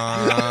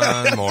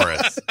John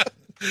Morris.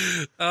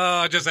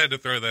 I just had to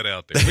throw that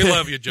out there. We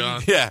love you,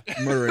 John. Yeah.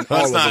 Murdering Well,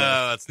 all of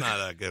us. that's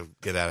not a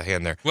get out of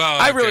hand there.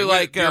 Well, I really okay,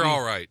 like. You're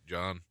all right,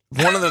 John.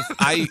 One of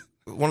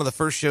the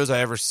first shows I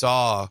ever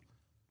saw,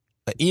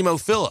 Emo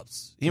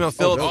Phillips. Emo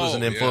Phillips was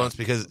an influence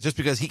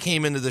because he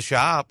came into the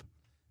shop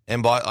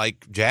and bought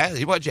like jazz.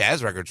 He bought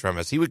jazz records from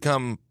us. He would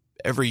come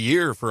every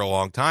year for a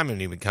long time, and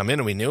he would come in,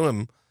 and we knew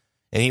him.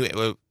 And he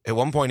at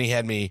one point he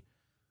had me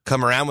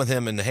come around with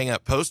him and hang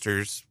up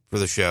posters for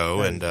the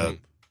show. And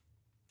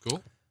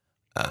Cool.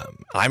 I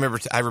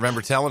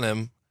remember telling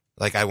him,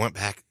 like, I went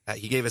back.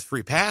 He gave us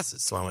free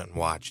passes, so I went and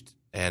watched.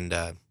 And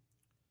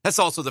that's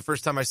also the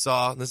first time I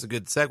saw. This is a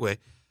good segue.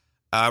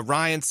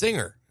 Ryan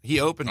Singer. He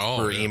opened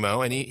for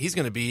Emo, and he's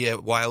going to be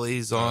at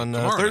Wiley's on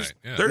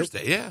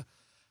Thursday. Yeah,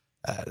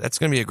 that's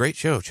going to be a great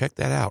show. Check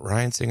that out.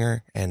 Ryan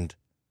Singer and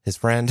his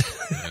friend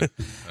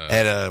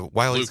at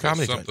Wiley's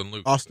Comedy Club.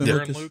 Austin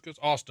Lucas.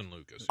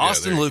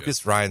 Austin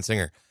Lucas, Ryan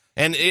Singer.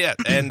 And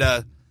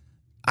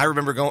I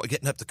remember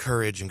getting up the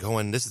courage and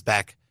going, this is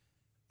back,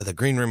 the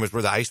green room was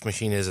where the ice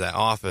machine is at that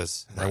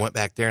office. And I went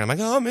back there and I'm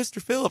like, oh,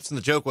 Mr. Phillips. And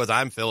the joke was,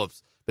 I'm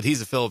Phillips, but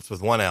he's a Phillips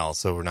with one L,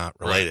 so we're not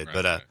related.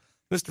 Right.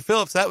 Mr.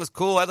 Phillips, that was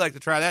cool. I'd like to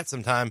try that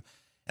sometime.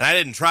 And I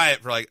didn't try it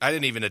I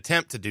didn't even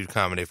attempt to do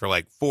comedy for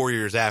 4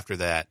 years after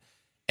that.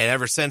 And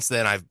ever since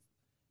then,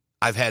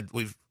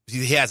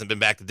 he hasn't been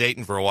back to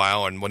Dayton for a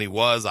while. And when he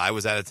was, I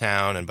was out of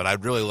town. But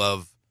I'd really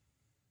love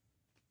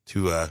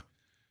to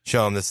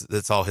show him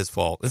that's all his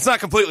fault. It's not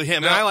completely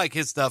him. And I like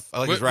his stuff. I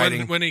like his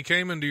writing. When he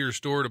came into your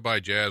store to buy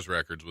jazz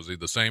records, was he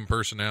the same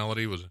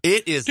personality?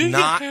 It is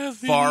not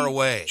far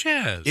away.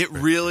 Jazz. It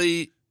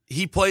really,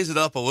 he plays it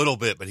up a little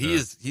bit, but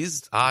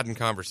he's odd in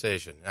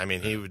conversation. I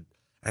mean,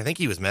 I think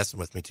he was messing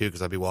with me too,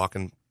 because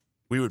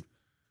we would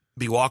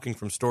be walking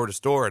from store to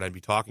store and I'd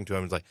be talking to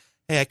him. It's like,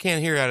 hey, I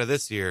can't hear out of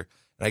this ear.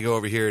 And I go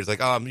over here. He's like,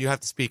 you have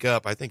to speak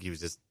up. I think he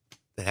was just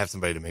to have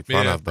somebody to make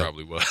fun of. But,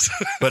 probably was.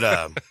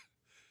 But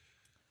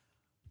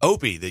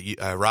Opie,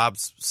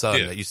 Rob's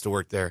son that used to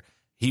work there,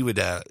 he would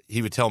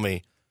tell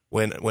me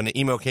when the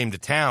emo came to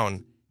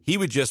town, he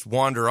would just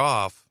wander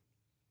off.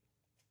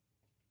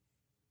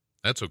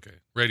 That's okay.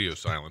 Radio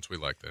silence. We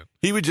like that.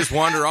 He would just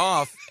wander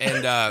off,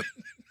 and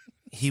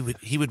he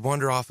would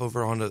wander off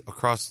over on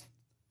across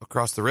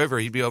the river.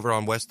 He'd be over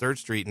on West 3rd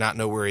Street, not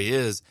know where he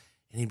is,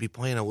 and he'd be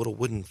playing a little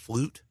wooden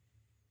flute.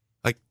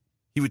 Like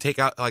he would take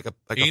out like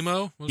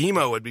emo.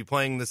 Emo would be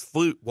playing this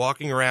flute,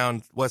 walking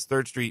around West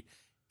 3rd Street,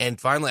 and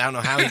finally, I don't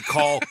know how he'd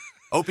call.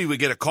 Opie would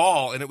get a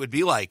call, and it would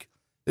be like,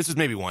 this was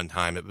maybe one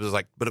time. It was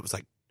like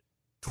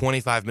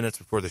 25 minutes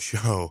before the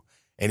show,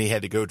 and he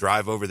had to go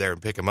drive over there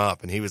and pick him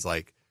up, and he was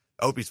like,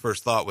 Opie's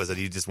first thought was that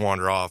he'd just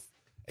wander off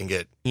and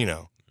get,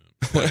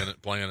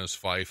 playing his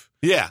fife.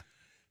 Yeah.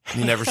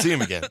 You never see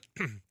him again.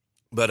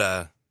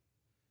 But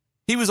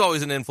he was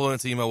always an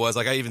influence, emo was.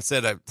 Like I even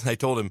said, I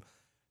told him,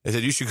 I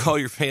said, you should call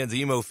your fans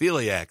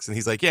emo-philiacs. And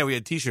he's like, yeah, we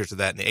had T-shirts of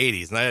that in the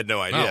 80s. And I had no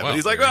idea. Wow. But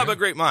he's like, but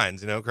great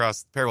minds,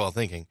 cross parallel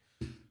thinking.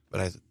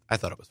 But I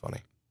thought it was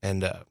funny.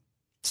 And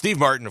Steve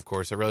Martin, of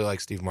course. I really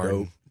like Steve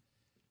Martin.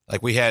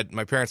 Like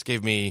my parents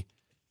gave me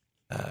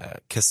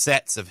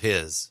cassettes of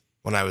his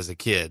when I was a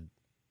kid.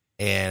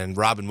 And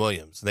Robin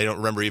Williams. They don't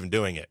remember even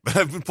doing it. But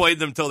I've played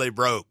them till they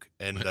broke.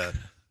 And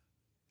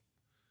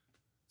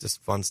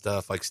just fun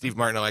stuff. Like Steve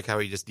Martin, I like how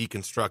he just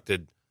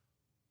deconstructed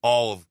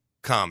all of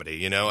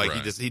comedy, Like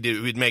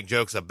he'd make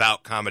jokes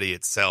about comedy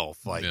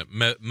itself. Like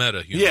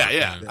meta humor.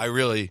 Yeah. I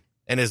really,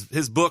 and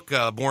his book,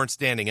 Born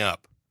Standing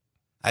Up.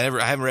 I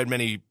haven't read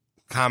many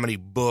comedy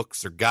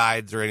books or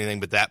guides or anything,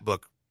 but that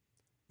book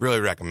really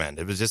recommend.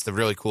 It was just a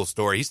really cool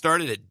story. He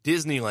started at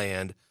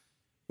Disneyland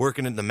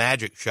working in the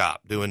magic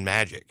shop doing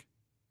magic.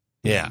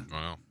 Yeah.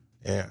 Wow.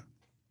 Yeah.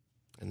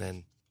 And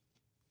then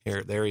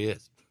there he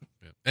is.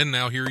 Yeah. And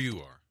now here you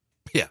are.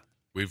 Yeah.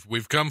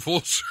 We've come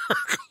full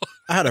circle.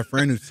 I had a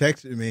friend who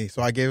texted me,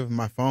 so I gave him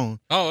my phone.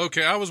 Oh,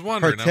 okay. I was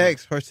wondering.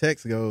 Her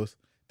text goes,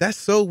 "That's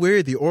so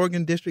weird. The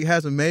Oregon district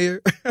has a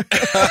mayor."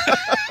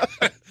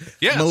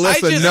 Yeah,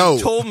 Melissa,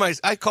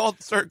 I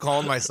started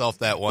calling myself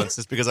that once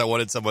just because I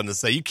wanted someone to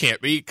say, you can't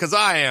be, because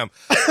I am.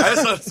 I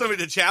just wanted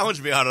somebody to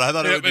challenge me on it. I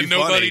thought it would be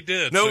funny. Nobody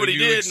did. Nobody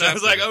did. And I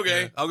was like,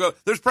 okay, I'll go.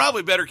 There's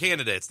probably better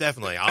candidates,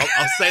 definitely. I'll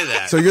say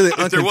that. So you're the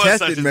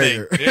uncontested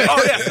mayor. Yeah.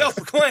 Oh, yeah,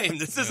 self-proclaimed.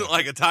 This isn't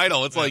like a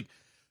title. It's like,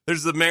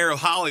 there's the mayor of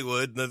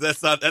Hollywood.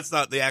 That's not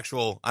the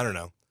actual, I don't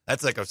know.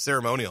 That's like a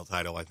ceremonial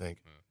title, I think.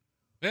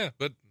 Yeah,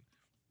 but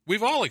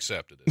we've all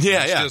accepted it.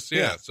 Yeah.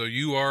 So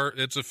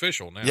it's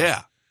official now.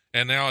 Yeah.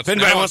 And now if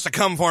anybody wants to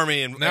come for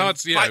me and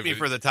fight me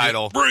for the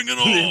title, bring it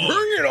on.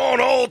 Bring it on,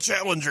 all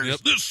challengers. Yep.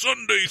 This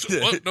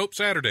Sunday. Nope,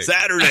 Saturday.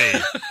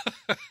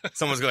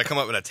 Someone's going to come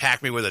up and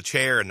attack me with a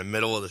chair in the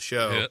middle of the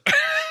show. Yeah.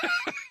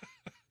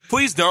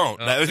 Please don't.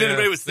 If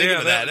anybody was thinking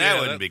of that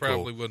wouldn't be cool.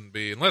 Probably wouldn't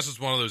be, unless it's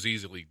one of those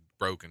easily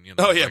broken.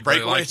 Oh, yeah,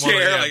 breakaway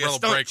chair, like a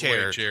stunt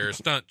chair.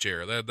 Stunt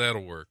chair.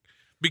 That'll work.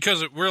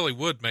 Because it really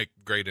would make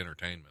great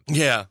entertainment.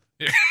 Yeah.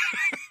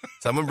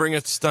 Someone bring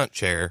a stunt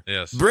chair.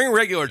 Yes. Bring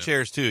regular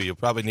chairs, too. You'll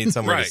probably need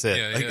somewhere to sit.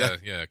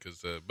 Yeah,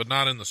 but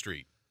not in the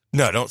street.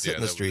 No, don't sit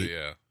in the street.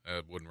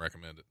 I wouldn't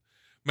recommend it.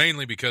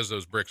 Mainly because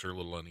those bricks are a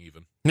little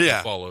uneven. Yeah.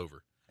 They fall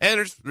over.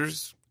 And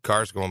there's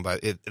cars going by.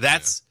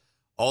 That's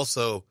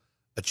also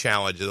a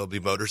challenge. There'll be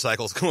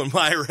motorcycles going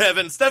by,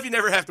 revving. Stuff you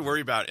never have to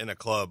worry about in a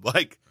club.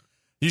 Like,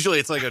 usually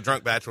it's like a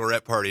drunk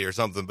bachelorette party or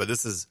something, but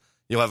this is...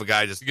 You'll have a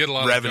guy just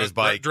revving his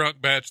bike.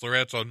 Drunk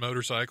bachelorettes on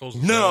motorcycles.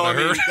 No, I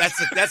mean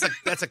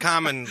that's a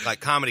common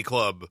like comedy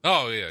club.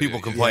 Oh yeah, people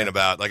complain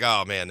about like,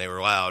 oh man, they were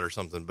loud or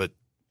something. But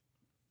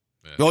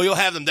well, you'll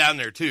have them down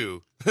there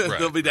too.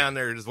 They'll be down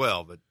there as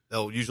well, but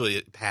usually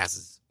it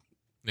passes.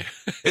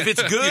 If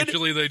it's good,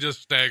 usually they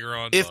just stagger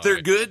on. If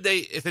they're good,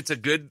 if it's a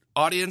good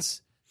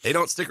audience, they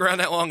don't stick around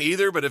that long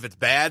either. But if it's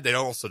bad, they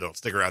also don't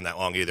stick around that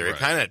long either. It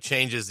kind of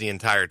changes the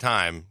entire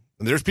time.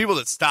 There's people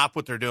that stop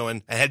what they're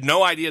doing and had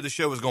no idea the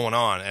show was going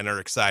on and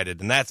are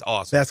excited, and that's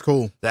awesome. That's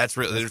cool. There's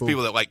cool.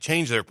 People that like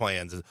change their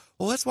plans. And,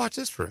 well, let's watch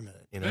this for a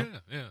minute.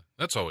 Yeah,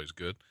 that's always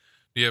good.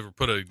 Do you ever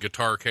put a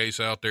guitar case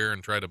out there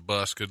and try to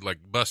like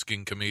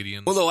busking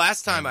comedians? Well, the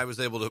last time I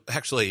was able to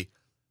actually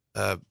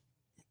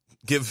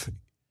give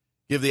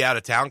the out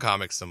of town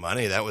comics some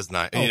money, that was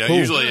nice. Oh, cool.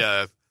 Usually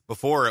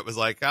before it was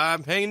like,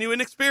 I'm paying you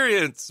an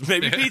experience,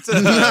 maybe pizza.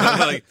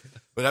 Like,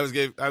 but I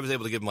was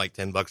able to give them like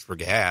 $10 for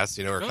gas,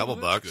 or a couple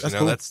bucks. That's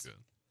cool. That's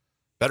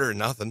better than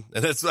nothing.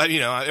 And that's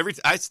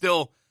I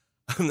still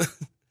this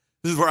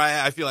is where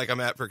I feel like I'm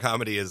at for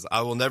comedy is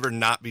I will never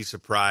not be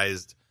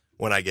surprised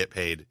when I get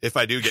paid. If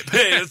I do get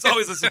paid, it's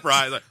always a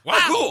surprise. Like, wow,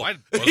 cool. I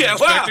wasn't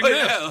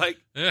expecting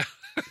this.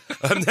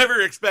 I'm never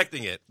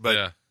expecting it,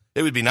 but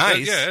it would be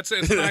nice. Yeah, it's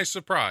a nice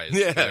surprise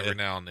every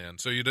now and then.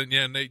 So you don't.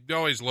 Yeah, and they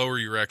always lower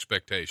your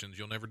expectations.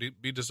 You'll never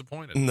be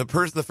disappointed. And the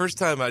first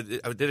time I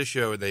did a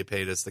show and they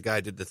paid us, the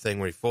guy did the thing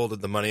where he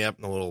folded the money up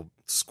in a little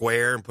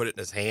square and put it in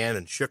his hand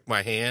and shook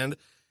my hand,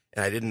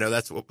 and I didn't know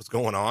that's what was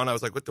going on. I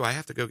was like, what, do I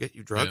have to go get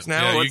you drugs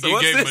now? Yeah, What's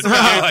you gave this?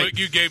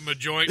 you gave him a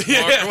joint.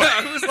 Yeah,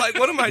 I was like,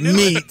 what am I doing?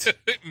 Meat.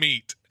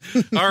 Meat.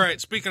 All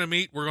right, speaking of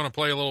meat, we're going to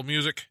play a little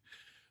music.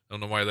 I don't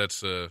know why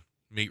that's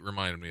meat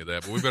reminded me of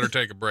that, but we better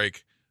take a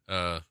break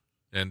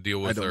and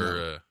deal with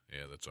our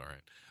yeah, that's all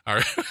right. All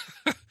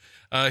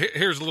right.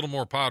 Here's a little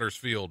more Potter's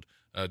Field,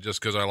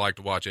 just because I like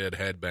to watch Ed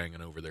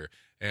headbanging over there.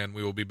 And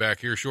we will be back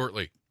here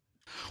shortly.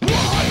 What do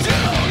you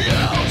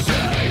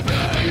say,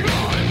 babe?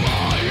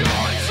 My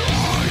heart's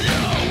are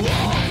you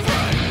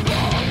afraid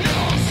of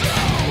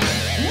yourself?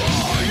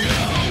 Are you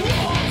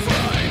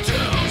afraid to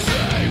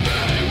say,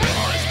 babe,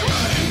 what's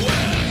great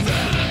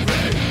within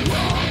me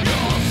from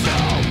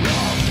yourself?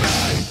 Of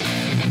life.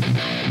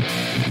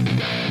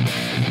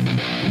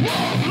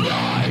 Of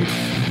life.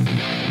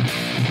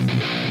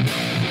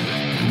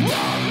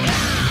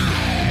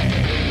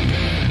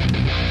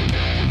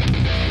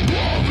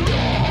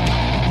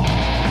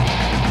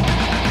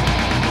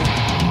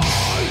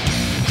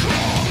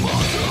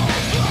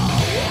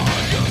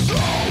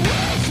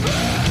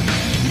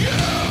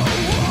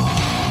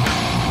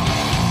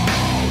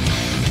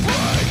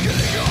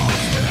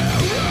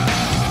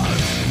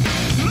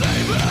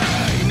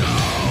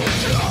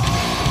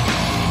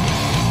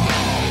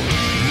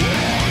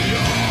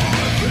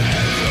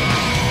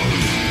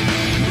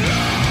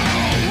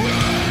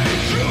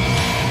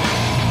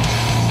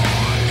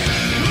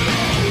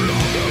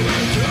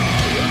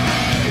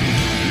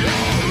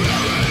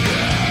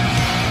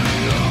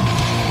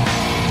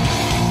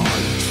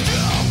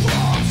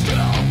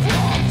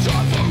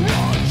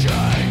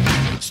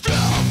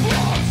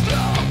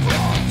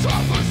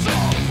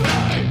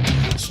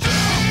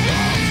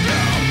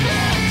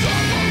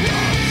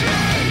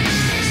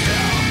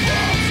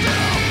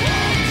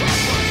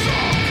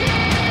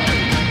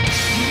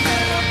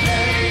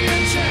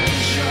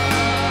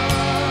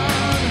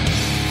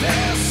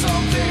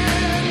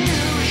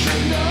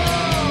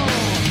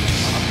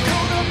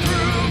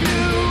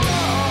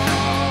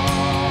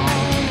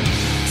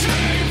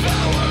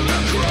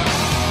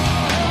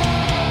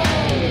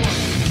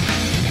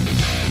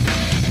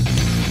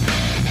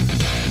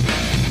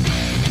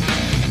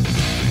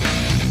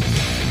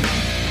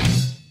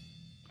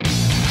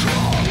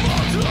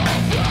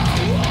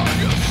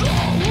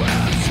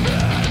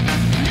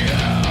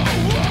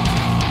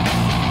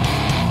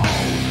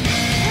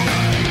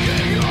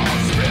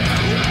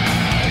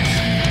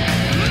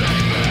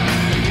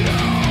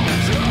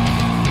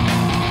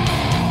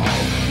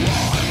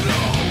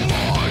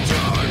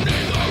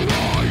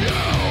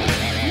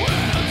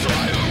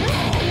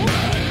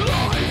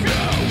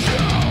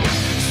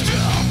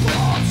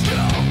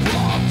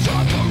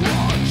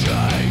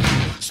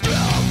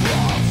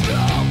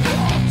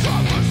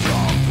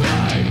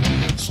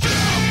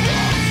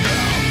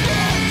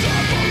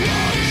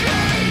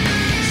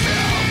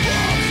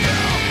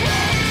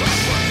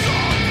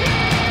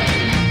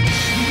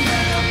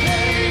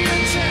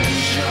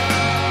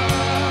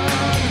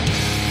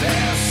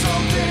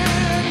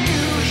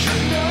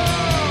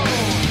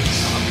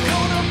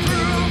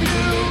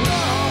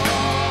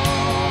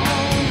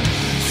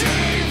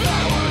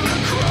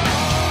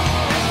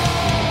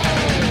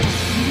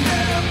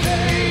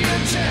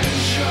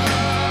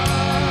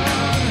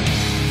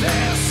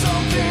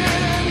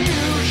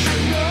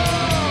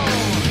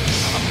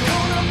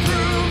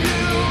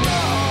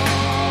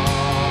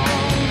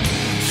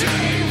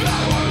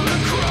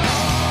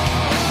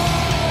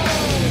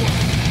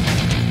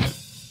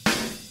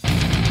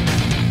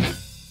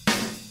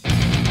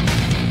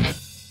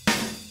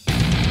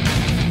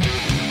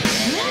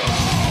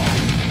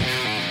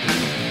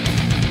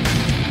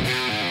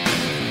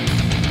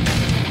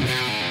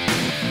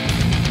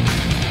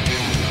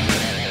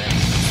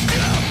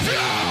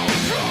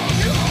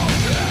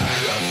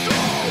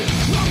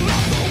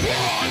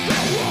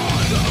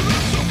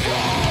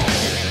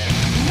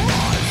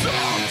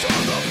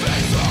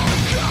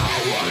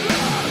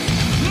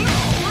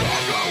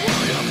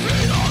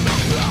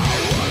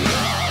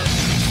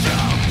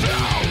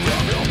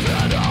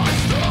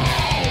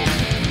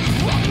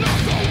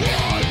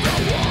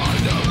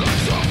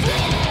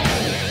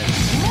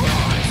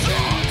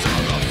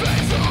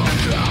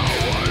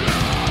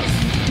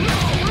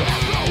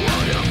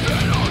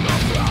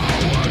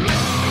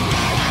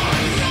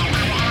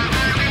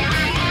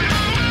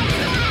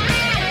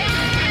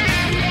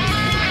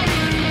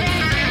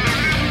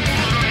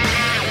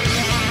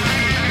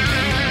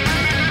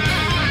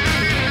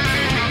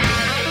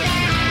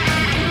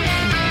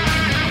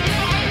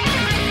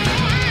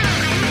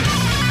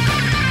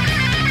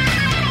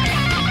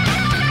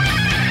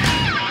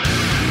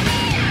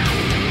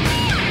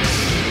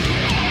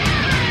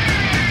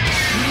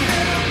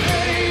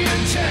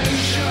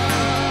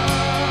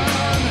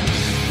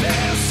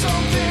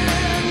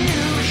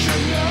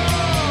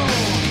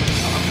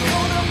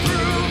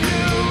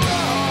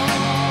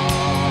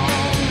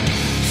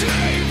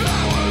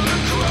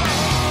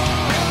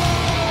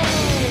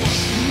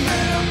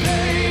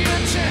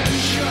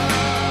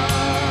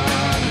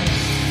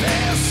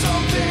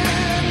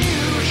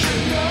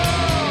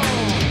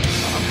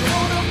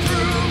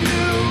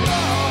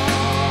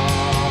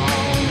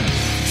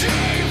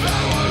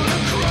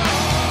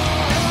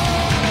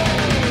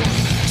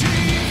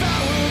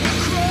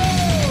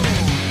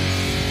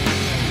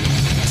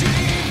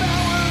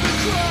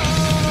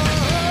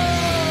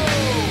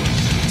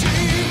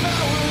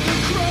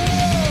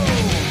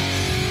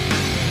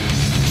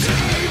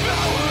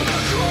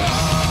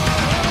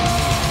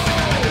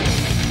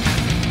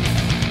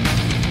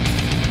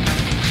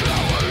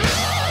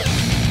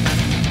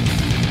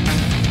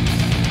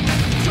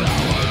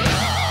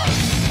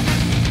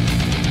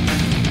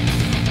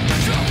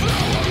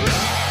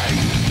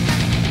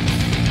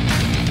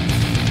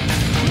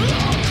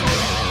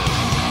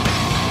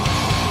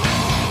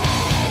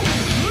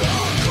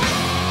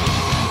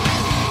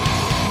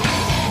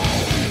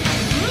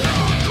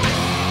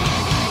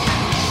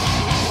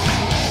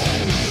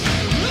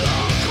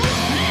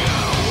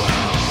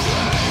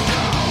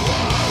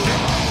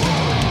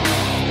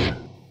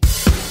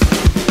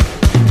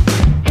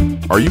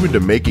 you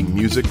into making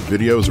music,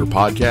 videos, or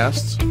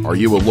podcasts? Are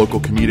you a local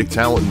comedic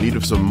talent in need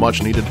of some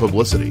much-needed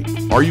publicity?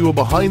 Are you a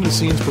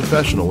behind-the-scenes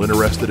professional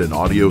interested in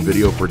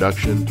audio-video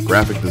production,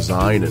 graphic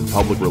design, and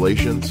public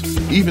relations?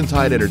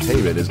 Eventide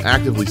Entertainment is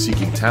actively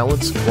seeking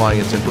talents,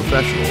 clients, and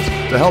professionals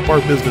to help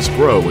our business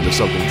grow into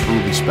something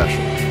truly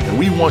special. And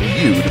we want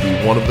you to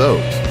be one of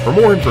those. For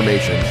more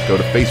information, go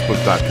to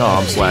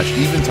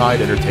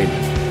facebook.com/Eventide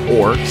Entertainment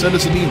or send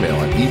us an email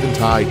at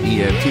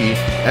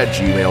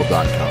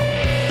eventideent@gmail.com.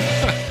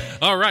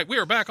 All right, we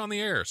are back on the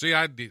air. See,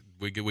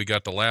 we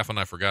got to laugh, and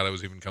I forgot I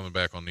was even coming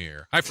back on the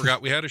air. I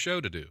forgot we had a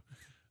show to do.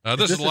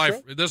 This is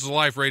a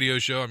live radio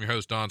show. I'm your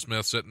host, Don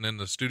Smith, sitting in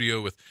the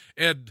studio with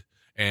Ed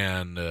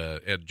and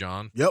Ed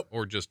John. Yep.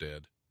 Or just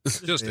Ed.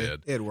 Just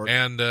Ed. Ed works.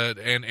 And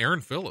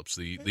Aaron Phillips,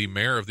 the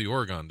mayor of the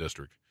Oregon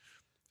district.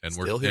 And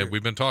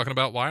we've been talking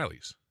about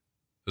Wiley's.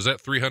 Is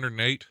that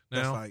 308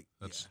 now?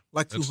 That's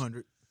like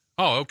 200.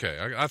 Oh,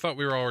 okay. I thought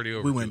we were already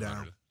over. We went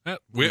 200. down.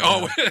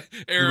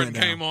 Aaron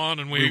came on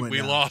and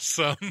we lost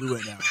some. We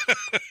went down.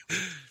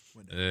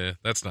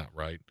 That's not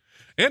right.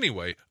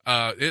 Anyway,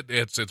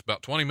 it's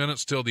about 20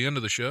 minutes till the end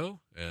of the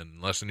show, and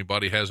unless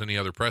anybody has any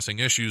other pressing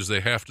issues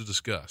they have to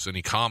discuss,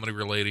 any comedy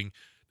relating,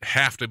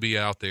 have to be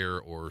out there,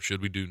 or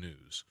should we do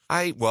news?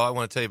 I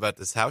want to tell you about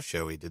this house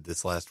show we did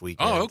this last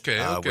weekend. Oh, okay.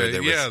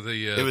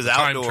 It was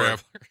outdoor.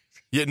 Traveler.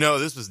 Yeah, no,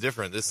 this was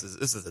different. This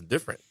is a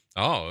different.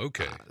 Oh,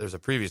 okay. There's a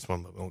previous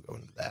one, but we won't go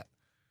into that.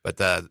 But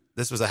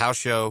this was a house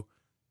show.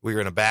 We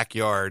were in a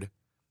backyard,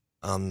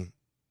 and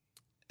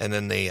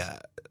then the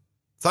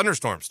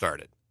thunderstorm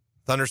started.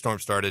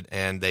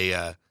 And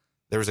there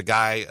was a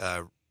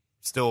guy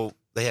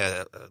they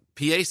had a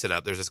PA set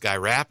up. There's this guy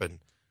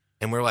rapping,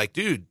 and we're like,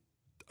 dude,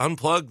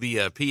 unplug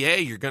the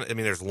PA.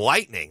 There's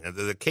lightning.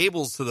 The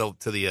cables to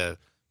the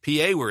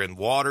PA were in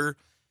water,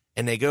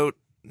 and they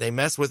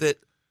mess with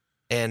it,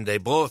 and they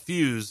blow a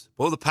fuse,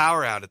 blow the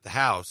power out at the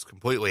house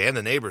completely and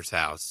the neighbor's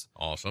house.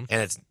 Awesome.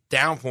 And it's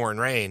downpouring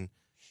rain.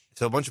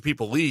 So a bunch of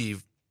people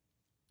leave,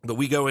 but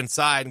we go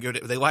inside and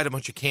they light a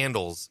bunch of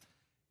candles,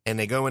 and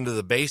they go into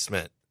the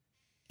basement,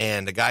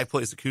 and the guy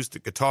plays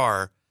acoustic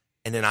guitar,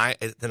 and then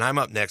I'm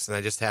up next, and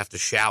I just have to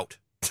shout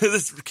to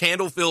this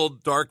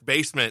candle-filled dark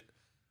basement,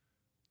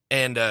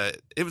 and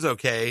it was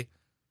okay.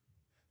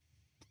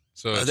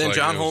 So then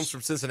John Holmes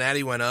from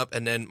Cincinnati went up,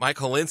 and then Mike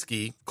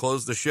Holinsky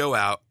closed the show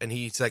out, and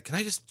he said, "Can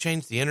I just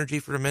change the energy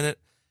for a minute?"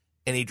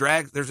 And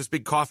there's this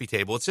big coffee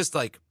table. It's just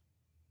like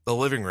the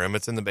living room.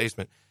 It's in the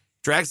basement.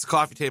 Drags the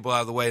coffee table out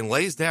of the way and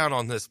lays down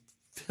on this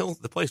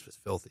the place was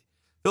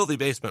filthy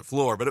basement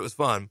floor, but it was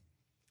fun.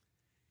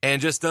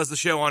 And just does the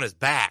show on his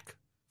back,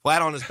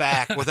 flat on his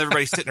back, with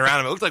everybody sitting around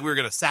him. It looked like we were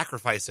going to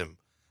sacrifice him.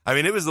 I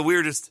mean, it was the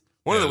weirdest.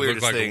 One of the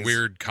weirdest like things. A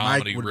weird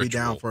comedy Mike would ritual. be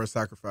down for a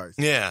sacrifice.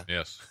 Yeah.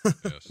 Yes. I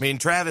mean,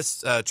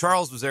 Travis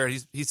Charles was there.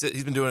 He said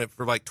he's been doing it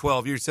for like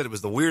 12 years. He said it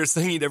was the weirdest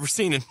thing he'd ever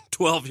seen in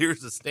 12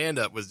 years of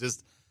stand-up, was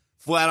just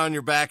flat on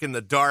your back in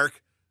the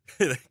dark,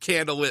 in a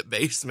candlelit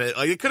basement.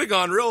 Like, it could have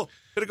gone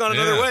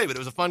another way, but it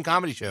was a fun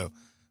comedy show.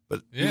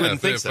 But you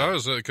wouldn't think so. I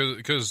was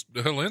because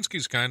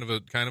Holinsky's kind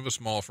of a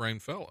small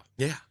framed fella.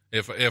 Yeah.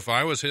 If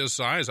I was his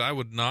size, I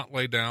would not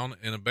lay down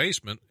in a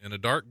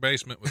dark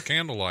basement with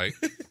candlelight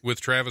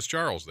with Travis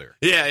Charles there.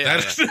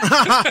 Yeah.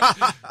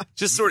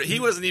 Just sort of,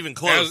 he wasn't even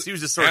close. He was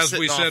just sort of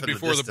sitting off in the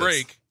distance. As we said before the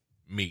break,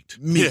 meat.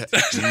 Yeah.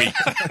 Meat.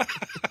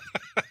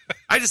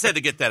 I just had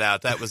to get that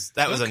out. That was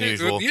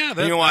unusual. Yeah,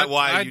 you know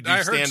why you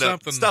do stand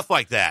up stuff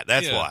like that.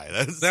 That's why.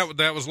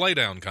 That was lay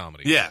down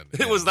comedy. Yeah,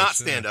 it was not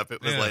stand up.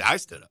 It was like I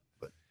stood up.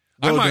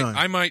 But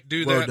I might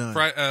do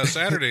that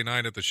Saturday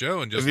night at the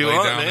show and just lay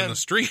down in the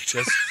street.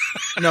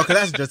 No, because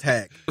that's just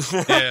hack.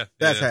 Yeah,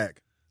 that's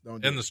hack.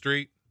 Don't do in the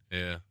street.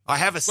 Yeah, I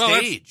have a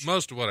stage.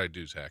 Most of what I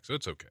do is hack, so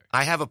it's okay.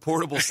 I have a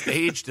portable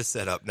stage to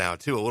set up now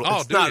too.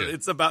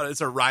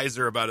 It's a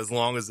riser about as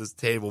long as this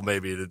table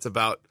maybe. It's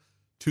about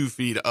 2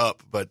 feet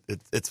up, but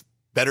it's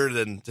better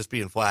than just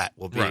being flat.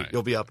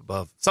 You'll be up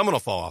above. Someone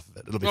will fall off of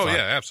it. It'll be fine.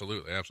 Yeah,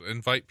 absolutely.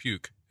 Invite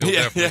puke. He'll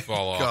definitely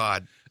fall off.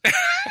 God.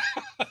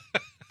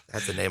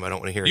 That's a name I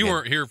don't want to hear. You again.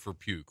 weren't here for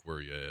puke, were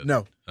you, Ed?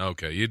 No.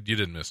 Okay, you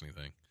didn't miss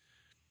anything.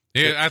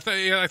 Yeah, I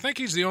think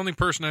he's the only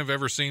person I've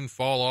ever seen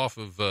fall off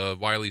of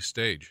Wiley's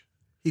stage.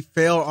 He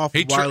fell off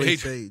of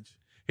Wiley's stage.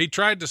 He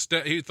tried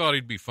to he thought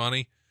he'd be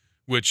funny,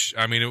 which,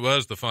 I mean, it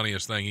was the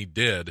funniest thing he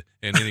did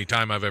in any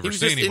time I've ever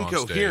seen him on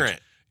stage. Incoherent.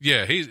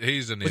 Yeah,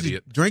 he's an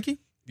idiot. He drinking?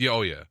 Yeah,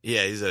 oh yeah.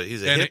 Yeah, he's a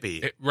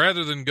hippie.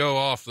 Rather than go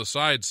off the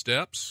side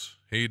steps,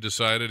 he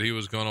decided he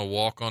was going to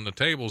walk on the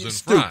tables in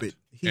stupid. front.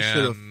 He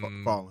should have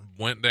fallen.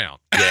 Went down.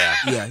 Yeah.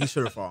 Yeah, he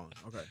should have fallen.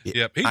 Okay.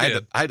 Yep, he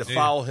did. I had to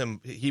follow him.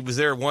 He was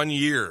there 1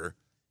 year,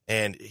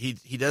 and he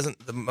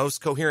doesn't. The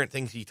most coherent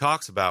things he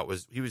talks about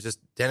was he was just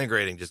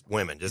denigrating just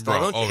women. Just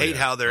don't hate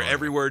how they're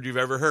every word you've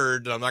ever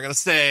heard that I'm not going to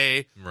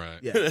say. Right.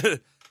 Yeah.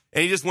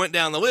 And he just went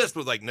down the list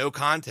with like no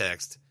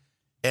context.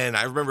 And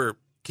I remember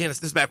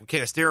this is back when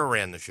Canistero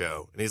ran the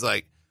show, and he's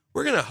like,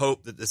 "We're going to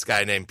hope that this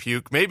guy named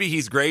Puke, maybe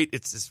he's great.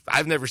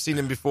 I've never seen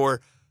him before."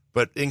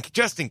 But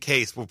just in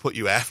case, we'll put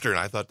you after. And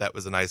I thought that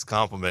was a nice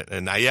compliment.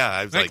 And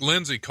I was think like,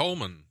 Lindsay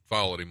Coleman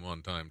followed him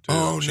one time too.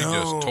 Oh, she no.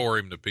 just tore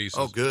him to pieces.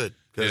 Oh, good.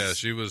 'Cause- Yeah,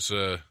 she was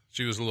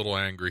a little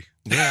angry.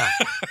 Yeah.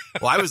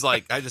 Well,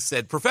 I just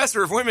said,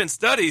 Professor of Women's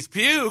Studies,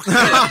 puke.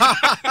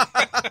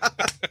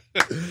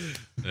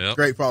 Yep.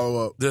 Great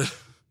follow up.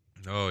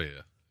 Oh yeah.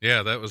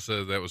 Yeah, that was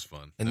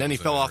fun. And That then he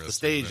was fell off the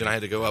interesting. stage, and I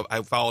had to go up.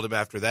 I followed him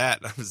after that.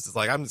 I was just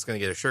like, I'm just going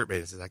to get a shirt made.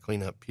 He says, I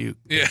clean up puke.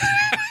 Yeah.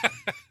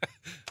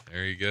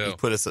 There you He go.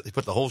 put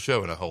the whole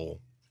show in a hole.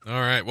 All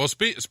right. Well,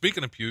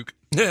 speaking of puke,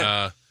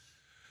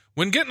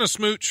 when getting a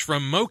smooch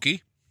from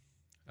Moki,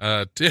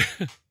 wait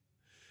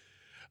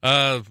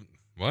a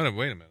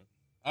minute.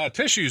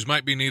 Tissues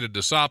might be needed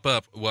to sop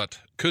up what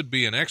could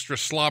be an extra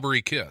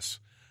slobbery kiss.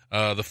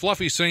 The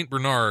fluffy Saint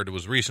Bernard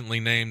was recently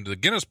named the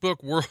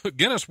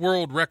Guinness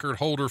World Record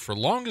holder for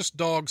longest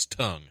dog's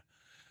tongue.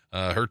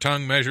 Her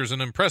tongue measures an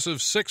impressive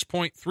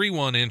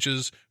 6.31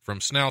 inches from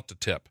snout to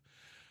tip.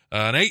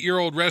 An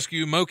 8-year-old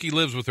rescue, Moki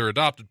lives with her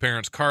adopted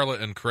parents, Carla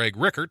and Craig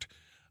Rickert,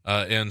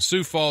 in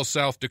Sioux Falls,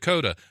 South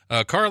Dakota.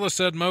 Carla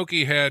said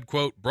Moki had,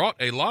 quote, brought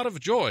a lot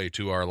of joy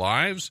to our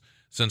lives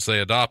since they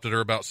adopted her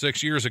about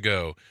 6 years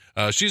ago.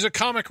 She's a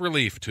comic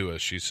relief to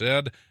us, she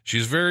said.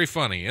 She's very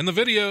funny. In a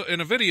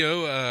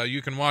video,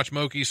 you can watch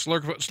Moki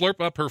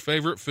slurp up her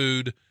favorite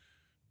food,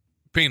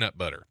 peanut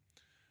butter.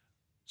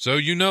 So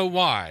you know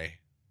why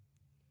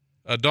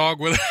a dog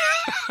with...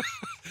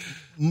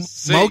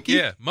 Moki?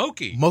 Yeah,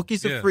 Moki.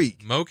 Moki's a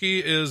freak. Moki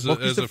is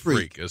Moki's a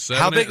freak.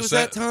 How big was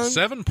that tongue?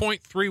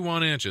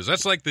 7.31 inches.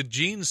 That's like the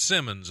Gene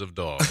Simmons of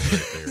dogs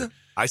right there.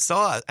 I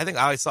think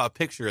I saw a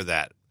picture of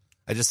that.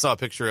 I just saw a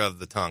picture of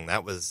the tongue.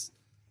 That was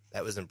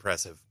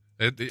impressive.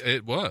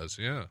 It was,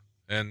 yeah.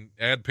 And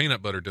add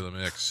peanut butter to the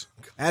mix.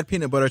 Add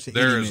peanut butter to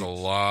There any is a mix.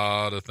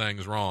 lot of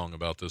things wrong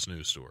about this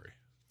news story.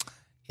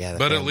 Yeah,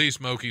 But at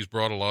least Moki's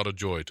brought a lot of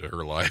joy to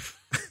her life.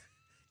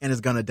 And is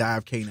going to die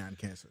of canine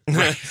cancer.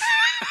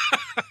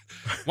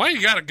 Why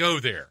you got to go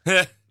there?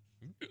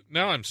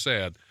 Now I'm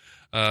sad.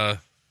 And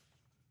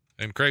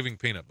craving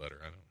peanut butter.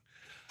 I don't.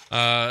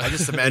 I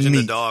just imagine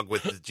the dog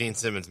with the Gene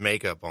Simmons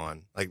makeup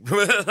on, like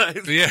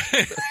Yeah.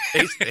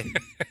 face paint.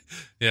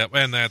 Yeah,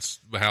 and that's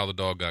how the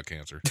dog got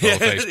cancer. All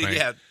face paint.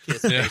 Yeah,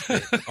 Kiss face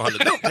paint on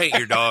don't paint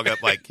your dog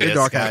up like Kiss, Your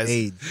dog guys. has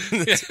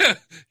AIDS.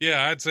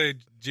 Yeah, I'd say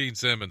Gene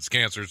Simmons'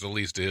 cancer's the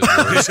least of his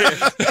worries.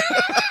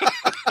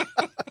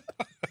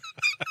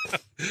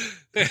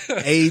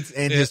 AIDS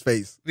and his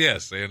face.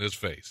 Yes, and his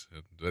face.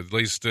 At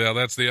least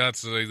that's the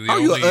How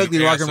you only an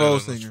ugly rock and roll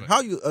asset on his singer? face.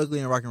 How you ugly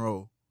in rock and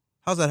roll?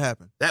 How's that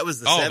happen? That was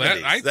the Oh,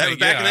 70s. I That was think-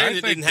 back yeah, then. I It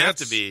think didn't have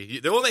to that's- be.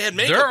 They only had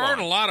makeup There on.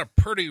 aren't a lot of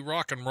pretty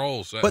rock and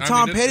rolls. But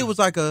Tom Petty was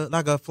like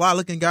a fly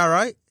looking guy,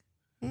 right?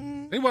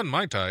 He wasn't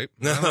my type.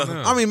 No. I don't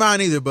know. I mean,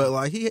 mine either, but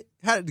like he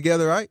had it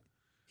together, right?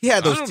 He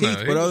had I those don't teeth,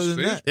 know. but He other was- than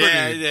he was that, pretty-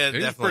 Yeah, he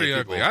was definitely pretty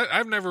ugly. people.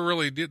 I've never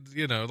really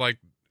did, like,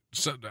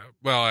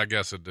 well, I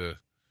guess it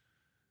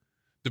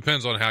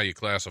depends on how you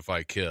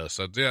classify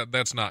Kiss. Yeah,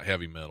 that's not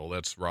heavy metal.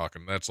 That's rock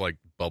and that's like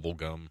bubble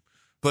gum.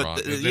 But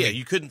rock.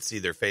 you couldn't see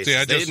their faces. See,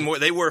 I just-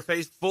 They wore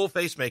full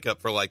face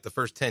makeup for like the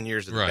first 10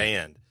 years of the Right.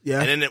 band. Yeah.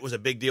 And then it was a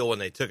big deal when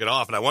they took it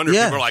off. And I wonder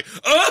Yeah. if people were like,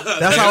 oh,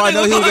 that's how I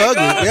know he was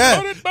ugly.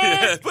 Yeah, Put it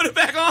back. put it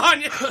back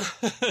on.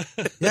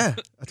 yeah.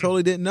 I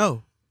totally didn't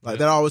know. Like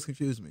that always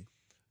confused me.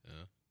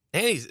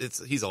 And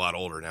he's a lot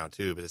older now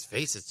too, but his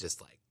face is just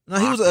like No,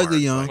 he was pock ugly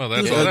marks. young. Well, He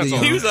that's was all. ugly That's all.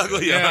 young. He was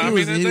ugly Yeah, young. I He mean,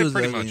 was- they he was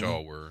pretty ugly much young.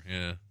 all were.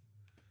 Yeah.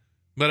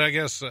 But I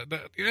guess,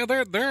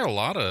 there are a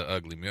lot of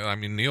ugly men. I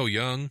mean, Neil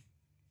Young.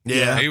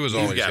 Yeah, he was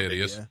always got big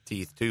hideous.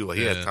 teeth too. Like,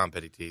 he Yeah. had Tom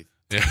Petty teeth.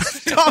 Yeah.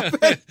 Tom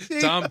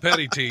Petty. Tom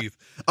Petty teeth.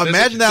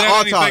 Imagine that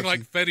Does anything autopsy.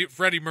 like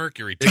Freddie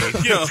Mercury teeth.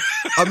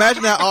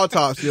 Imagine that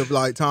autopsy of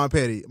like Tom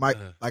Petty. Like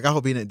I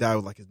hope he didn't die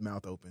with like his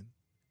mouth open.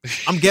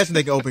 I'm guessing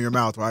they can open your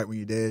mouth right when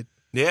you're dead.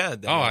 Yeah.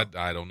 Oh,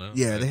 I don't know.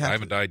 Yeah, they have I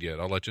haven't to. died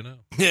yet. I'll let you know.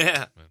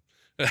 yeah.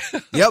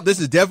 Yep, this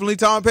is definitely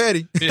Tom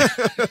Petty.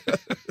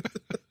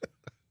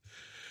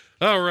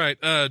 All right.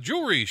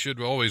 Jewelry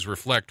should always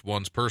reflect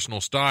one's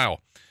personal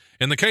style.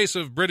 In the case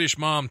of British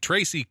mom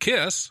Tracy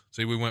Kiss,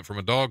 see, we went from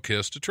a dog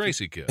kiss to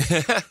Tracy Kiss.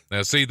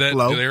 Now, see, that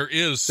Hello. there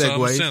is some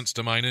Segues. sense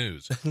to my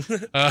news.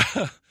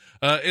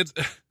 It's.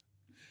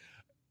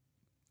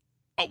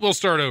 We'll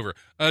start over.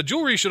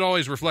 Jewelry should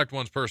always reflect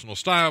one's personal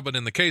style, but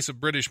in the case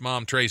of British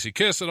mom Tracy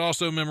Kiss, it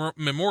also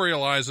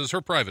memorializes her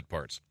private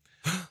parts.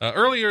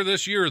 Earlier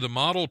this year, the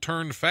model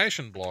turned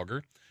fashion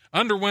blogger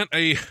underwent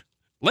a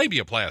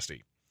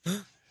labiaplasty.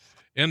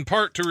 In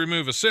part to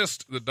remove a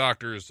cyst that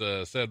doctors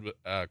said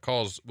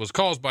was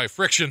caused by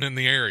friction in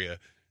the area,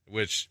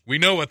 which we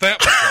know what that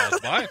was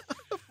caused by.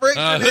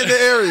 Friction in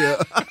the area.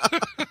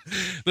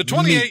 The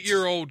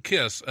 28-year-old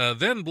Kiss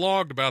then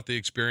blogged about the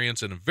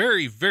experience in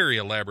very, very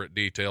elaborate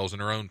details in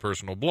her own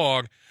personal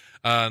blog.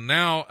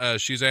 Now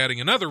she's adding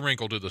another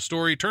wrinkle to the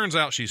story. Turns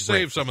out she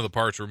saved some of the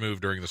parts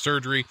removed during the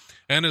surgery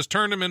and has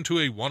turned them into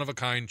a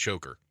one-of-a-kind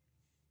choker.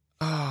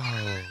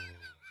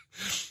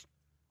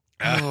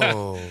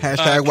 Oh.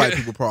 Hashtag white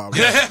people problem.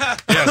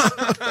 Yes.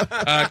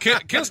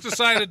 Kiss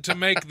decided to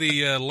make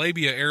the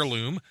labia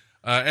heirloom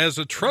as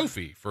a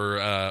trophy for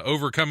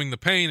overcoming the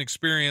pain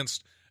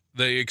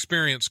the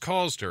experience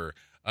caused her.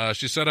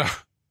 She said,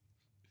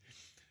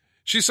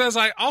 She says,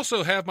 I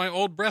also have my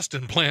old breast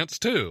implants,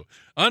 too.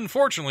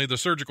 Unfortunately, the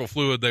surgical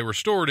fluid they were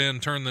stored in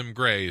turned them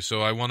gray,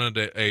 so I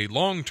wanted a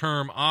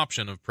long-term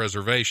option of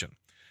preservation.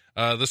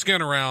 The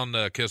skin around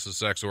Kiss's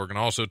sex organ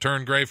also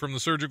turned gray from the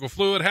surgical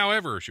fluid.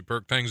 However, she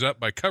perked things up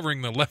by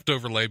covering the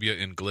leftover labia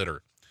in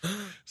glitter.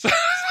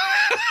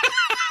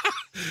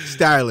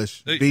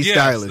 Stylish. Be yes,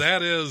 stylish.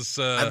 That is...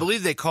 I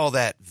believe they call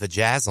that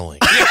vajazzling.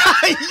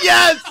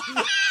 Yes!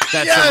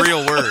 That's a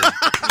real word.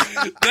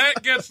 That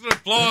gets an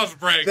applause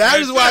break. That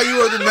is why you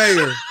are the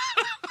mayor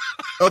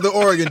of the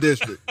Oregon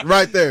district.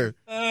 Right there.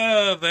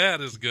 That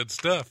is good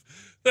stuff.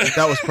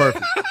 That was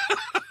perfect.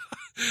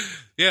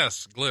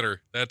 Yes,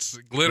 glitter. That's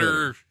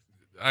glitter.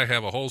 I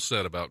have a whole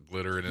set about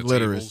glitter and its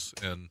Glitterous. evils.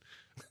 And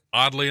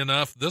oddly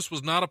enough, this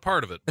was not a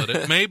part of it, but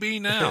it may be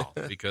now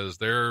because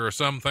there are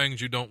some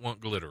things you don't want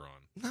glitter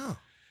on. No.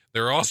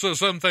 There are also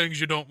some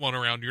things you don't want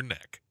around your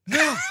neck.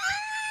 No.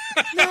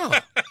 No.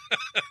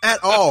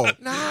 At all.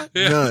 Not,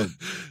 None.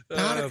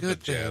 not a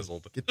good thing.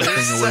 bejazzled. Get that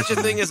There's thing away such a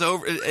from thing me. as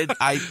over.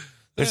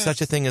 There's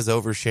such a thing as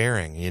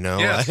oversharing. You know.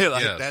 Yes,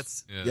 Like, yes.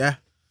 that's Yeah.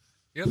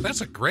 Yeah,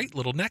 that's a great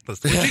little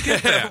necklace. Where'd you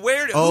get that?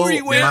 where. Who Oh are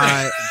you wearing?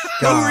 my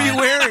Who are God. you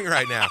wearing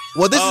right now?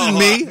 Well, this is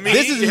me. me?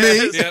 This is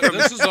Yes. me. Yeah,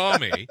 this is all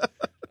me.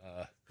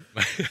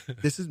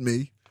 This is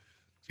me.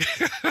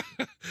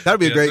 That'd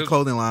be a Yeah, great this-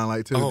 clothing line,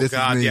 like too. Oh This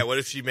God, is me. yeah. What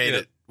if she made Yeah.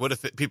 it? What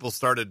if people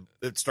started?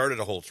 It started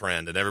a whole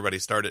trend, and everybody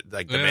started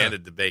Yeah.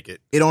 demanded to bake it.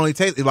 It only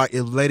takes like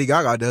if Lady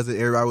Gaga does it,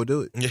 everybody would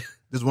do it. Yeah.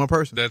 Just one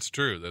person. That's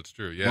true. That's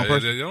true. Yeah, One it,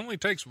 person. it only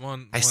takes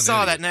one. I one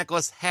saw that idiot.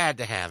 necklace. Had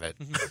to have it.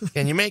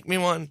 Can you make me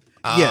one?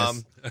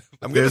 Yes. I'm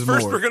gonna, There's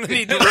first more. we're going to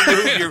need to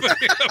remove your.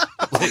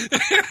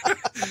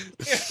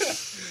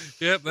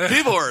 Yep. That,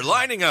 People are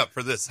lining up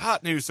for this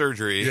hot new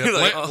surgery. yeah,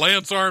 Like,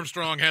 Lance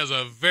Armstrong has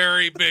a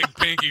very big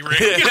pinky ring.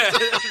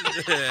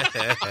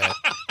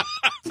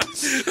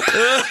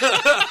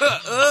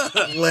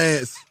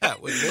 Lance, that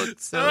would look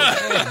so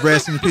bad.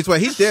 rest in peace.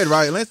 Wait, he's dead,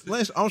 right?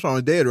 Lance Armstrong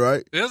is dead,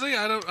 right? Is he?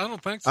 I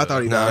don't think so. I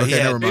thought he No, died. he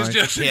Okay, had- never mind.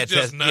 He's He had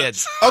just test- he had-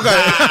 nuts.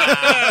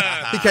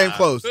 Okay, he came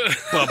close.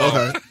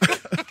 Okay,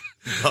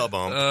 Bum.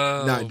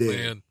 Oh, Not dead.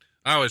 man.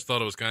 I always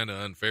thought it was kind of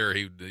unfair.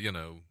 He,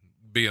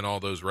 be in all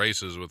those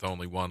races with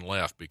only one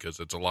left because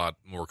it's a lot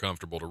more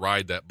comfortable to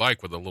ride that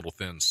bike with a little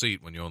thin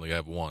seat when you only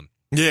have one.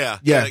 Yeah,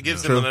 Yeah, it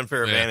gives true. him an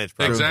unfair Yeah, advantage.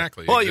 Probably.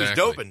 exactly. Well, he was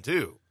exactly. doping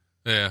too.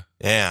 Yeah.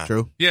 Yeah,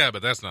 true Yeah,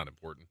 but that's not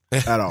important.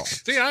 at all.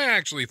 See, I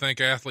actually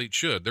think athletes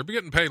should. They're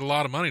getting paid a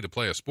lot of money to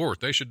play a sport.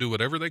 They should do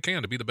whatever they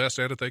can to be the best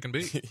at it they can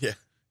be. Yeah.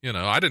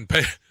 I didn't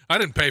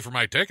pay for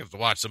my tickets to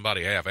watch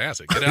somebody half-ass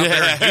it. Get out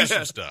there and do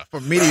some stuff.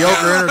 For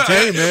mediocre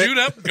entertainment, Shoot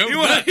up and go You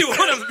nuts.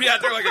 want him to be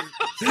out there like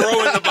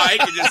throwing the bike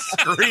and just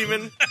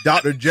screaming.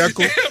 Dr.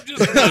 Jekyll.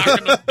 Just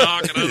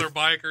knocking other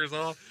bikers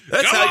off.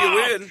 That's Come how on!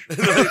 you win.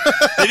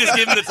 They just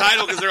give him the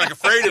title because they're like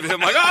afraid of him.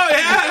 Like, oh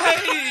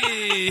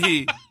yeah,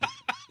 hey,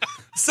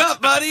 what's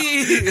up, buddy?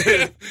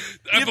 I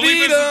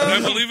believe beat 'em. I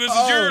believe this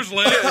is yours,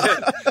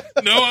 Lance.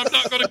 No, I'm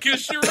not going to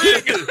kiss your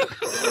ring.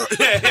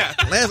 Yeah.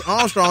 Lance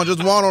Armstrong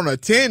just won on a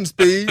 10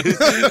 speed.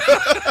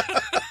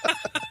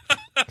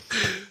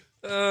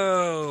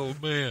 Oh,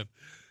 man.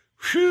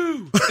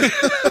 Whew.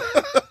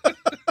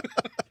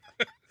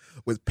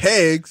 With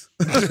pegs.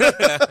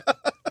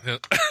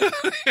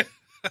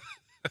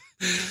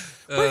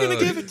 We're gonna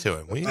give it to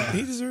him.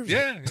 He deserves it.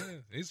 Yeah.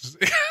 He's,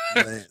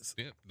 Lance.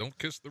 yeah, don't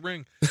kiss the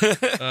ring.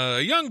 A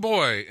young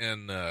boy,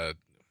 and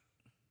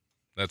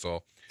that's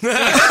all.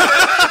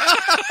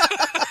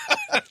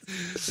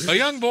 A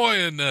young boy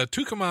in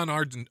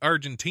Tucumán,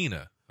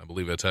 Argentina. I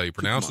believe that's how you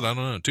pronounce it. I don't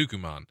know.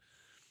 Tucumán.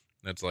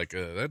 That's like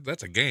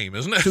that's a game,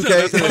 isn't it?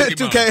 2K. That's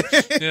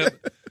Pokemon.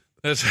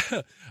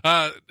 2K.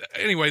 Yeah.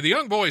 Anyway, the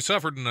young boy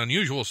suffered an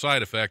unusual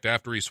side effect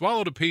after he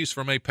swallowed a piece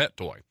from a pet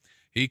toy.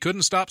 He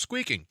couldn't stop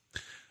squeaking.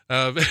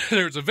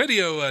 There's a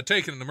video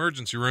taken in the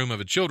emergency room of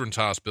a children's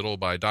hospital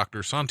by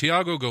Dr.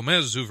 Santiago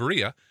Gomez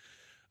Zuvaria.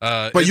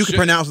 But you can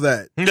pronounce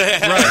that.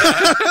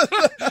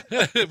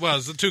 It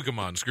was the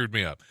Tucumán screwed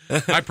me up.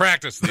 I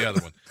practiced the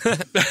other one.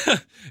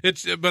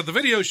 But the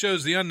video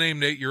shows the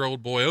unnamed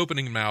 8-year-old boy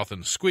opening his mouth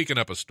and squeaking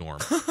up a storm.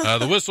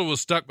 The whistle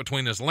was stuck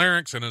between his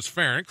larynx and his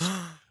pharynx.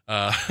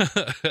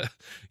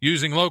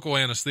 Using local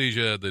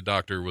anesthesia, the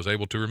doctor was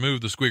able to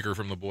remove the squeaker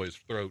from the boy's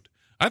throat.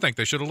 I think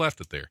they should have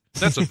left it there.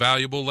 That's a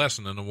valuable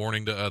lesson and a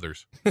warning to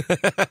others.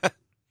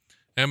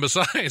 And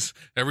besides,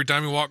 every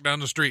time you walk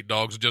down the street,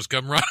 dogs just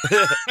come running.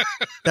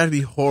 That'd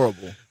be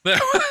horrible.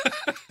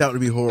 That would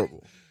be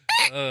horrible.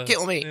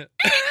 Kill me. Yeah.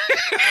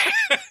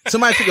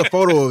 Somebody took a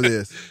photo of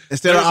this.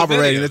 Instead of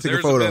operating, they took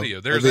a photo.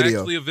 There's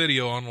actually a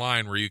video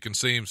online where you can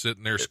see him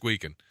sitting there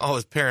squeaking. All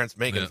his parents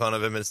making Yeah. fun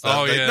of him and stuff.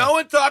 Oh, Like, yeah. no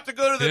one thought to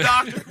go to the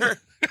doctor.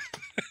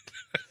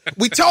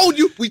 We told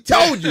you. We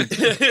told you.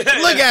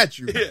 Look at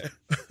you.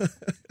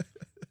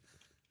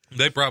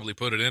 They probably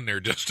put it in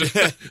there just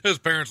to, his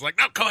parents like,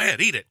 no, go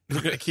ahead, eat it.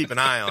 We're gonna keep an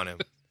eye on him.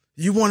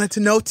 You wanted to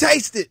know,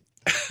 taste it.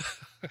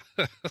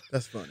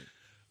 That's funny.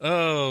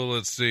 Oh,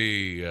 let's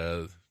see.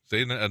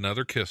 See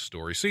another kiss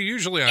story. See,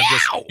 usually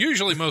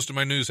most of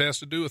my news has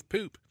to do with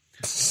poop.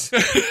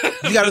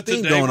 You got a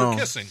theme Today going we're on.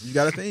 kissing. You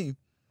got a theme.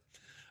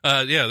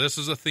 Yeah, this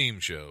is a theme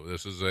show.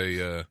 This is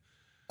a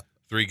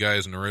three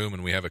guys in a room,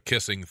 and we have a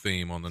kissing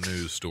theme on the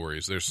news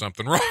stories. There's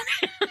something wrong.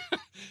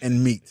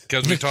 And meat.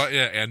 Because we talk,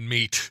 and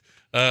meat.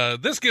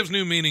 This gives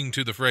new meaning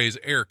to the phrase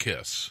air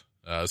kiss.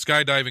 A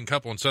skydiving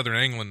couple in southern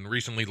England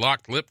recently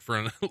locked lips for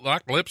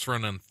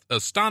an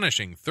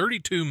astonishing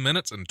 32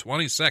 minutes and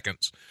 20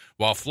 seconds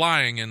while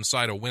flying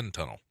inside a wind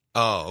tunnel.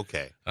 Oh,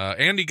 okay.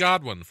 Andy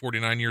Godwin,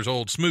 49 years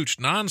old, smooched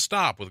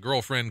nonstop with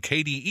girlfriend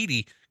Katie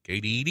Eady.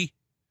 Katie Eady?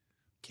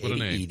 What a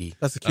name. Edie.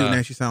 That's a cute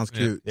name. She sounds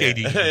cute. Yeah.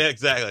 Katie Eady.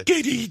 Exactly.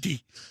 Katie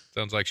Eady.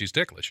 Sounds like she's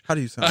ticklish. How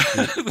do you sound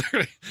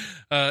cute?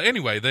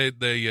 Anyway, they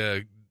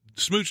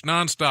smooched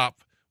nonstop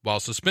while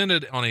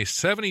suspended on a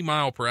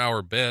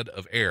 70-mile-per-hour bed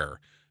of air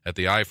at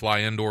the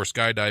iFly Indoor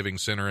Skydiving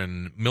Center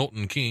in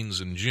Milton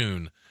Keynes in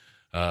June.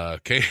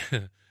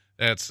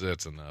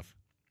 That's enough.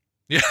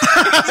 Yeah,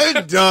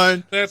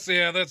 Done. That's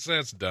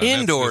done.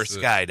 Indoor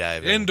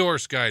skydiving. Indoor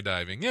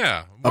skydiving.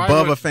 Yeah,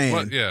 Above a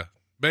fan. Yeah,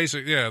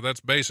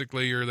 that's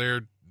basically you're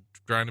there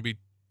trying to be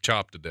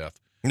chopped to death.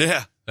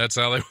 Yeah, that's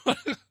how they.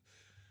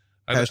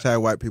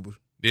 Hashtag white people.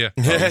 Yeah,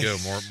 there you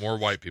go. More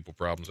white people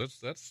problems.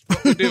 That's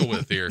what we deal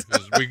with here. Is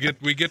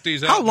we get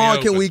these out. How in the long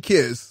open. can we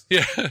kiss?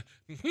 Yeah.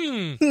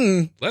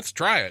 Let's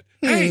try it.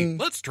 Hey,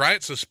 let's try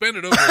it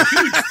suspended over a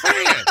huge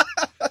fan.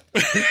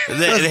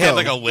 they have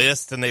like a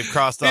list and they've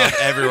crossed off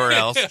everywhere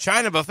else.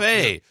 China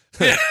buffet.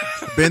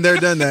 Been there,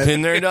 done that.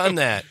 Been there, done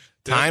that.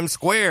 Times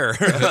Square.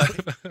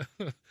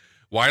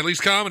 Wiley's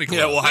Comedy Club.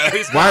 Yeah,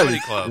 Wiley's Comedy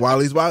Club.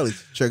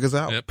 Wiley's. Check us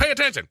out. Yeah, pay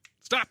attention.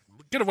 Stop.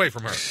 Get away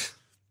from her.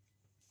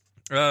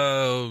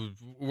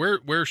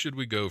 Where should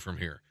we go from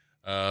here?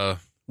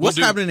 What's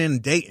happening in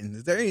Dayton?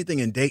 Is there anything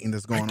in Dayton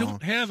that's going on? I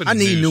don't have any I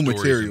need news new stories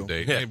material. in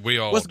Dayton. Yeah. We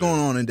all What's do. going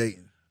on in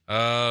Dayton?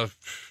 I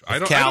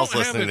don't. Cal's I don't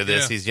listening have to it,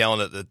 this. yeah. He's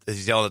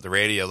yelling at the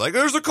radio like,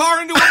 "There's a car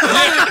into a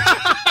building!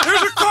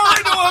 There's a car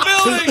into a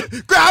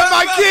building! Grab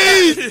my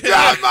keys!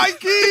 Grab my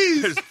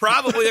keys!" There's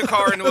probably a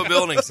car into a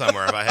building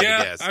somewhere. If I had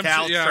to guess,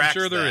 I'm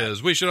sure there that.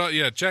 is. We should.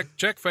 Check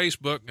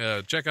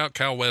Facebook. Check out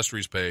Cal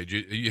Westry's page.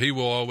 He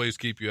will always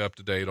keep you up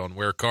to date on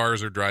where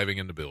cars are driving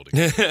into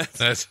buildings.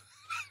 That's.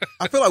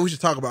 I feel like we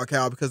should talk about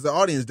Cal because the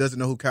audience doesn't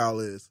know who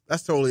Cal is.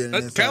 That's totally an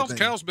inside thing.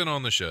 Cal's been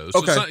on the show. So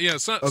Okay.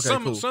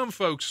 Some Cool.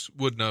 folks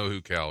would know who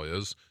Cal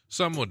is.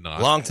 Some would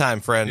not. Longtime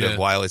friend of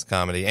Wiley's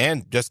Comedy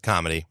and just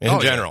comedy in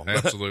general.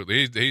 Yeah,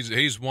 absolutely.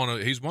 He's one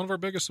of our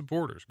biggest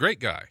supporters. Great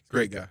guy.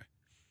 Great guy.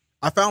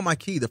 I found my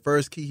key, the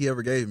first key he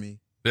ever gave me.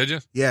 Did you?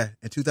 Yeah,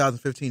 in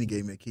 2015 he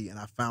gave me a key, and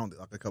I found it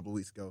like a couple of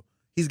weeks ago.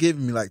 He's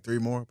giving me like 3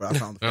 more, but I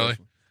found the first Really?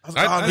 one. I was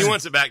like, He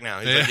wants it back now.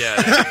 He's like,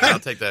 yeah, I'll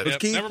take that. Yep,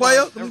 keys never player?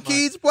 mind, Them never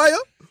keys player?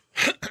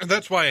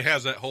 That's why he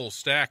has that whole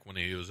stack when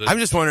he uses it. I'm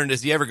just wondering,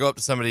 does he ever go up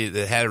to somebody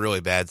that had a really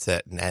bad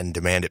set and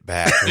demand it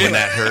back? Wouldn't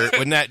that hurt?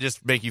 Wouldn't that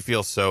just make you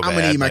feel so I'm bad?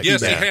 gonna need my key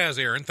Yes, back. he has,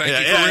 Aaron. Thank Yeah,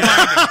 you yeah, for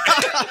reminding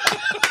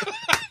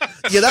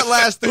me. Yeah, that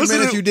last 3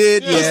 minutes you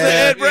did, Listen to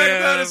Ed brag Yeah,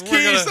 about his we're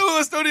keys. gonna- Some of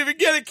us don't even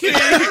get a key.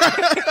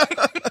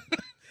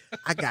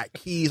 I got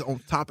keys on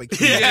top of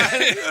keys,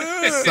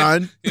 Yeah.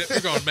 son. Yeah, we're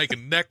going to make a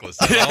necklace.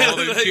 All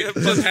them kids,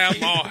 let's have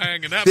them all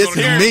hanging out. This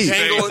Gonna is go me. on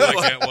stage Tangled like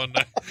in that one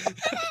night.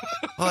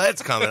 Oh,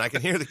 that's coming. I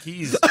can hear the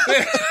keys.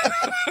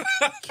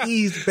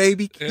 Keys,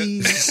 baby,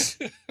 keys.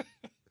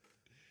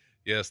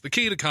 Yes, the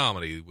key to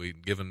comedy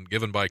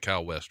given by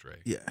Cal Westray.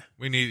 Yeah.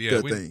 We need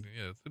Good thing.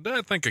 Yeah,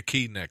 I think a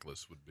key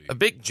necklace would be A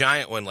big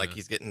giant one, like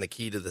he's getting the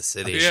key to the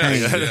city. Yeah,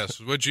 Change. yes.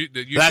 Would you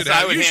That's should how I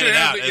have, would you hand should it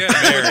have out. the, It's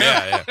fair,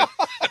 yeah.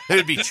 It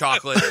would be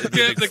chocolate. It'd be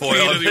Get big the foil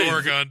key to the thing.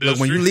 Oregon district. Look,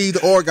 when you leave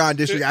the Oregon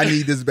district, I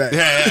need this back.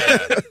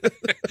 Yeah.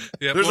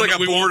 Yeah, There's like a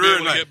we won't be border,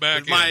 able to get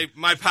back in.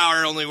 my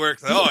power only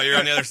works. Oh, you're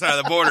on the other side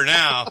of the border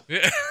now.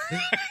 Yeah.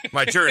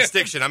 My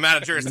jurisdiction. I'm out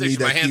of jurisdiction. Need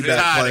My that hands key are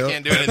back, tied. I player.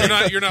 can't do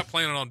anything. You're not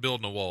planning on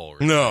building a wall.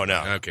 Or No,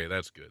 anything. no. Okay,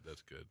 that's good.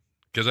 That's good.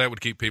 Because that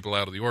would keep people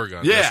out of the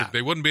Oregon Yeah. district.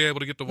 They wouldn't be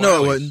able to get the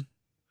No, it Wileys. wouldn't.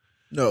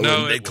 No, it No,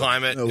 wouldn't. They'd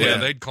climb it. No, Yeah, Yeah.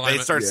 they'd climb They'd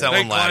it. start Yeah.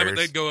 selling They'd climb ladders. it.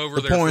 They'd go over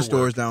The there porn for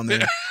stores work. down there.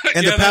 Yeah.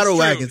 And Yeah, the paddle that's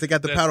wagons. true. They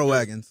got the That's paddle true.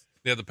 wagons.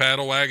 Yeah, the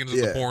paddle wagons and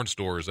Yeah. the porn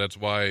stores. That's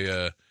why.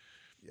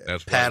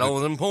 That's why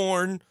Paddles and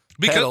porn.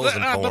 Because Paddles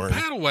and the porn.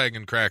 paddle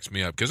wagon cracks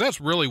me up because that's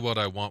really what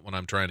I want when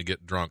I'm trying to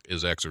get drunk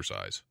is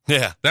exercise.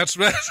 Yeah. That's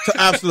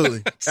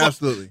Absolutely.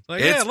 Absolutely.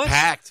 like, It's yeah, let's-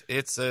 packed.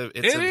 It's a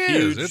It is.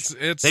 huge.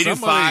 It's They do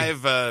somebody-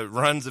 5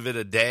 runs of it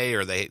a day,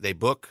 or they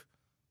book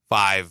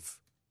 5.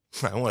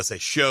 I don't want to say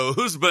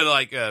shows, but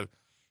like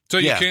So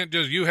you yeah. can't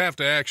just you have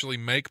to actually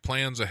make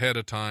plans ahead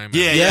of time.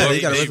 yeah, and Yeah, book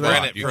they gotta the reserve spot.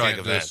 rent it You for like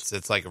can't events. just-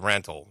 It's like a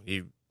rental.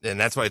 And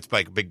that's why it's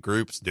like big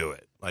groups do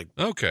it. Like,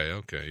 Okay,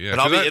 yeah.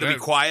 but 'Cause it'll be that-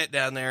 quiet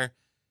down there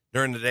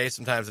during the day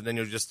sometimes, and then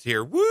you'll just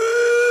hear woo,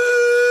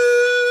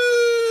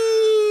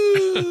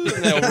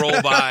 and they'll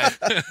roll by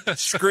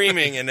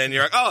screaming, and then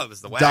you're like, oh, it was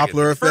the wagon.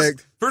 Doppler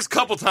effect. First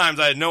couple times,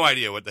 I had no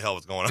idea what the hell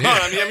was going on.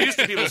 I mean, I'm used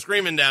to people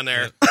screaming down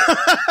there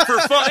for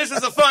fun. This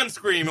is a fun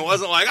scream. It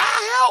wasn't like,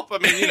 help. I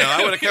mean,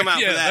 I would have come out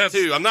Yeah, for that that's-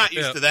 too. I'm not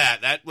used yeah. to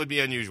that. That would be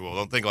unusual.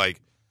 Don't think like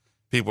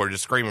people are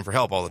just screaming for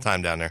help all the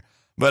time down there.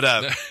 But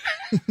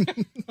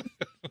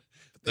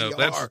No, They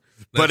that's are.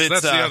 But that's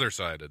it's, the other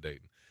side of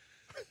Dayton.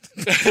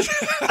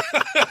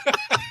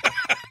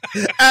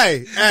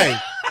 Hey.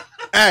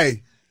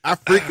 I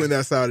frequent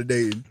that side of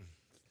Dayton.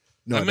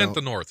 No, I meant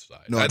the north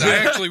side. No, I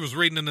actually was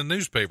reading in the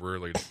newspaper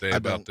earlier today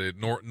about the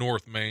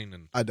North Main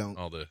and I don't.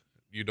 all the.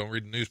 You don't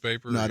read the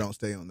newspaper? No, I don't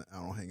stay on that. I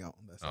don't hang out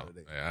on that side of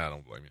Dayton. Yeah, I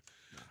don't blame you.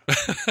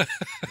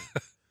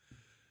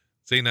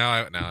 See, now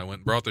I went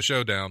and brought the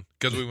show down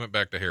because we went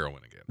back to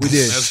heroin again. We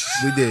did.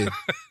 We did.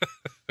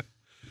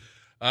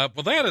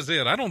 Well, that is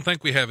it. I don't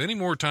think we have any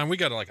more time. We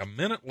got like a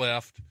minute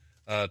left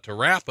to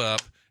wrap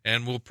up,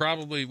 and we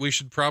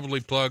should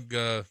probably plug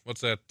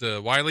what's that?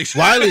 Wiley's.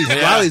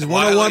 Wiley's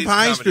 101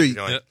 Pine Street.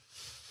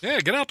 Yeah,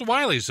 get out to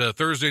Wiley's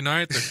Thursday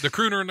night. The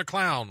Crooner and the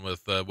Clown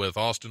with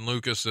Austin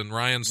Lucas and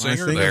Ryan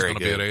Singer. That's going to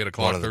be at 8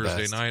 o'clock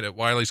Thursday night at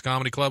Wiley's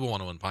Comedy Club,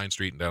 101 Pine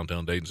Street in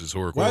downtown Dayton's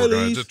Historic Horror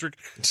District.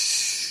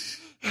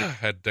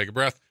 Had to take a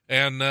breath.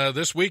 And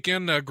this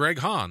weekend, Greg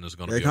Hahn is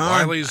going to be at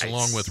Wiley's,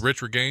 along with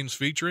Rich Regains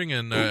featuring,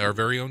 and our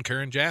very own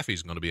Karen Jaffe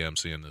is going to be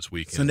emceeing this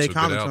weekend. Sunday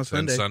Comics on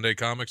Sunday. And Sunday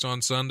Comics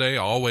on Sunday.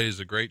 Always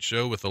a great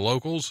show with the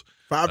locals.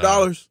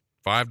 $5.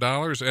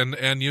 $5,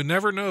 and you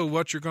never know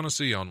what you're going to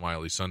see on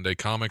Wiley Sunday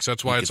Comics.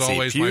 That's why it's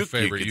always my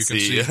favorite. You can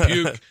see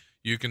Puke,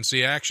 you can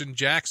see Action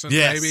Jackson,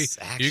 maybe.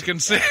 You can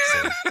see.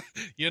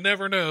 You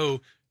never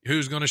know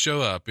who's going to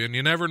show up, and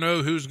you never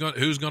know who's going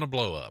to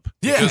blow up.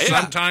 Because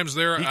sometimes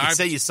you can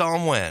say you saw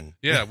him win.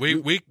 Yeah,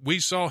 we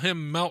saw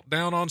him melt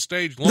down on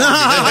stage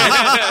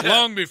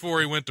long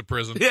before he went to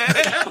prison.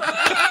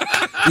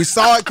 We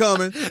saw it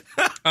coming.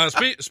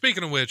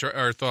 Speaking of which,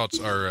 our thoughts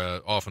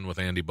are often with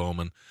Andy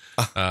Bowman.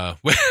 Hope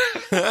you're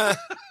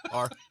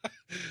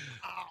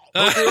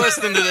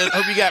listening to this.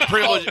 Hope you got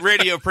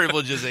radio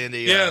privileges,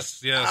 Andy.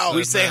 Yes.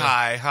 We say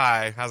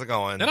hi. How's it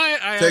going? And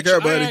I Take care,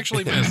 buddy. I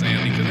actually miss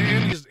Andy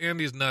because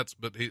Andy's nuts,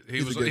 but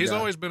he's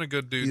always been a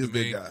good dude He's to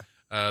me. a good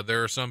guy.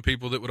 There are some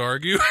people that would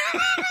argue.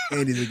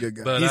 Andy's a good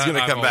guy. But he's going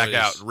to come back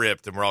out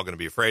ripped, and we're all going to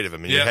be afraid of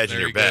him. And you're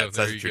hedging your bets.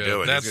 That's what you're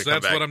doing. That's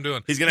what I'm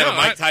doing. He's going to have a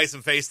Mike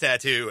Tyson face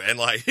tattoo and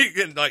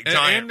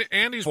giant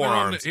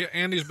forearms.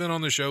 Andy's been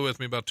on the show with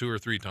me about 2 or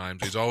 3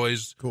 times. He's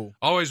always cool,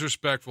 always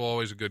respectful,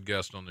 always a good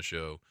guest on the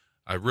show.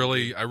 I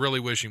really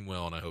wish him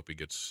well, and I hope he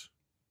gets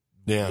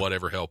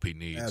whatever help he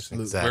needs,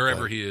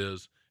 wherever he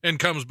is, and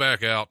comes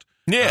back out.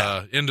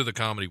 Into the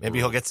comedy world. Maybe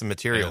he'll get some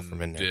material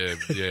from in there.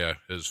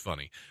 It's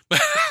funny.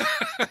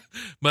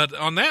 But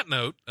on that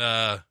note,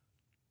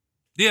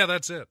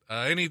 that's it.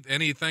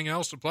 Anything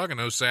else to plug? I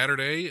know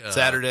Saturday,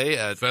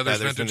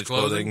 Feathers Vintage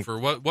Clothing for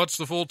what's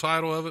the full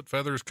title of it?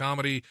 Feathers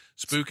Comedy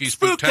Spooky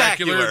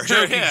Spooktacular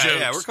Jokes.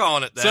 Yeah, we're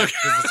calling it that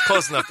because it's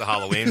close enough to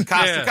Halloween.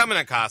 Come in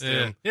a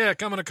costume. Yeah,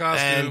 come in a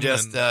costume and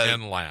just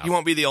and laugh. You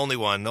won't be the only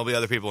one. There'll be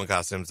other people in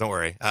costumes. Don't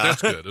worry.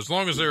 That's good. As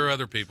long as there are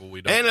other people,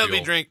 we don't. And it'll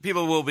be drink.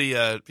 People will be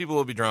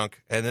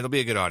drunk, and it'll be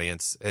a good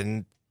audience.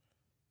 And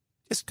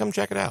just come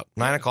check it out.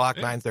 9 o'clock,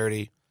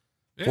 9:30.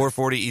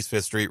 440 East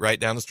 5th Street, right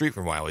down the street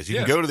from Wiley's. You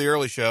can go to the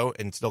early show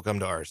and still come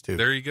to ours, too.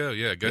 There you go.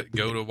 Yeah,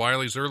 go to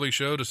Wiley's early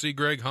show to see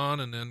Greg Hahn,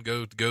 and then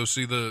go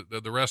see the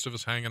rest of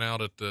us hanging out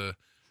at the...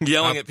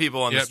 Yelling at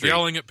people on the street.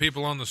 Yelling at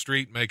people on the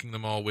street, making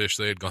them all wish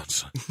they had gone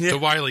to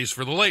Wiley's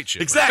for the late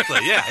show.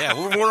 Exactly, yeah.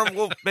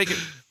 We'll make it...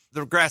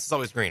 The grass is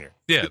always greener.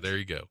 Yeah, there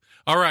you go.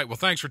 All right, well,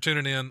 thanks for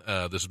tuning in.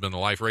 This has been the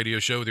Life Radio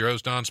Show with your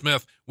host, Don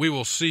Smith. We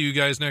will see you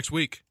guys next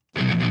week.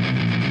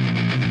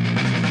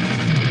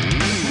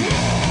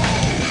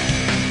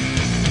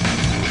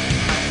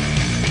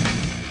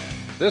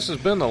 This has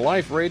been the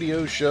Life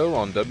Radio Show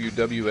on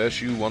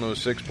WWSU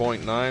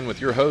 106.9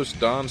 with your host,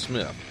 Don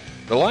Smith.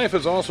 The Life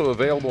is also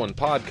available in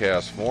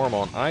podcast form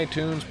on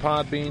iTunes,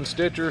 PodBean,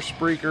 Stitcher,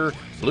 Spreaker,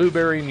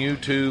 Blueberry, and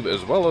YouTube,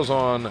 as well as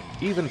on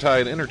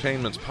Eventide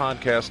Entertainment's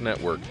podcast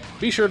network.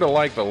 Be sure to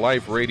like the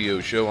Life Radio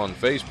Show on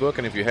Facebook,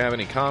 and if you have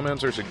any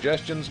comments or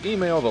suggestions,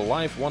 email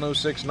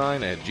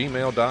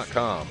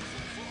thelife1069@gmail.com.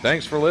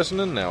 Thanks for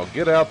listening. Now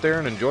get out there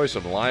and enjoy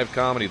some live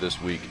comedy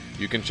this week.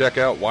 You can check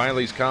out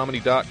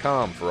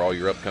wileyscomedy.com for all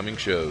your upcoming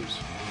shows.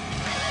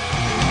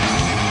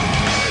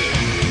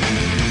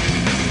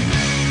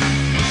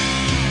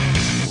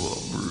 The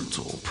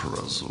brutal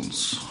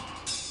presence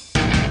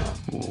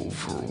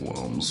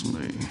overwhelms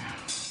me.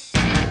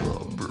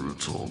 The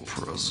brutal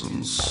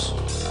presence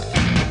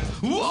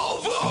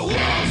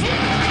overwhelms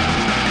me.